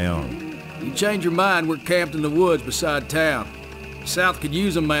battles of my own. You change your mind, we're camped in the woods beside town. The South could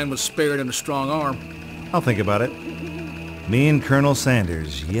use a man with spirit and a strong arm. I'll think about it. Me and Colonel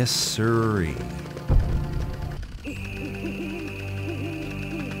Sanders, yes sirree.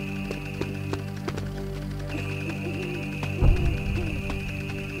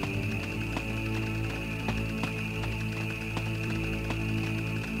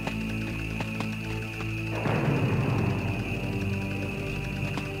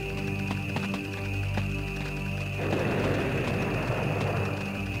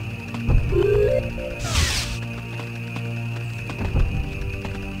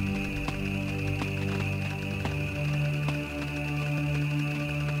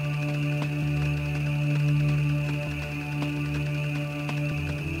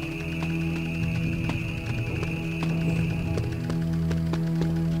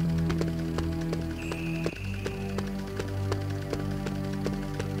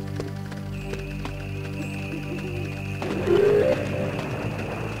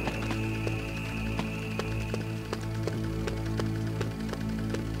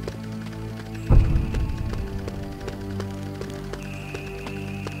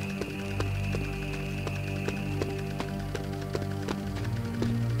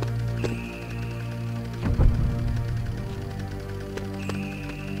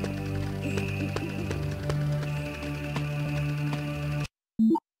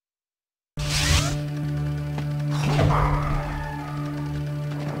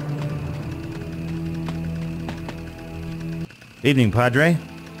 Evening, Padre.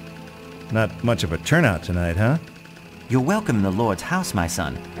 Not much of a turnout tonight, huh? You're welcome in the Lord's house, my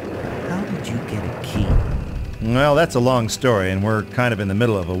son. How did you get a key? Well, that's a long story, and we're kind of in the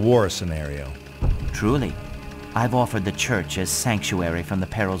middle of a war scenario. Truly. I've offered the church as sanctuary from the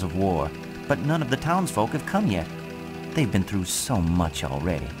perils of war, but none of the townsfolk have come yet. They've been through so much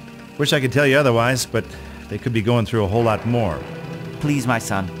already. Wish I could tell you otherwise, but they could be going through a whole lot more. Please, my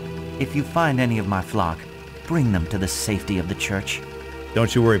son, if you find any of my flock, bring them to the safety of the church.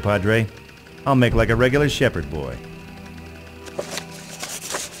 Don't you worry, Padre. I'll make like a regular shepherd boy.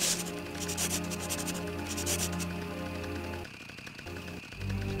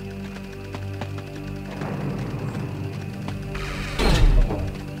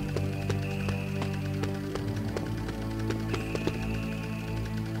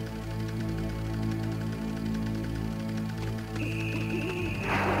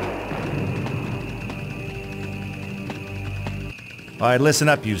 All right, listen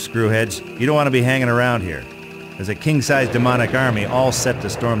up, you screwheads. You don't want to be hanging around here. There's a king-size demonic army all set to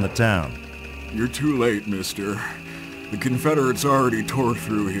storm the town. You're too late, mister. The Confederates already tore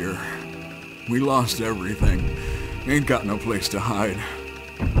through here. We lost everything. Ain't got no place to hide.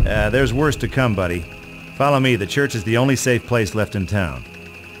 There's worse to come, buddy. Follow me. The church is the only safe place left in town.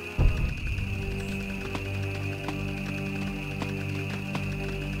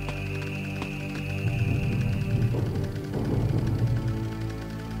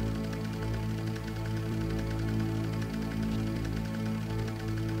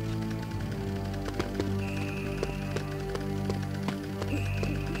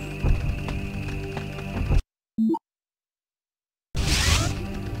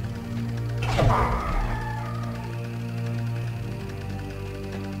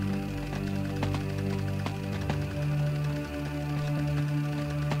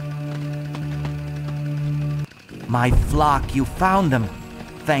 My flock, you found them.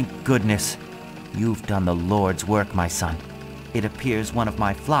 Thank goodness. You've done the Lord's work, my son. It appears one of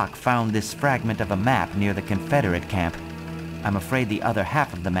my flock found this fragment of a map near the Confederate camp. I'm afraid the other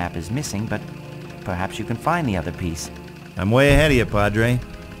half of the map is missing, but perhaps you can find the other piece. I'm way ahead of you, Padre.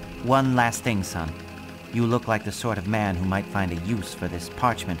 One last thing, son. You look like the sort of man who might find a use for this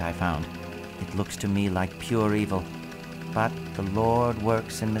parchment I found. It looks to me like pure evil, but the Lord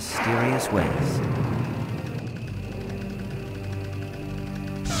works in mysterious ways.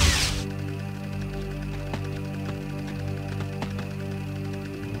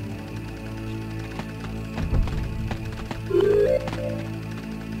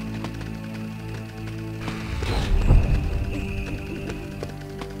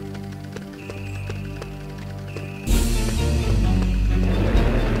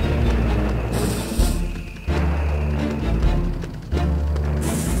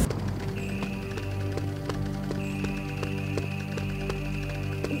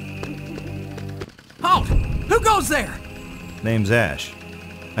 Halt! Who goes there? Name's Ash.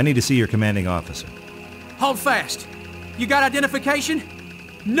 I need to see your commanding officer. Hold fast. You got identification?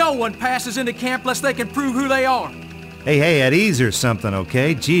 No one passes into camp unless they can prove who they are. Hey, at ease or something,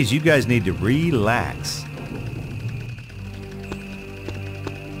 okay? Geez, you guys need to relax.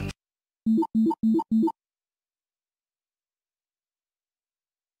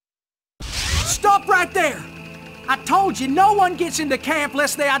 Stop right there! I told you no one gets into camp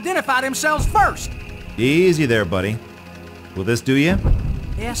unless they identify themselves first. Easy there, buddy. Will this do you?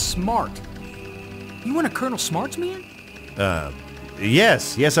 Yeah, smart. You one of Colonel Smart's men?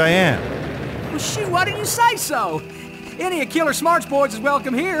 Yes I am. Well, shoot, why didn't you say so? Any of Killer Smart's boys is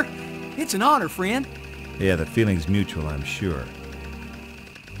welcome here. It's an honor, friend. Yeah, the feeling's mutual, I'm sure.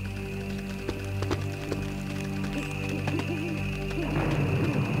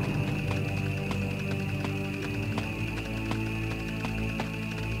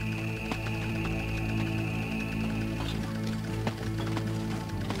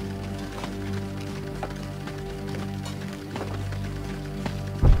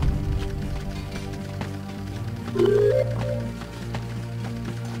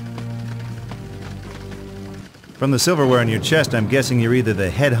 From the silverware on your chest, I'm guessing you're either the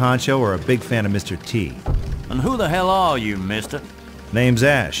head honcho or a big fan of Mr. T. And who the hell are you, mister? Name's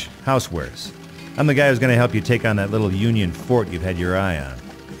Ash, Housewares. I'm the guy who's gonna help you take on that little Union fort you've had your eye on.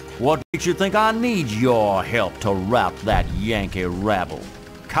 What makes you think I need your help to rout that Yankee rabble?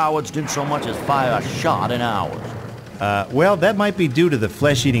 Cowards didn't so much as fire a shot in ours. Well, that might be due to the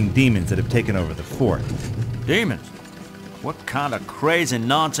flesh-eating demons that have taken over the fort. Demons? What kind of crazy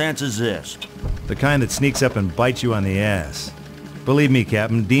nonsense is this? The kind that sneaks up and bites you on the ass. Believe me,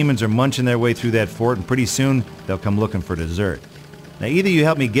 Captain, demons are munching their way through that fort, and pretty soon they'll come looking for dessert. Now, either you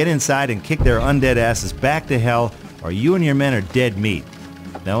help me get inside and kick their undead asses back to hell, or you and your men are dead meat.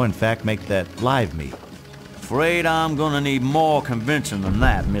 No, in fact, make that live meat. Afraid I'm gonna need more convincing than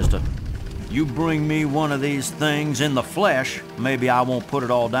that, mister. You bring me one of these things in the flesh, maybe I won't put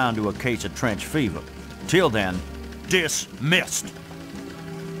it all down to a case of trench fever. Till then, dismissed.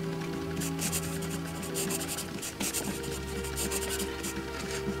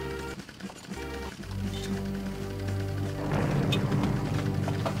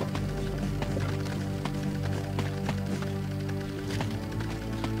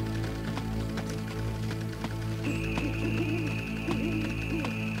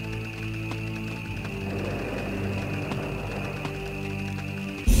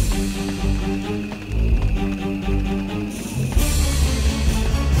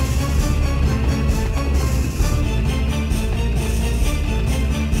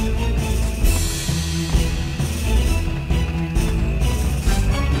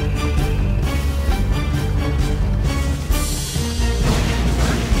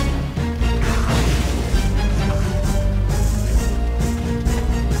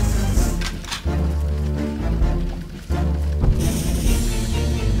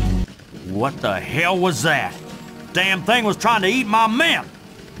 What the hell was that? Damn thing was trying to eat my men!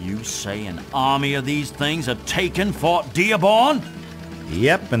 You say an army of these things have taken Fort Dearborn?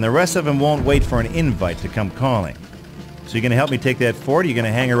 Yep, and the rest of them won't wait for an invite to come calling. So you gonna help me take that fort, or you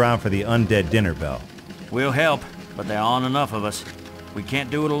gonna hang around for the undead dinner bell? We'll help, but there aren't enough of us. We can't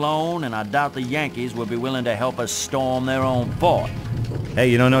do it alone, and I doubt the Yankees will be willing to help us storm their own fort. Hey,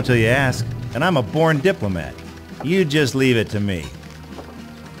 you don't know till you ask, and I'm a born diplomat. You just leave it to me.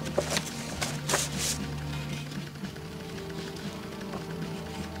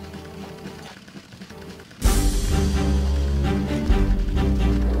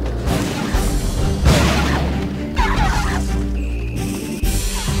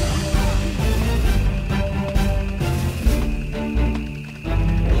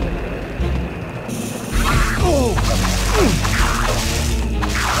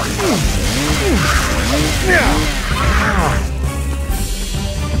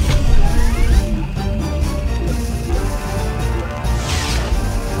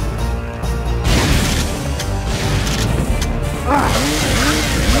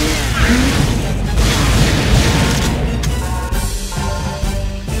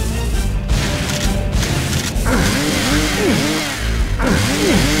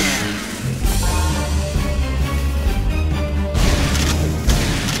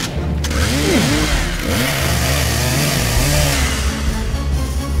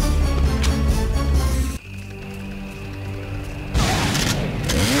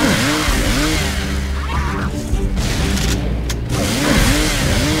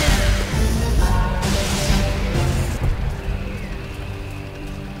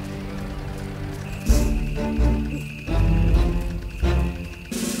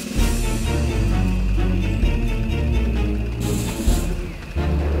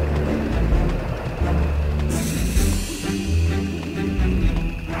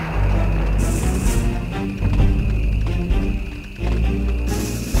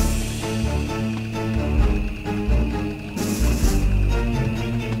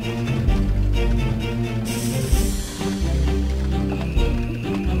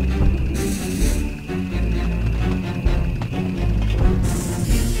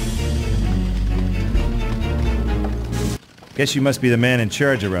 Guess you must be the man in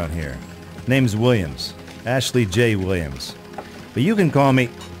charge around here. Name's Williams. Ashley J. Williams. But you can call me...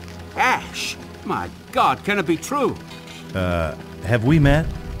 Ash! My God, can it be true? Have we met?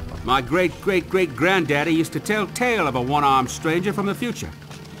 My great-great-great-granddaddy used to tell tale of a one-armed stranger from the future,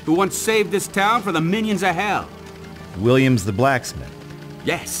 who once saved this town for the minions of hell. Williams the blacksmith.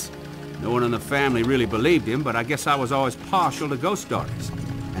 Yes. No one in the family really believed him, but I guess I was always partial to ghost stories.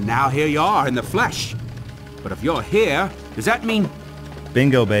 And now here you are in the flesh. But if you're here, does that mean...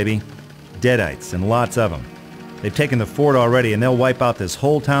 Bingo, baby. Deadites, and lots of them. They've taken the fort already, and they'll wipe out this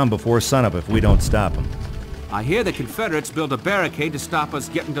whole town before sunup if we don't stop them. I hear the Confederates built a barricade to stop us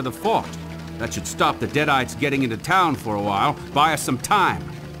getting to the fort. That should stop the Deadites getting into town for a while, buy us some time.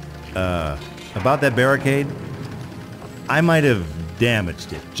 About that barricade? I might have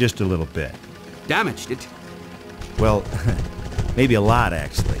damaged it just a little bit. Damaged it? Well, maybe a lot,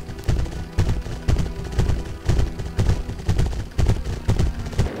 actually.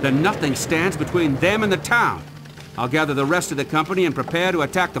 Then nothing stands between them and the town. I'll gather the rest of the company and prepare to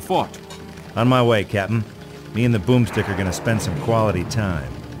attack the fort. On my way, Captain. Me and the Boomstick are gonna spend some quality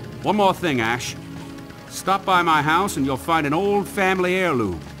time. One more thing, Ash. Stop by my house and you'll find an old family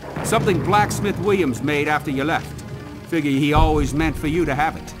heirloom. Something Blacksmith Williams made after you left. Figure he always meant for you to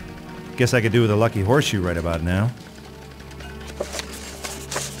have it. Guess I could do with a lucky horseshoe right about now.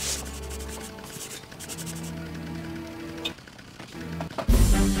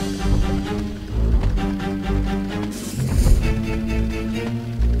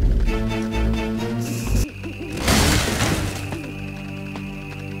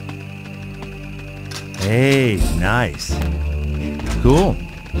 Hey, nice. Cool.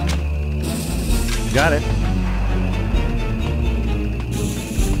 Got it.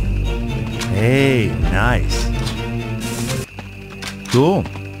 Hey, nice. Cool.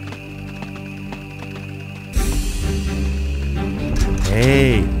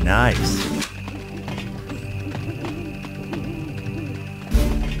 Hey, nice.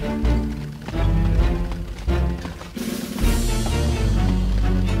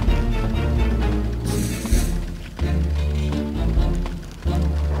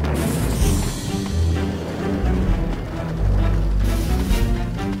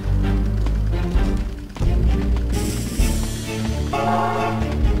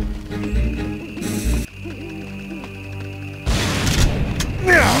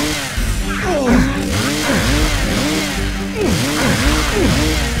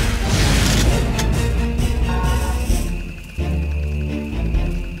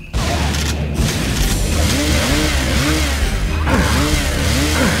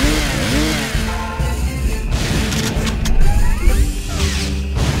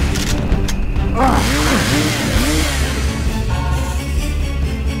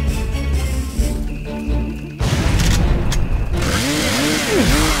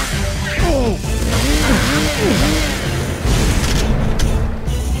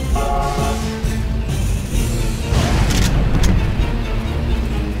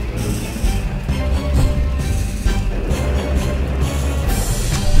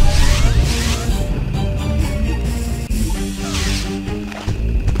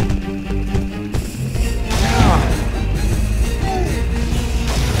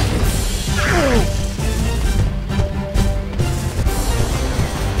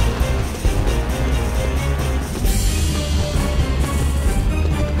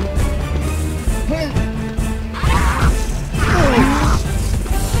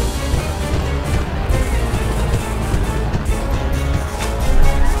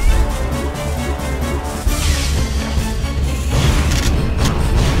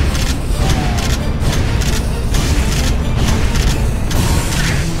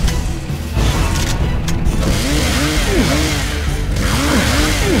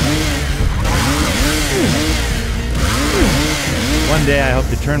 One day I hope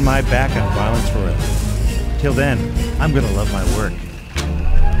to turn my back on violence forever. Till then, I'm gonna love my work.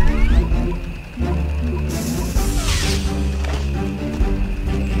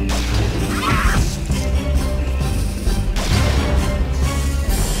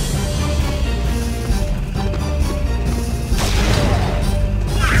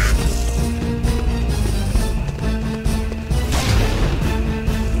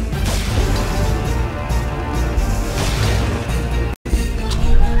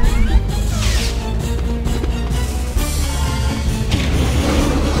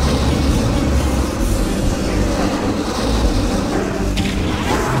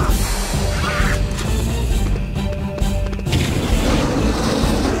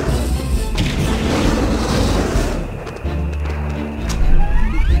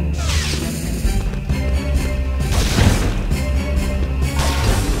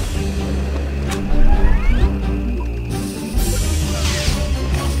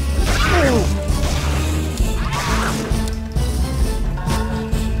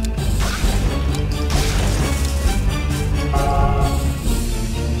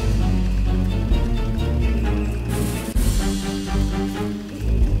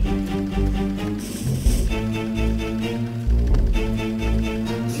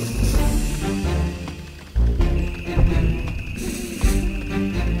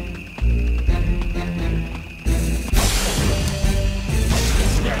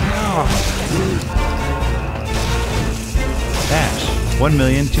 Dash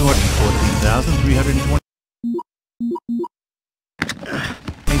 1,214,320.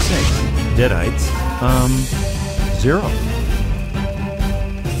 Hey, say, Deadites, 0.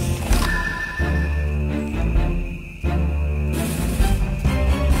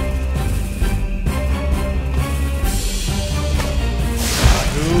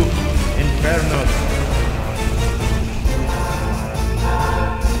 Infernos.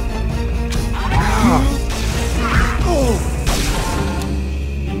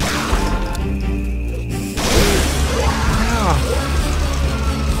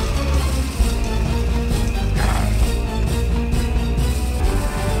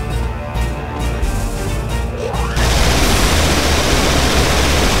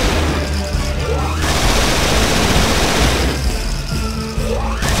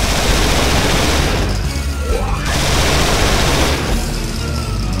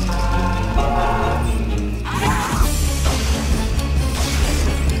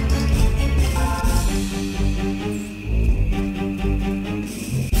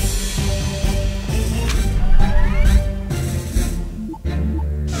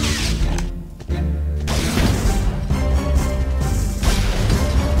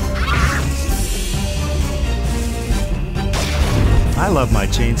 love my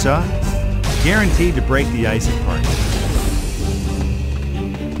chainsaw. Guaranteed to break the ice apart.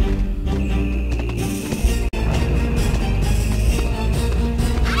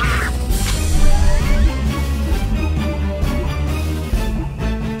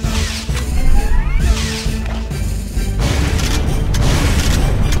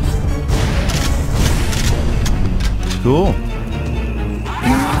 Cool.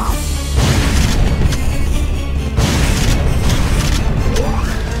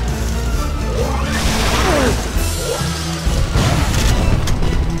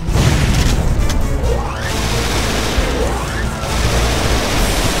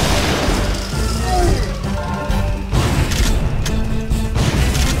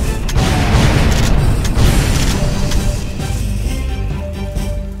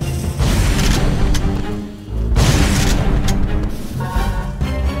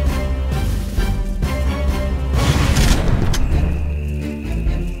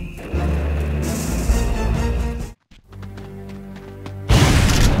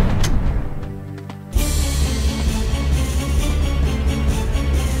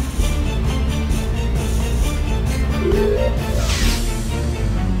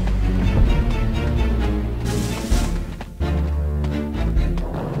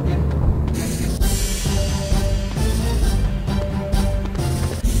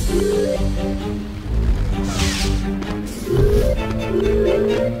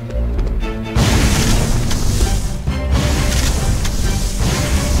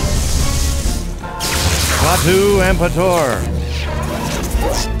 Klaatu Ampator.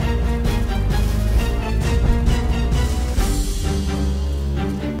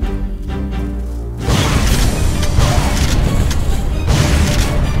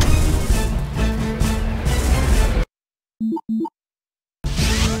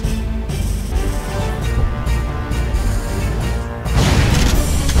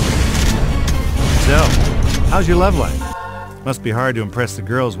 So, how's your love life? Must be hard to impress the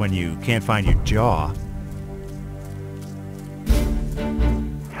girls when you can't find your jaw.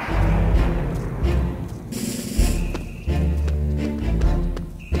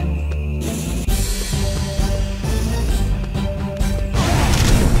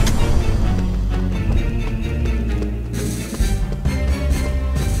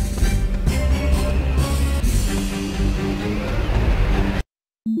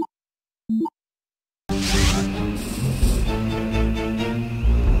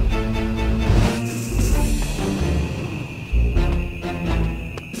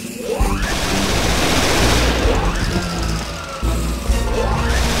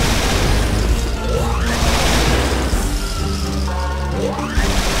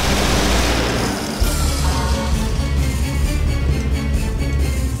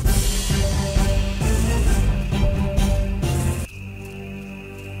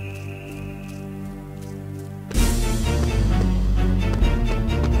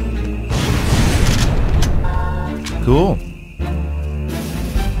 Cool.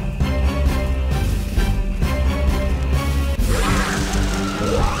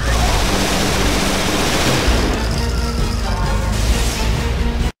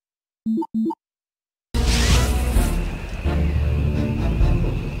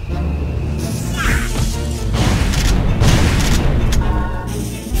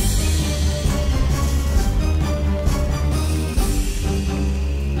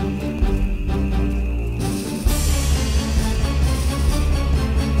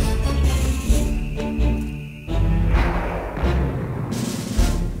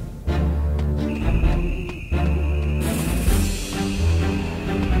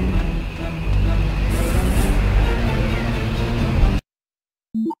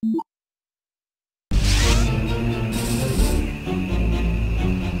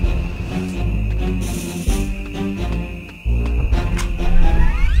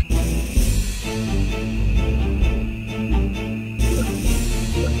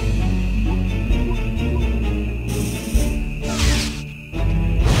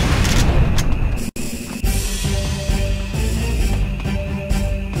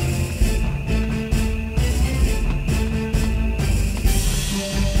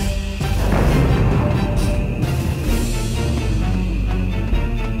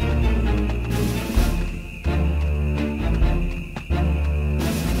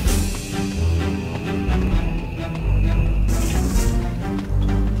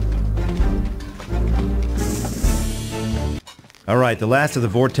 All right, the last of the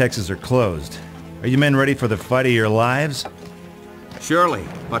vortexes are closed. Are you men ready for the fight of your lives? Surely,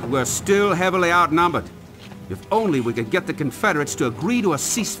 but we're still heavily outnumbered. If only we could get the Confederates to agree to a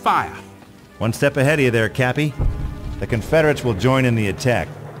ceasefire. One step ahead of you there, Cappy. The Confederates will join in the attack.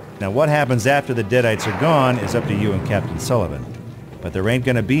 Now what happens after the Deadites are gone is up to you and Captain Sullivan. But there ain't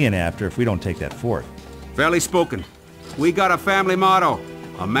gonna be an after if we don't take that fort. Fairly spoken. We got a family motto.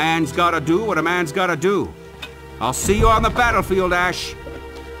 A man's gotta do what a man's gotta do. I'll see you on the battlefield, Ash.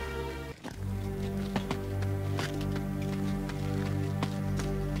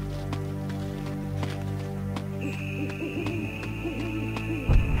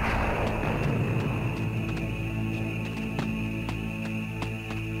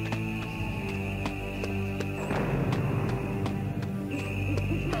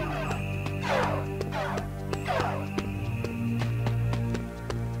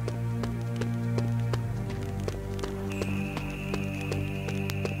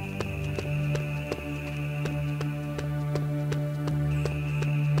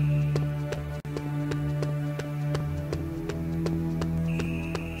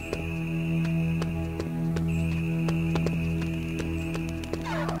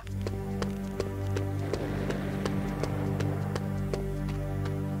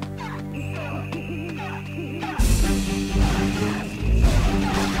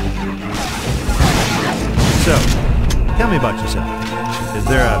 So, tell me about yourself. Is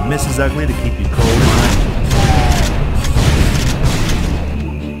there a Mrs. Ugly to keep you cold at night?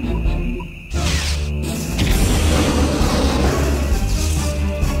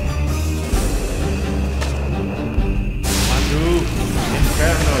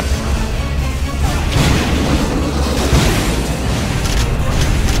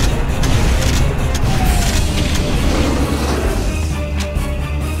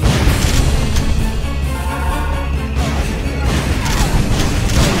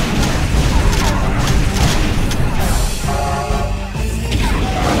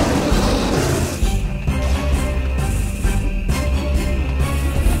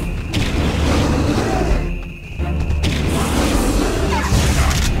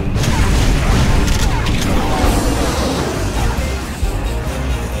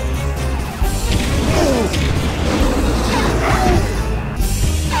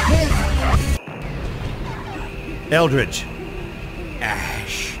 Eldridge.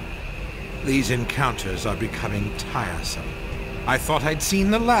 Ash, these encounters are becoming tiresome. I thought I'd seen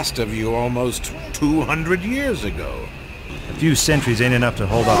the last of you almost 200 years ago. A few centuries ain't enough to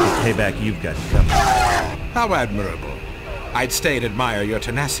hold off the payback you've got coming. How admirable. I'd stay and admire your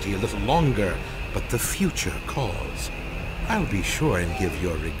tenacity a little longer, but the future calls. I'll be sure and give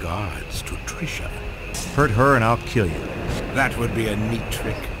your regards to Trisha. Hurt her and I'll kill you. That would be a neat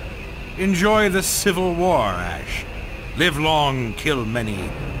trick. Enjoy the Civil War, Ash. Live long, kill many,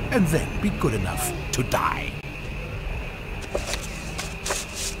 and then be good enough to die.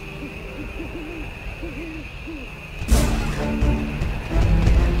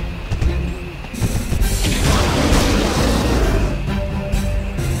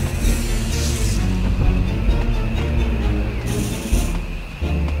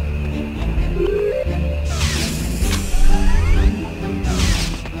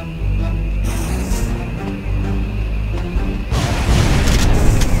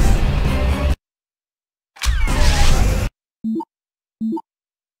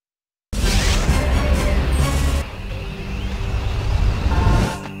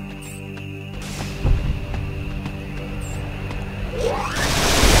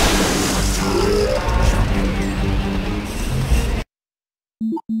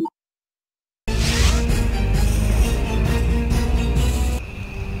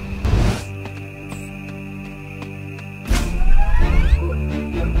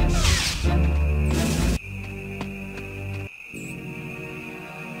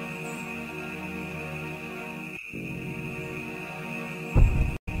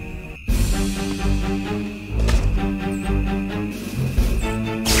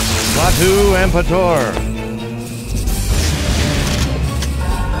 Batu Ampator.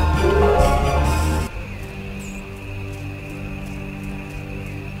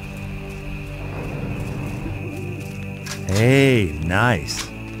 Hey, nice.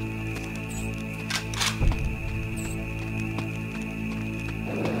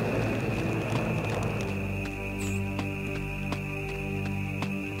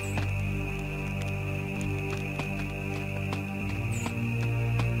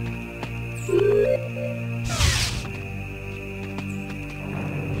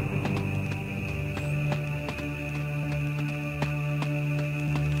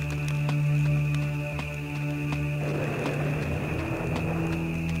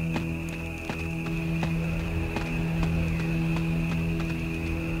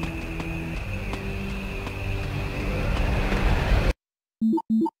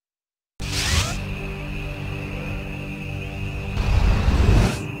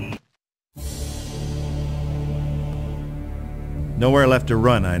 Nowhere left to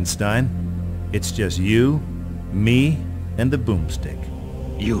run, Einstein. It's just you, me, and the boomstick.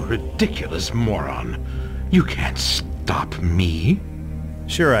 You ridiculous moron. You can't stop me.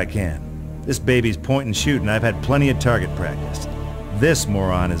 Sure I can. This baby's point and shoot, and I've had plenty of target practice. This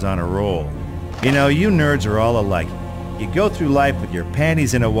moron is on a roll. You know, you nerds are all alike. You go through life with your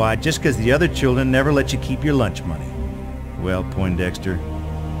panties in a wad just because the other children never let you keep your lunch money. Well, Poindexter,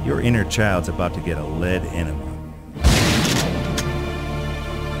 your inner child's about to get a lead enema.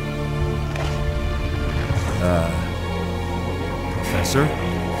 Professor?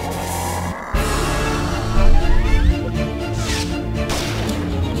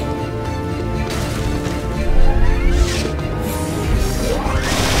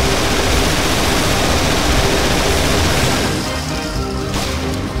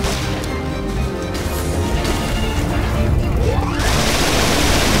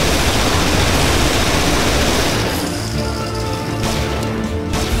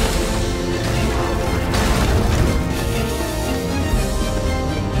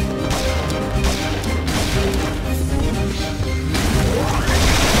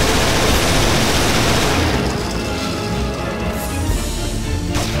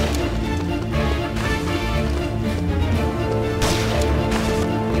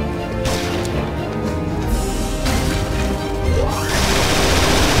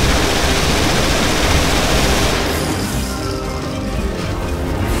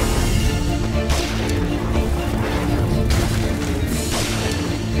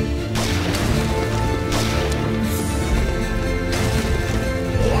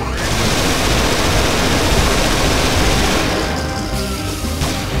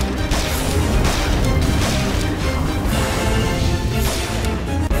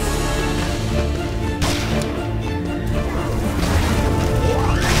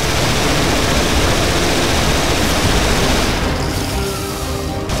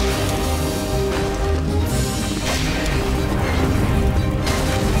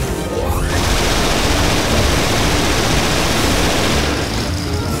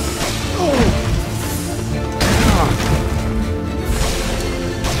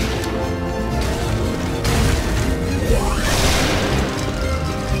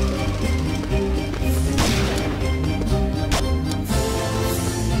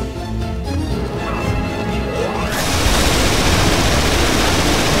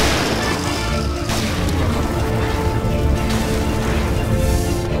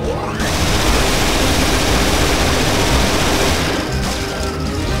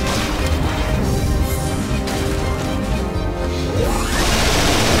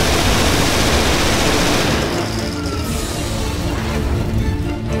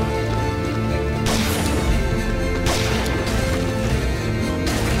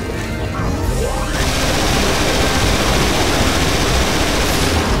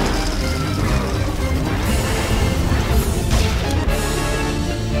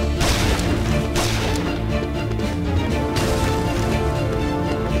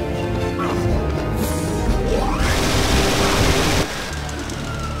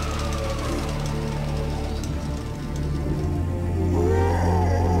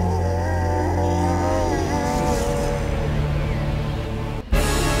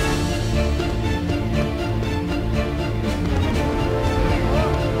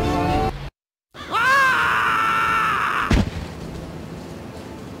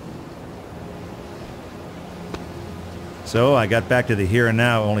 So I got back to the here and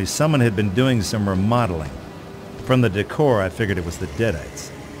now, only someone had been doing some remodeling. From the decor, I figured it was the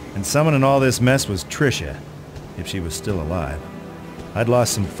Deadites. And someone in all this mess was Trisha, if she was still alive. I'd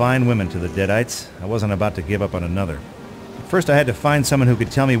lost some fine women to the Deadites. I wasn't about to give up on another. But first I had to find someone who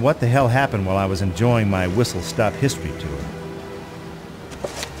could tell me what the hell happened while I was enjoying my whistle-stop history tour.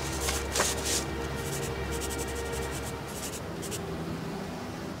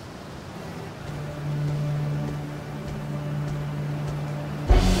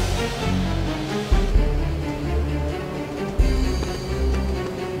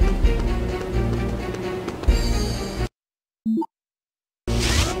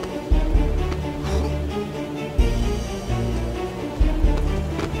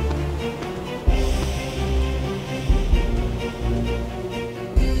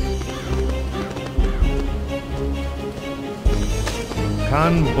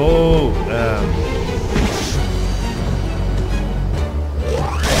 Convo,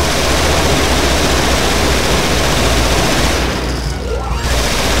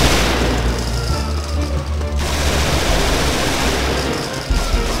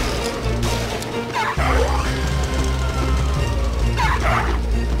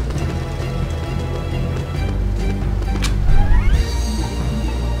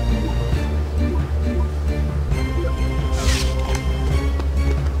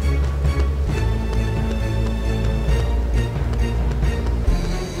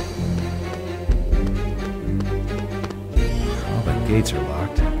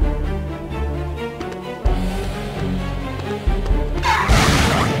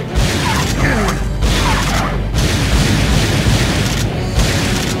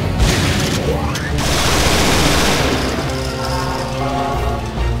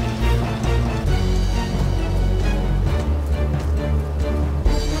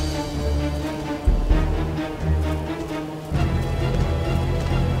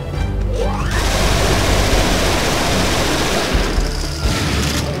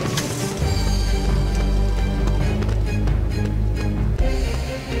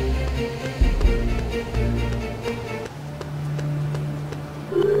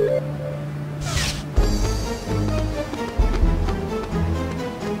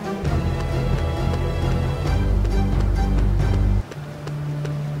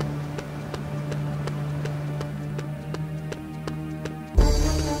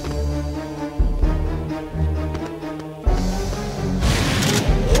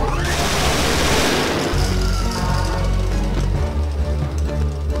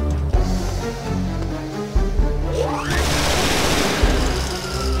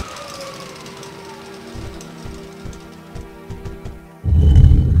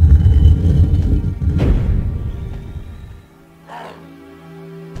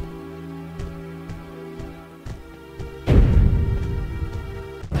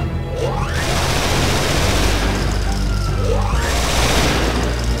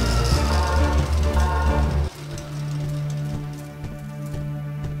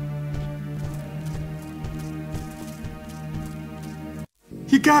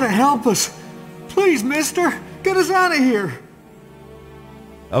 You gotta help us. Please, mister, get us out of here.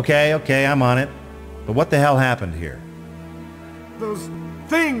 Okay, I'm on it. But what the hell happened here? Those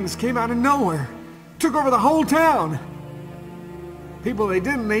things came out of nowhere. Took over the whole town. People they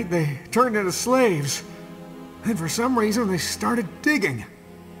didn't eat, they turned into slaves. And for some reason, they started digging.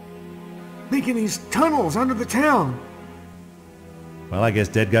 Making these tunnels under the town. Well, I guess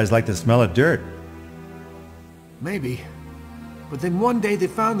dead guys like the smell of dirt. Maybe. But then one day they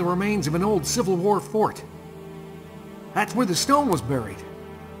found the remains of an old Civil War fort. That's where the stone was buried.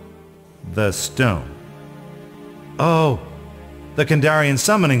 The stone. Oh, the Kandarian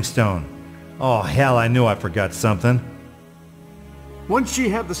summoning stone. Oh, hell, I knew I forgot something. Once she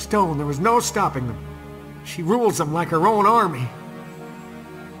had the stone, there was no stopping them. She rules them like her own army.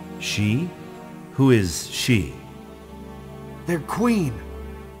 She? Who is she? Their queen.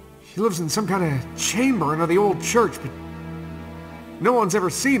 She lives in some kind of chamber under the old church, but no one's ever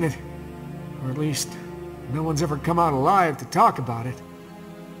seen it. Or at least, no one's ever come out alive to talk about it.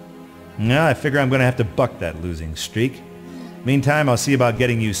 Yeah, I figure I'm gonna have to buck that losing streak. Meantime, I'll see about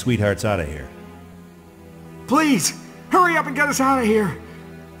getting you sweethearts out of here. Please, hurry up and get us out of here.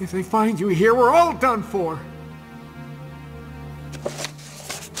 If they find you here, we're all done for.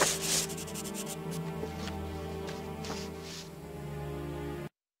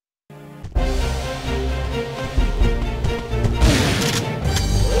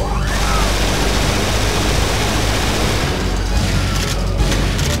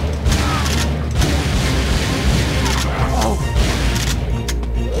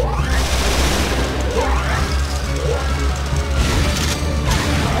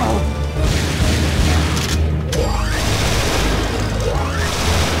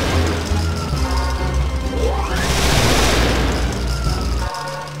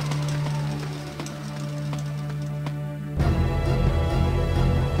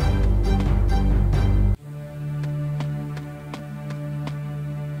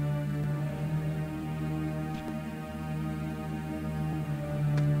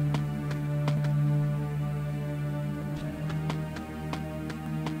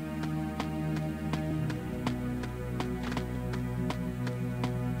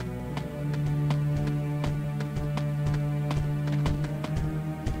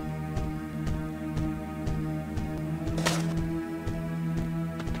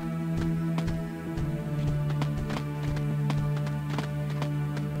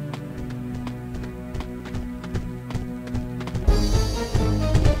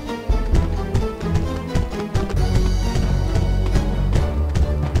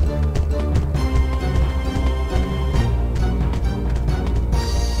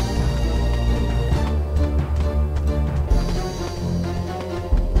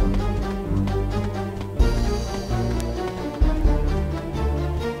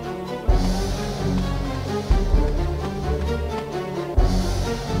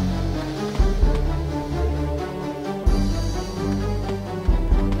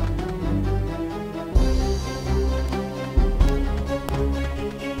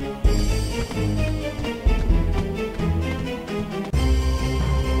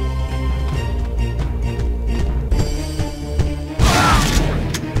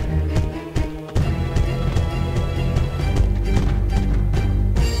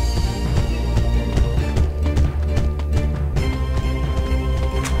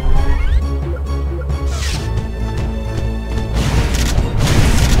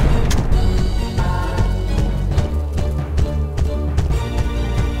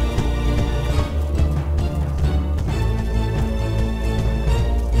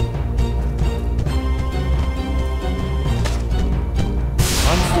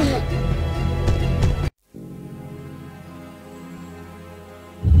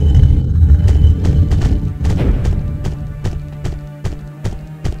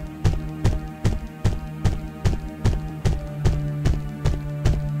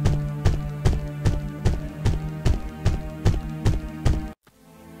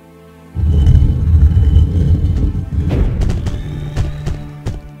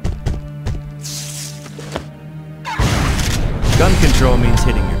 Gun control means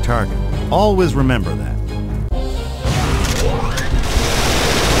hitting your target. Always remember that.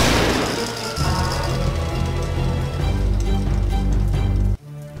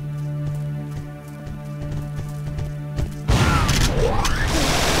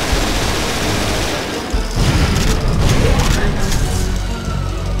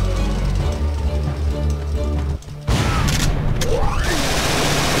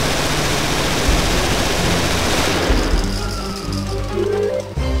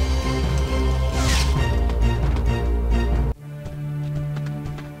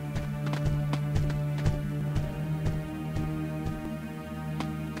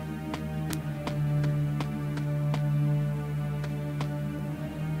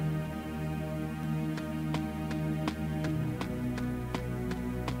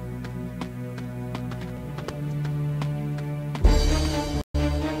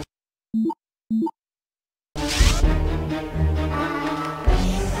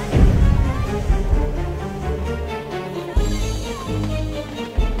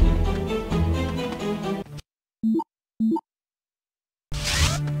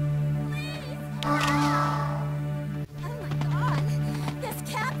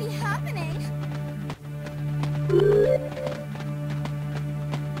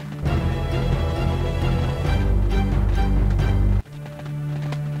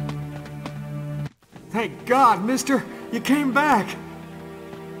 Thank God, mister. You came back.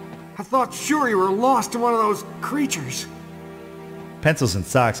 I thought sure you were lost to one of those creatures. Pencils and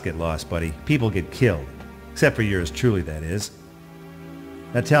socks get lost, buddy. People get killed. Except for yours truly, that is.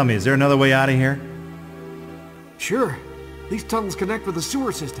 Now tell me, is there another way out of here? Sure. These tunnels connect with the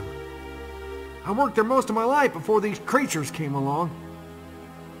sewer system. I worked there most of my life before these creatures came along.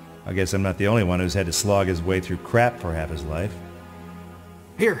 I guess I'm not the only one who's had to slog his way through crap for half his life.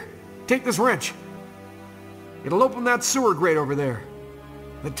 Here, take this wrench. It'll open that sewer grate over there.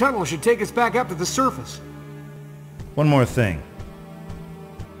 The tunnel should take us back up to the surface. One more thing.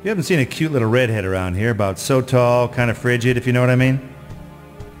 You haven't seen a cute little redhead around here, about so tall, kind of frigid, if you know what I mean?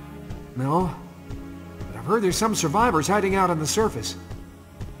 No, but I've heard there's some survivors hiding out on the surface.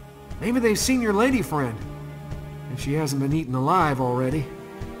 Maybe they've seen your lady friend, if she hasn't been eaten alive already.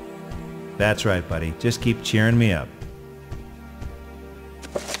 That's right, buddy. Just keep cheering me up.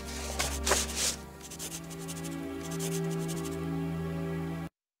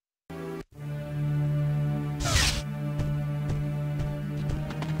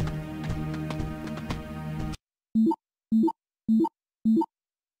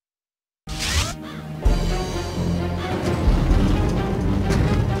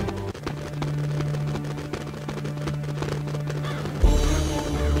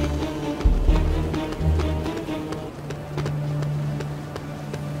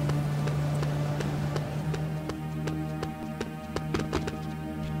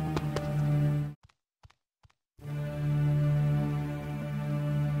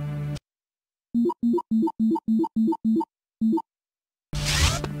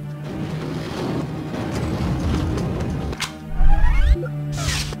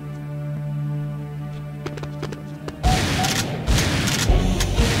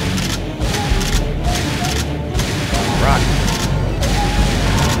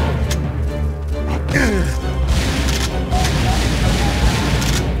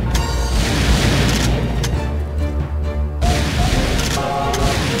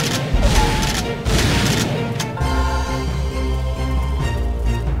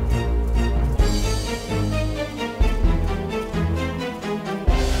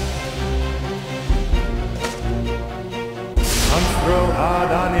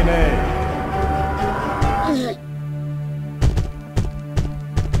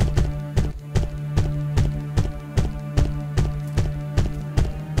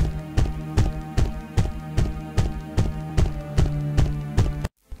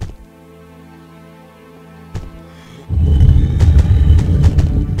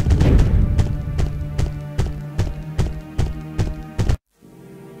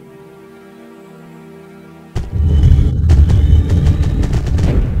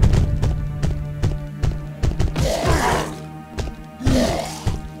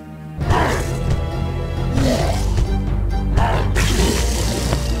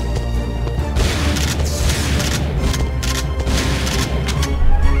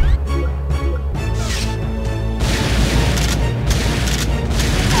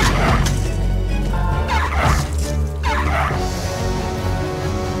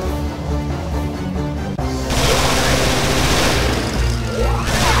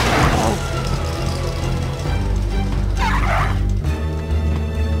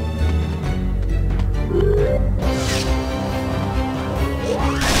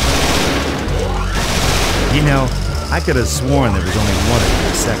 You know, I could have sworn there was only one of you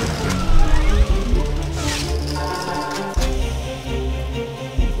a second ago.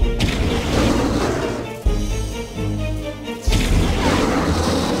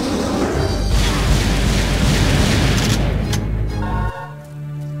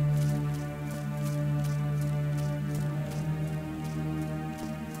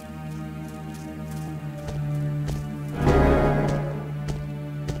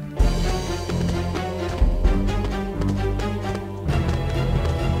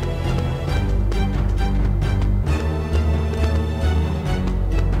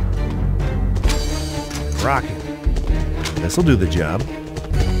 Rocket. This'll do the job.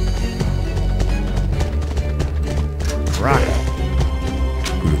 Rocket.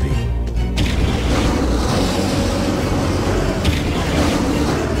 Groovy.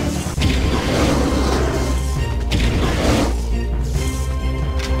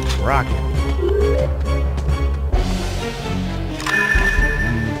 Rocket.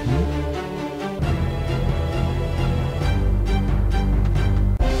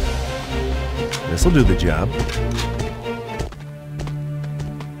 This'll do the job.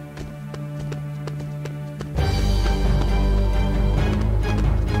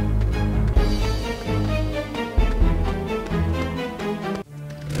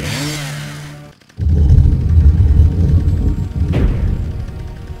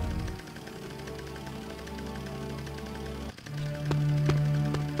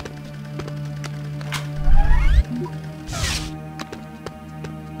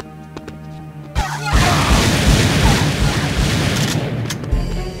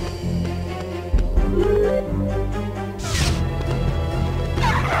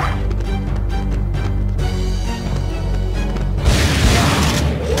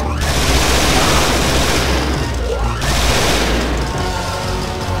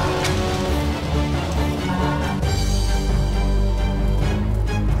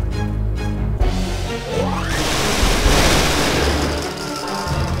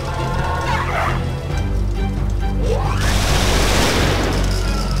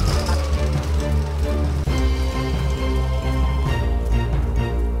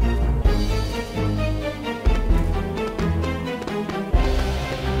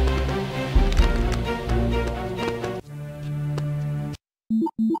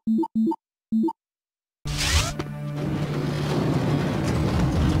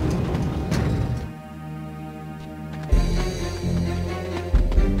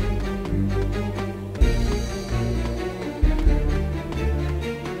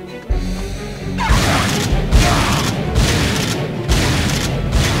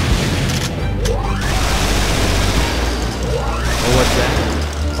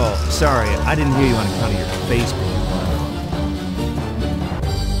 Sorry, I didn't hear you on account of your face being blind.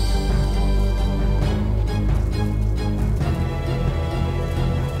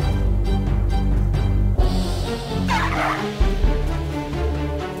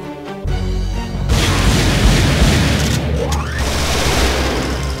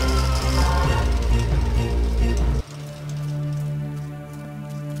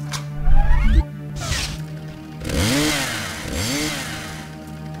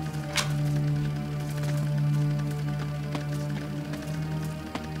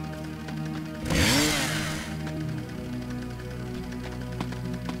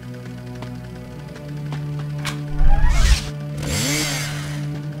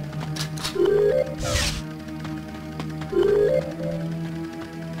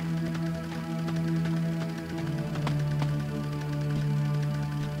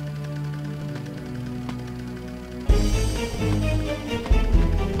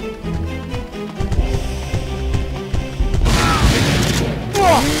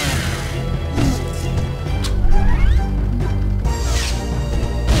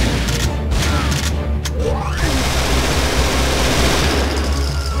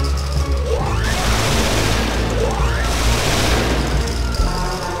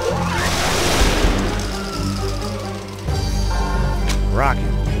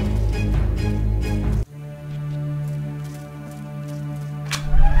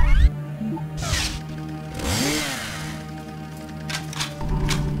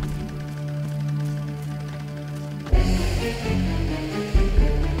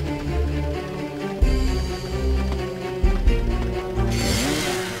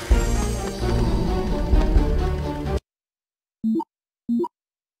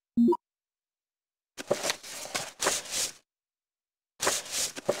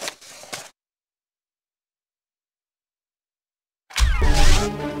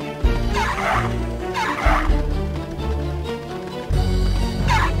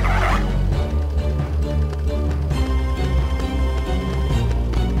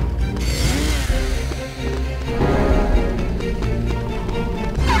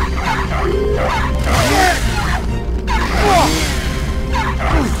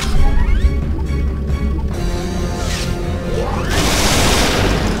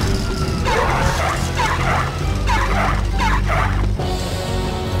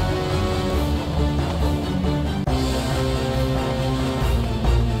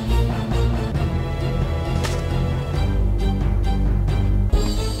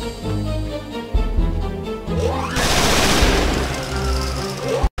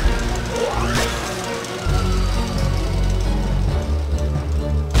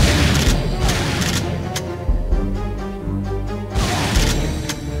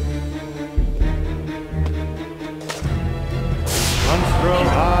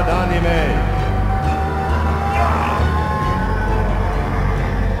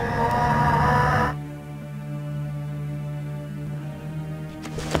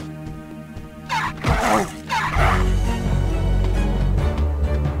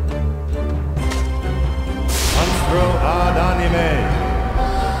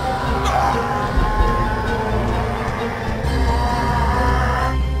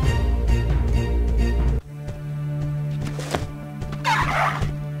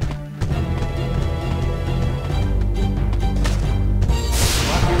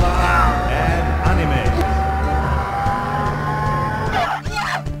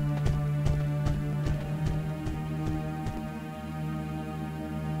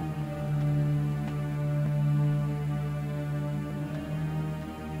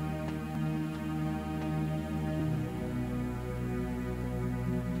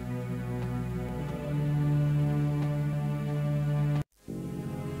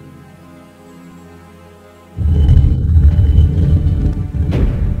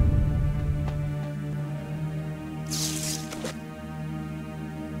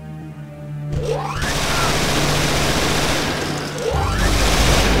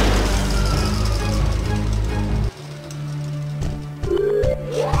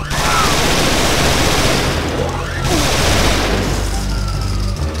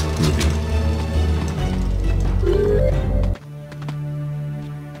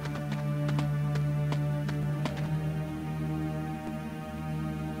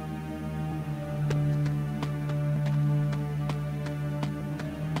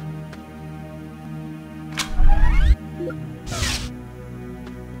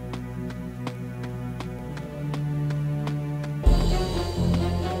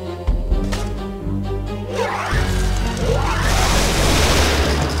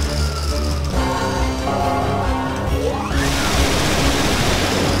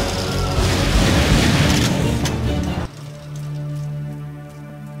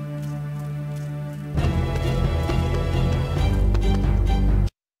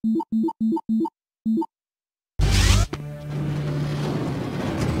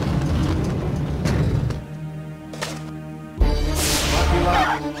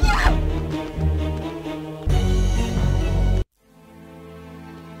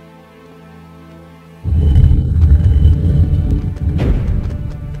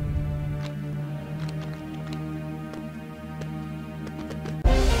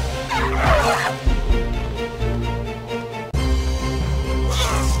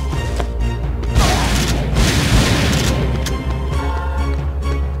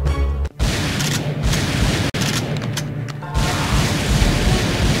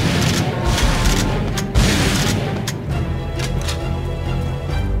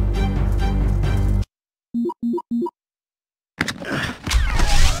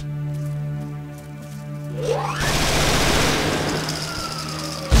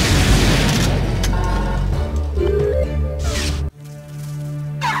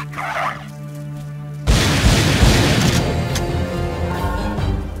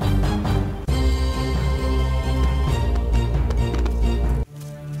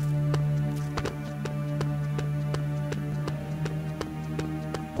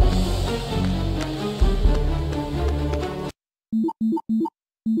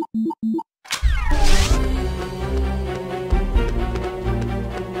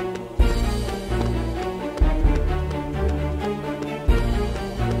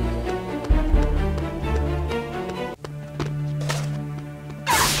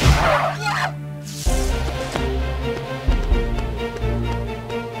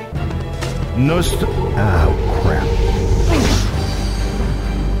 Oh, crap.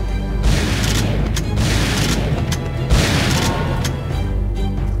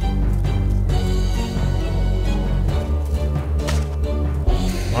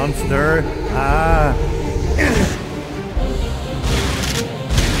 Monster. Ah.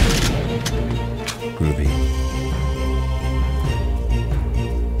 Groovy.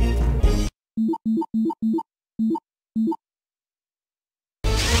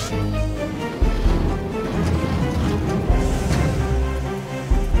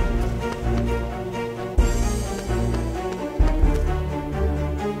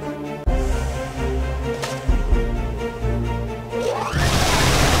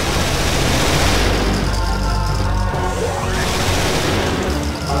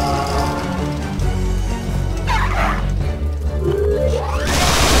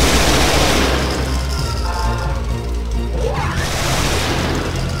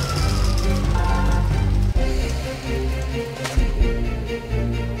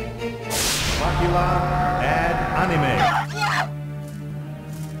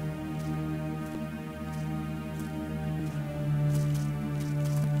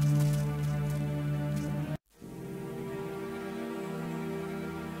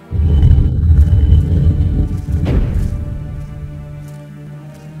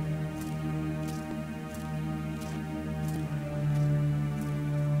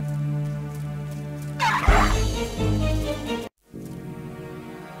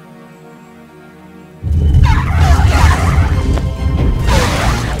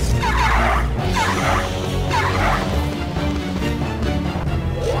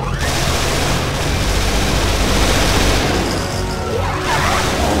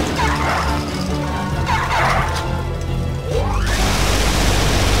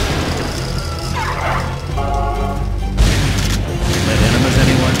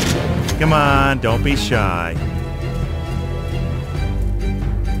 Come on, don't be shy.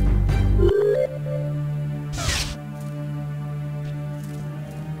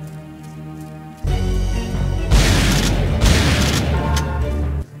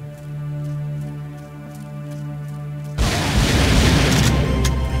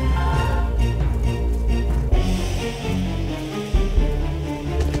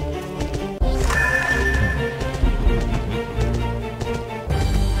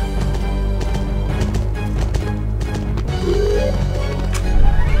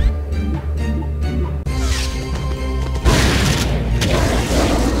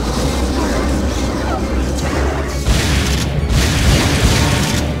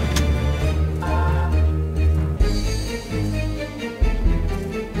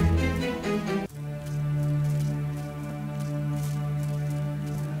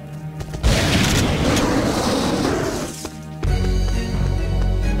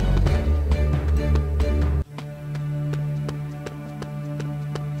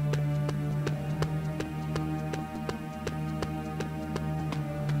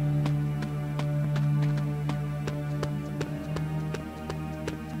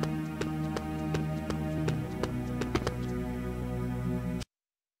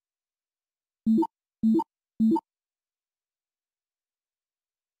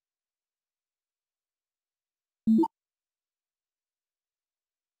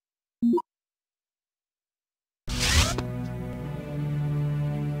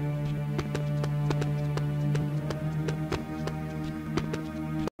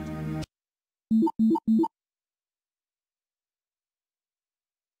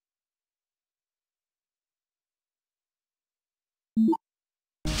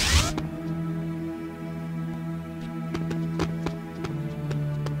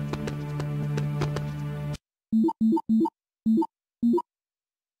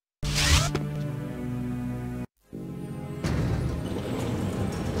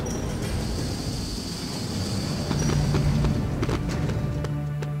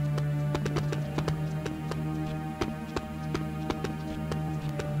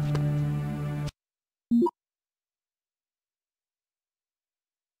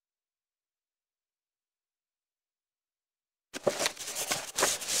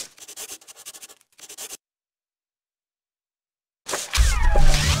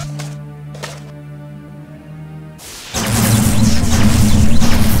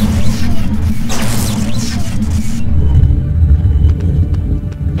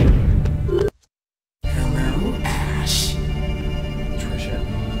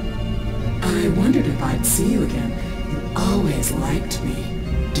 hope I'd see you again. You always liked me,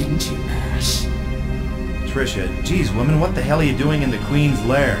 didn't you, Ash? Trisha, geez, woman, what the hell are you doing in the Queen's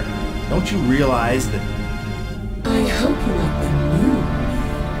lair? Don't you realize that... I hope you like the new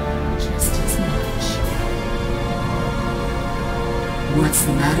me just as much. What's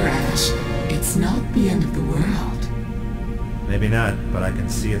the matter, Ash? It's not the end of the world. Maybe not, but I can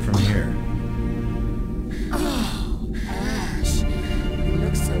see it from here. Oh, Ash, you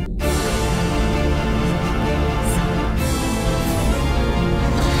look so...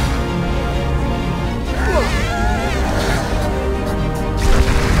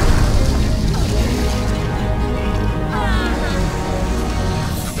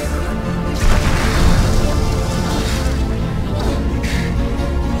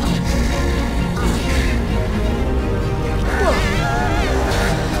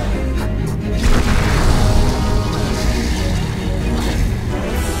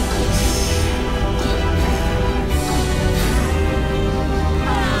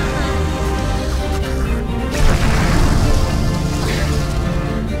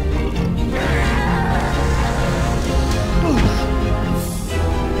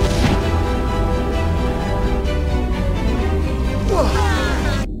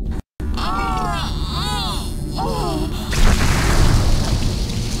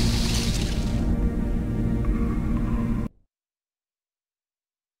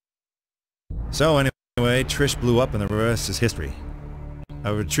 So anyway, Trish blew up and the rest is history. I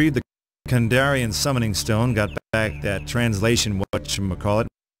retrieved the Kandarian summoning stone, got back that translation whatchamacallit,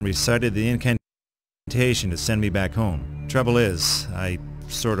 and recited the incantation to send me back home. Trouble is, I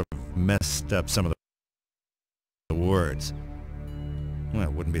sort of messed up some of the words. Well,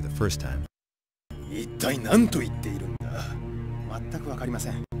 it wouldn't be the first time. 一体何と言っているんだ。全くわかりま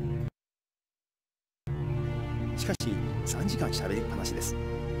せん。しかし、3時間喋りっぱなしです。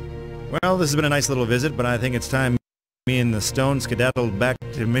 Well, this has been a nice little visit, but I think it's time me and the Stone skedaddled back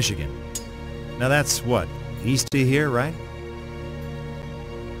to Michigan. Now that's what? East of here, right?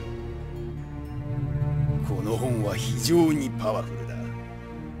 この本は非常にパワフルだ。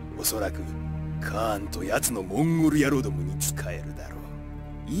おそらくカーンと奴のモンゴル野郎どもに使えるだろ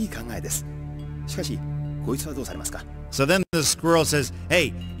う。いい考えです。しかし、こいつはどうされますか? So then the squirrel says,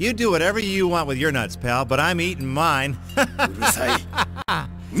 "Hey, you do whatever you want with your nuts, pal, but I'm eating mine." うるさい。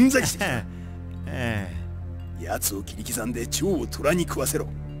うんざりしてきた。奴を切り刻んで蝶を虎に食わせろ。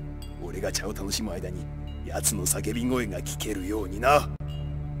俺が茶を楽しむ間に奴の叫び声が聞けるようにな。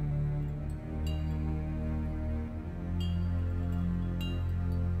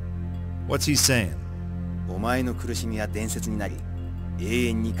What's he saying? お前の苦しみは伝説になり、永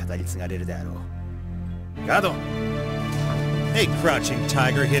遠に語り継がれるであろう。ガード! Hey, crouching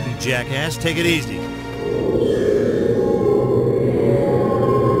tiger, hidden jackass, take it easy.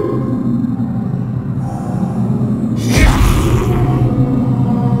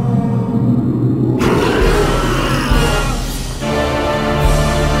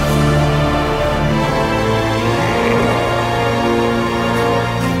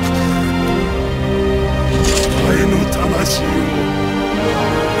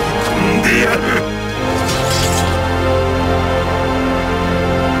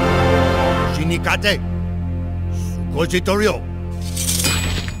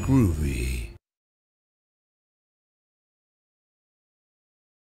 Groovy.